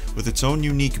mission with its own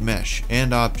unique mesh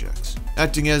and objects,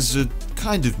 acting as a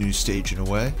kind of new stage in a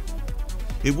way.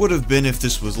 It would have been if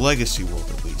this was Legacy World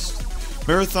at least.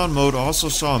 Marathon mode also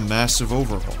saw a massive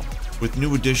overhaul, with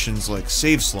new additions like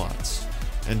save slots,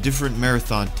 and different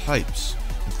marathon types,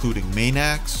 including main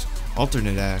acts,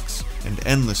 alternate acts, and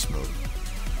endless mode.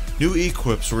 New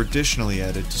equips were additionally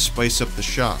added to spice up the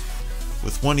shop,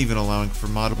 with one even allowing for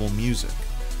moddable music.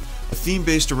 A theme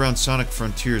based around Sonic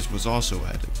Frontiers was also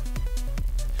added.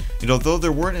 And although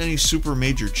there weren't any super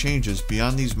major changes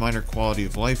beyond these minor quality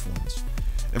of life ones,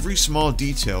 every small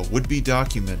detail would be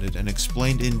documented and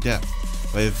explained in depth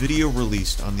by a video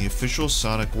released on the official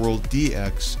Sonic World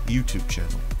DX YouTube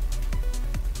channel.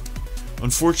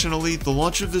 Unfortunately, the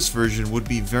launch of this version would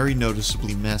be very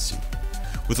noticeably messy,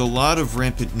 with a lot of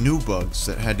rampant new bugs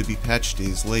that had to be patched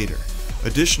days later.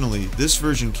 Additionally, this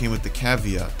version came with the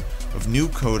caveat of new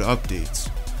code updates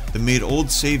that made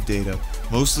old save data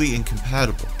mostly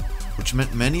incompatible, which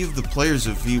meant many of the players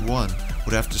of V1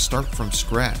 would have to start from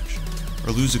scratch,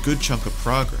 or lose a good chunk of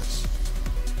progress.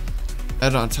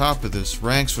 Add on top of this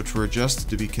ranks which were adjusted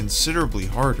to be considerably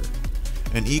harder,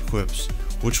 and equips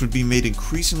which would be made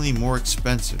increasingly more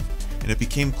expensive, and it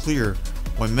became clear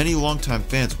why many longtime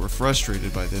fans were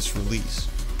frustrated by this release.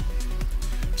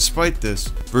 Despite this,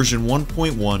 version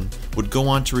 1.1 would go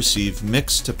on to receive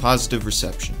mixed to positive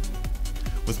reception,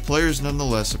 with players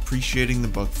nonetheless appreciating the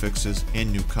bug fixes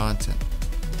and new content.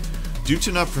 Due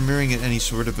to not premiering at any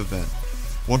sort of event,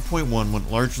 1.1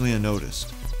 went largely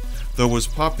unnoticed, though was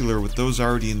popular with those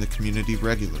already in the community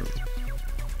regularly.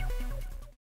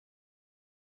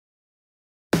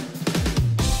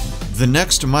 The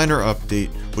next minor update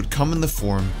would come in the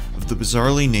form of the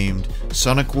bizarrely named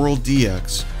Sonic World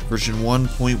DX version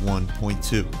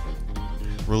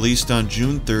 1.1.2, released on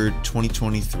June 3rd,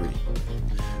 2023.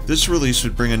 This release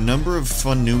would bring a number of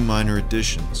fun new minor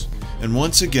additions, and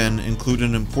once again include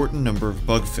an important number of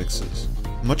bug fixes.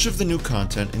 Much of the new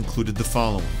content included the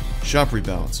following: shop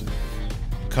rebalancing,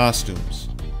 costumes,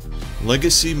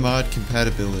 legacy mod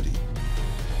compatibility,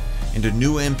 and a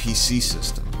new NPC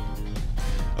system.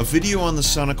 A video on the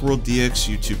Sonic World DX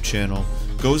YouTube channel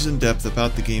goes in depth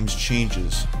about the game's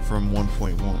changes from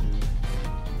 1.1.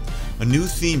 A new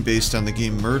theme based on the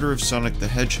game Murder of Sonic the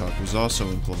Hedgehog was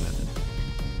also implemented.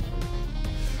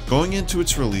 Going into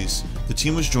its release, the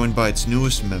team was joined by its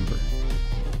newest member,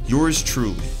 yours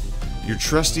truly, your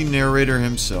trusty narrator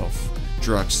himself,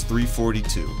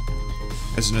 Drox342,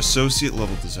 as an associate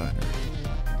level designer.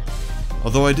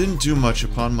 Although I didn't do much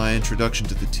upon my introduction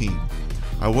to the team,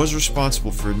 I was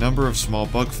responsible for a number of small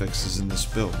bug fixes in this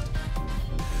build.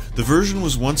 The version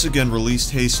was once again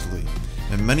released hastily,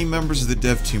 and many members of the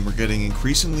dev team were getting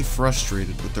increasingly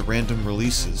frustrated with the random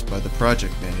releases by the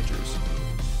project managers.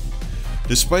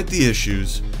 Despite the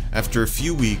issues, after a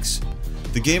few weeks,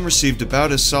 the game received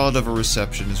about as solid of a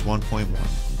reception as 1.1.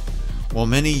 While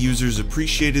many users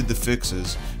appreciated the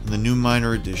fixes and the new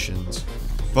minor additions,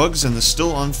 bugs and the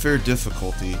still unfair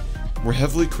difficulty were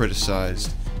heavily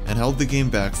criticized and held the game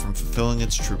back from fulfilling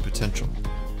its true potential.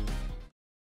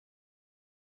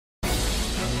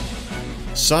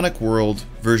 Sonic World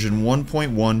version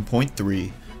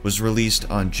 1.1.3 was released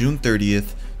on June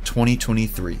 30th,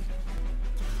 2023.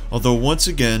 Although once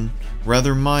again,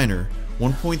 rather minor,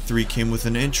 1.3 came with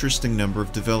an interesting number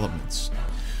of developments.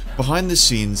 Behind the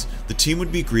scenes, the team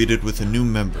would be greeted with a new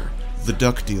member, the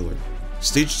Duck Dealer.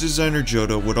 Stage designer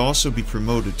Joda would also be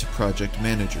promoted to project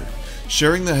manager,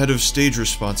 sharing the head of stage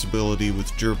responsibility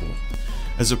with Gerbil.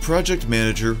 As a project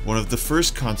manager, one of the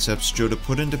first concepts Joda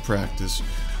put into practice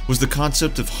was the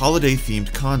concept of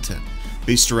holiday-themed content,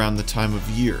 based around the time of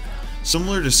year,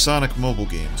 similar to Sonic mobile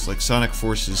games like Sonic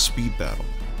Force's Speed Battle.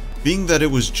 Being that it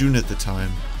was June at the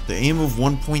time, the aim of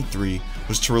 1.3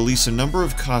 was to release a number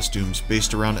of costumes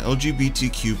based around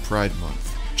LGBTQ Pride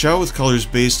Month. Chow with colors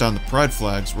based on the Pride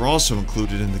flags were also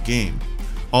included in the game,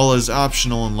 all as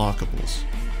optional unlockables.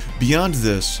 Beyond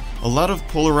this, a lot of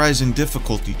polarizing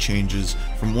difficulty changes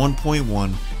from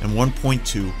 1.1 and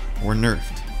 1.2 were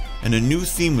nerfed, and a new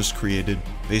theme was created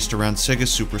based around Sega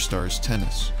Superstars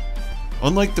Tennis.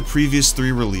 Unlike the previous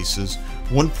three releases,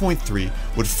 1.3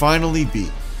 would finally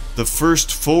be the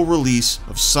first full release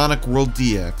of Sonic World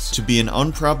DX to be an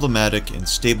unproblematic and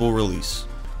stable release.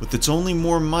 with its only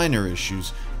more minor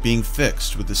issues being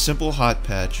fixed with a simple hot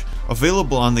patch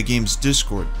available on the game's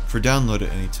Discord for download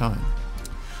at any time.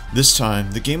 This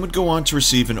time, the game would go on to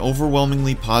receive an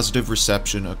overwhelmingly positive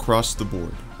reception across the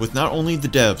board, with not only the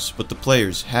devs but the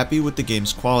players happy with the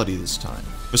game's quality this time.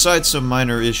 Besides some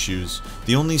minor issues,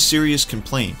 the only serious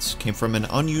complaints came from an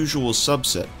unusual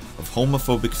subset of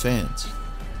homophobic fans.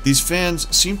 These fans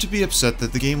seemed to be upset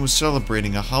that the game was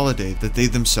celebrating a holiday that they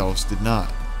themselves did not.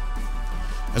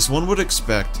 As one would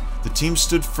expect, the team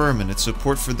stood firm in its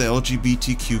support for the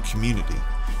LGBTQ community,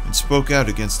 and spoke out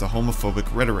against the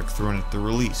homophobic rhetoric thrown at the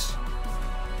release.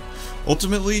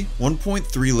 Ultimately,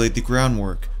 1.3 laid the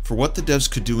groundwork for what the devs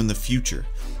could do in the future,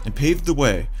 and paved the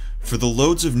way for the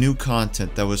loads of new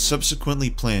content that was subsequently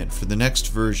planned for the next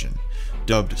version,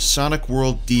 dubbed Sonic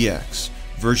World DX,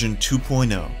 version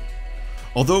 2.0.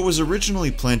 Although it was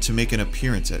originally planned to make an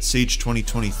appearance at Sage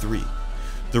 2023,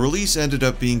 the release ended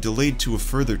up being delayed to a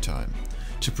further time,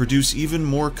 to produce even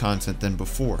more content than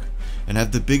before, and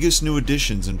have the biggest new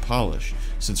additions and polish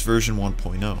since version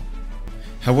 1.0.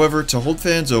 However, to hold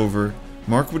fans over,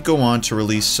 Mark would go on to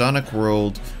release Sonic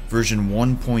World version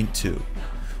 1.2,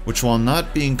 which, while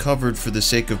not being covered for the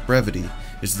sake of brevity,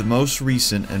 is the most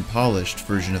recent and polished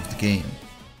version of the game.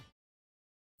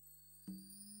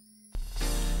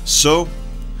 So,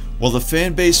 while the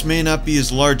fanbase may not be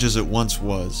as large as it once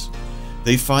was,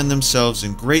 they find themselves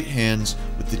in great hands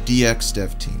with the DX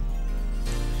dev team.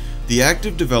 The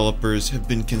active developers have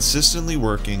been consistently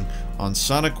working on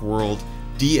Sonic World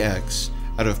DX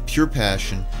out of pure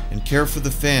passion and care for the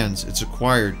fans it's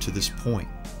acquired to this point.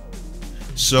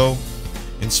 So,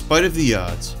 in spite of the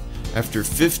odds, after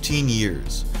 15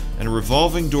 years and a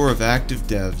revolving door of active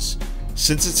devs,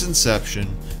 since its inception,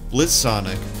 Blitz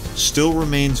Sonic still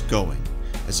remains going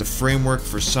as a framework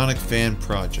for Sonic fan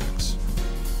projects.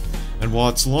 And while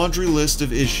its laundry list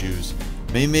of issues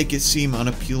may make it seem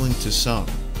unappealing to some,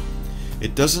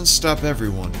 it doesn't stop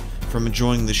everyone from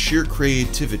enjoying the sheer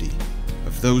creativity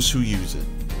of those who use it.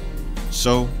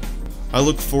 So, I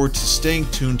look forward to staying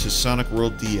tuned to Sonic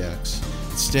World DX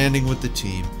and standing with the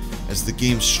team as the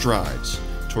game strives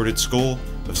toward its goal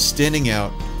of standing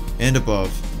out and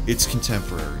above its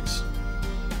contemporaries.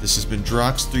 This has been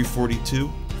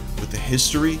Drox342 with the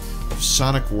history of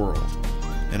Sonic World,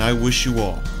 and I wish you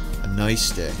all a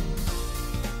nice day.